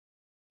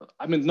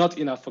 I mean, not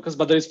enough focus,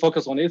 but there is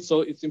focus on it.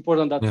 So it's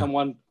important that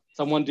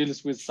someone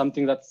deals with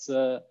something that's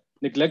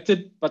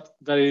neglected, but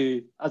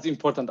very as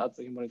important as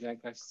the humanitarian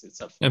crisis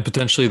itself. And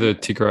potentially the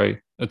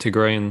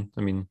Tigrayan,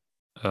 I mean,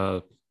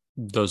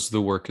 does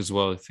the work as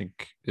well. I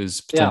think is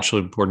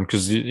potentially important,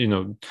 because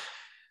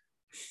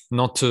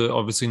not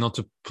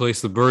to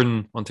place the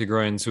burden on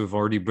Tigrayans who have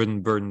already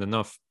been burdened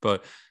enough,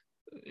 but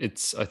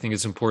I think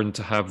it's important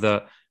to have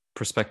that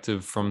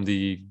perspective from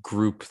the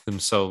group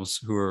themselves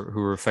who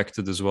are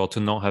affected as well, to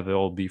not have it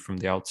all be from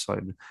the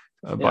outside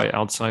by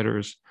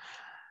outsiders.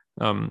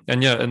 And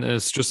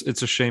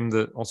it's a shame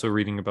that also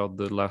reading about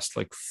the last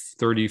like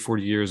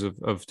 30-40 years of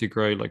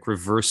Tigray, like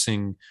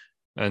reversing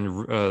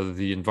and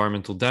the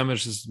environmental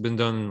damage has been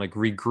done, like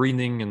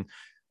regreening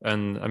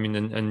and I mean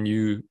and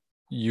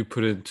you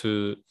put it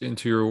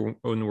into your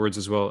own words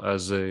as well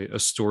as a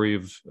story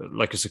of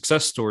like a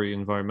success story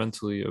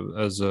environmentally,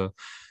 as a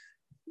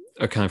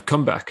kind of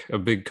comeback, a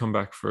big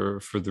comeback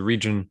for the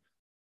region,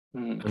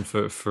 and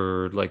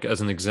for like as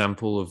an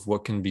example of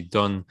what can be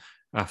done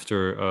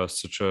after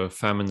such a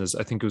famine as,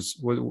 I think it was,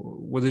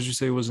 what did you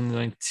say it was, in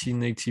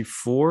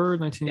 1984,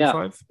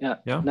 1985? Yeah.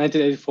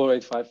 1984,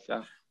 85,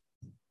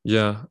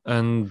 yeah.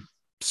 And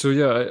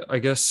so I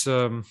guess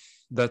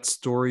that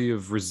story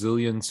of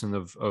resilience and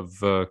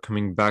of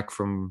coming back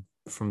from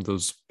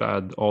those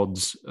bad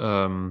odds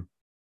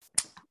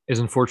is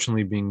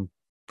unfortunately being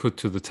put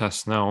to the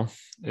test now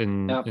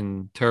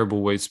in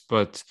terrible ways.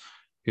 But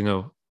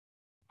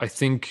I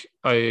think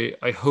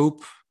I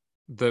hope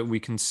that we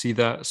can see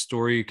that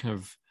story kind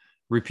of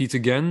repeat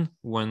again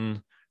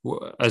when,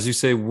 as you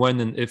say, when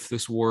and if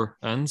this war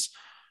ends,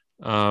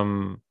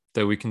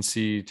 that we can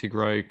see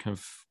Tigray kind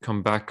of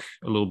come back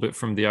a little bit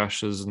from the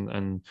ashes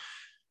and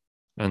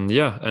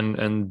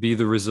be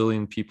the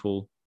resilient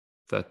people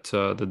that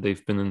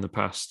they've been in the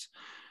past.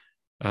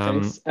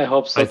 I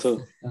hope so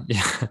too.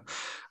 Yeah,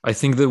 I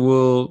think that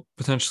we'll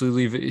potentially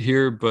leave it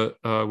here, but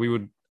we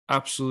would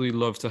absolutely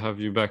love to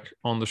have you back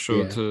on the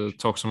show to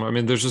talk some more. I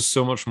mean, there's just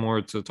so much more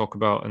to talk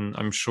about, and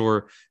I'm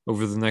sure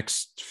over the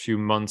next few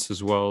months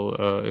as well,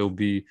 it'll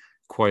be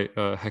quite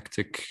a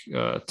hectic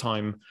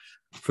time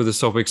for this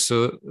topic.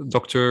 So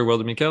Dr.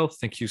 Welder Mikael,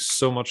 thank you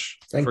so much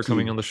for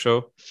coming on the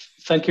show.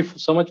 Thank you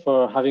so much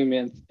for having me,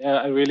 and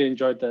I really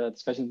enjoyed the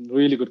discussion.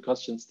 Really good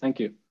questions.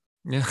 Thank you.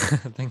 Yeah,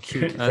 thank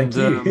you. Thank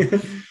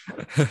you.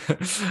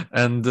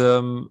 And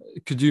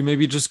could you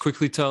maybe just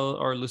quickly tell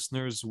our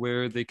listeners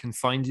where they can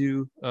find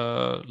you,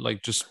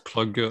 like just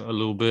plug a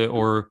little bit,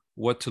 or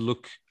what to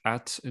look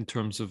at in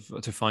terms of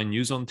to find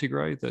news on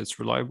Tigray that's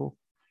reliable?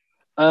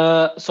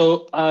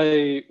 So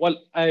I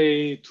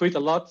tweet a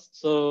lot.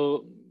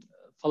 So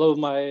follow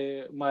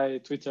my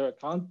Twitter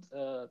account,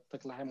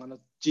 Taqla Haymanat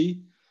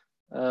G,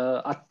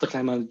 at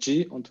Taqla Haymanat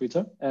G on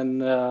Twitter,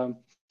 and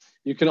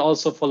you can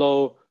also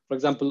follow, for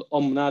example,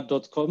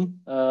 omna.com,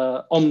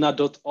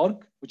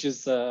 omna.org, which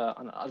is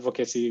an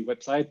advocacy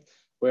website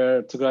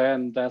where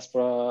Tigrayan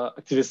diaspora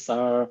activists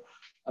are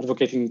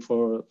advocating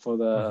for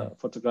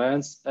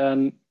Tigrayans,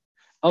 and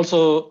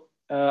also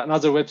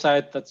another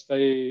website that's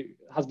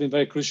has been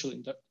very crucial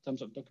in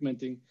terms of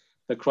documenting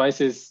the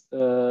crisis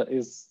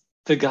is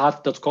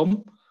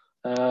tighat.com.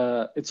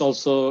 It's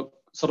also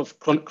sort of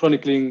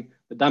chronicling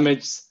the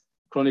damage,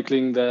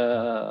 chronicling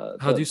the.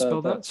 How do you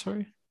spell that?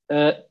 Sorry.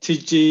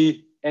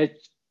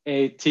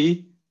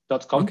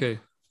 tghat.com. Okay.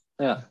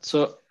 Yeah.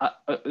 So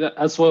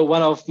as well,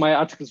 one of my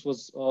articles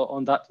was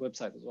on that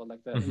website as well,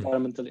 like the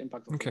environmental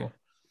impact of the war.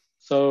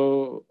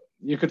 So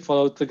you could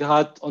follow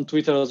Tighat on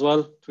Twitter as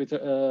well.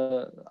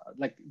 Twitter,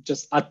 like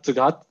just at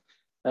Tighat.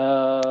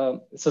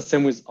 It's the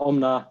same with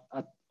Omna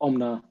at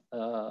Omna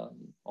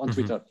on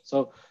Twitter.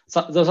 So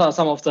those are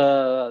some of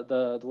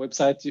the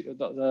websites,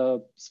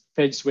 the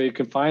pages where you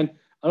can find.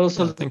 And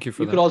also, thank you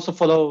for that. Could also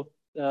follow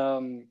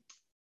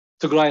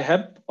Tigray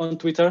Heb on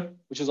Twitter,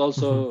 which is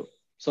also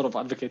sort of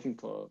advocating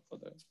for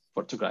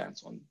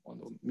Tigrayans on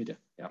the media.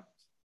 Yeah.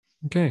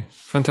 Okay,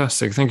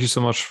 fantastic. Thank you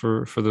so much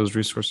for those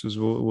resources.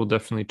 We'll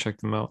definitely check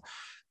them out.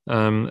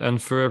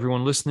 And for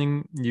everyone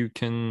listening, you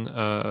can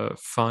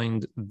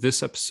find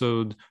this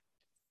episode,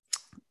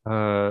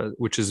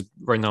 which is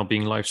right now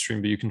being live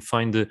streamed, but you can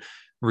find it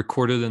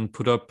recorded and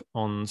put up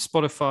on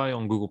Spotify,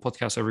 on Google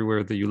Podcasts,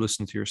 everywhere that you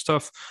listen to your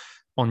stuff,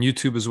 on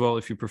YouTube as well,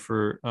 if you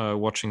prefer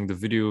watching the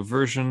video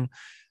version.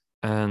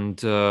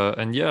 And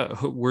yeah,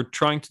 we're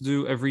trying to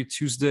do every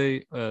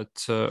Tuesday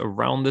at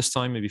around this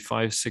time, maybe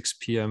 5-6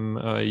 p.m.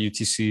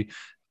 UTC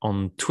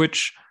on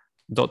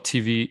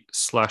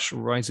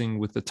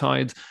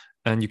twitch.tv/risingwiththetide.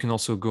 And you can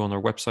also go on our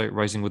website,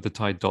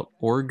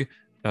 risingwiththetide.org,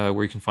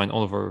 where you can find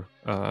all of our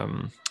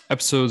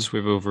episodes. We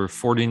have over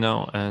 40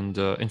 now, and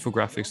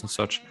infographics and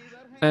such.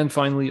 And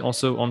finally,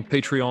 also on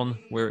Patreon,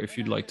 where if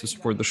you'd like to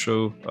support the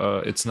show,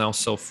 it's now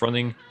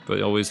self-running, but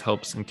it always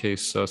helps in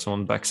case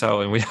someone backs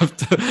out and we have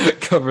to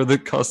cover the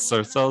costs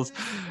ourselves.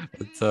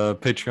 It's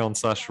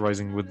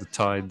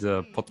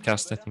Patreon.com/risingwiththetide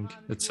podcast, I think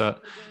it's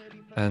at.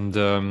 And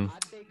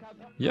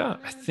yeah,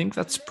 I think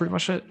that's pretty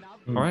much it.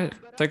 All right.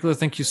 Taqla,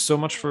 thank you so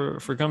much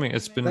for coming.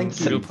 It's been a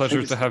real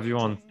pleasure to have you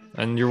on.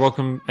 And you're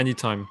welcome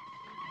anytime.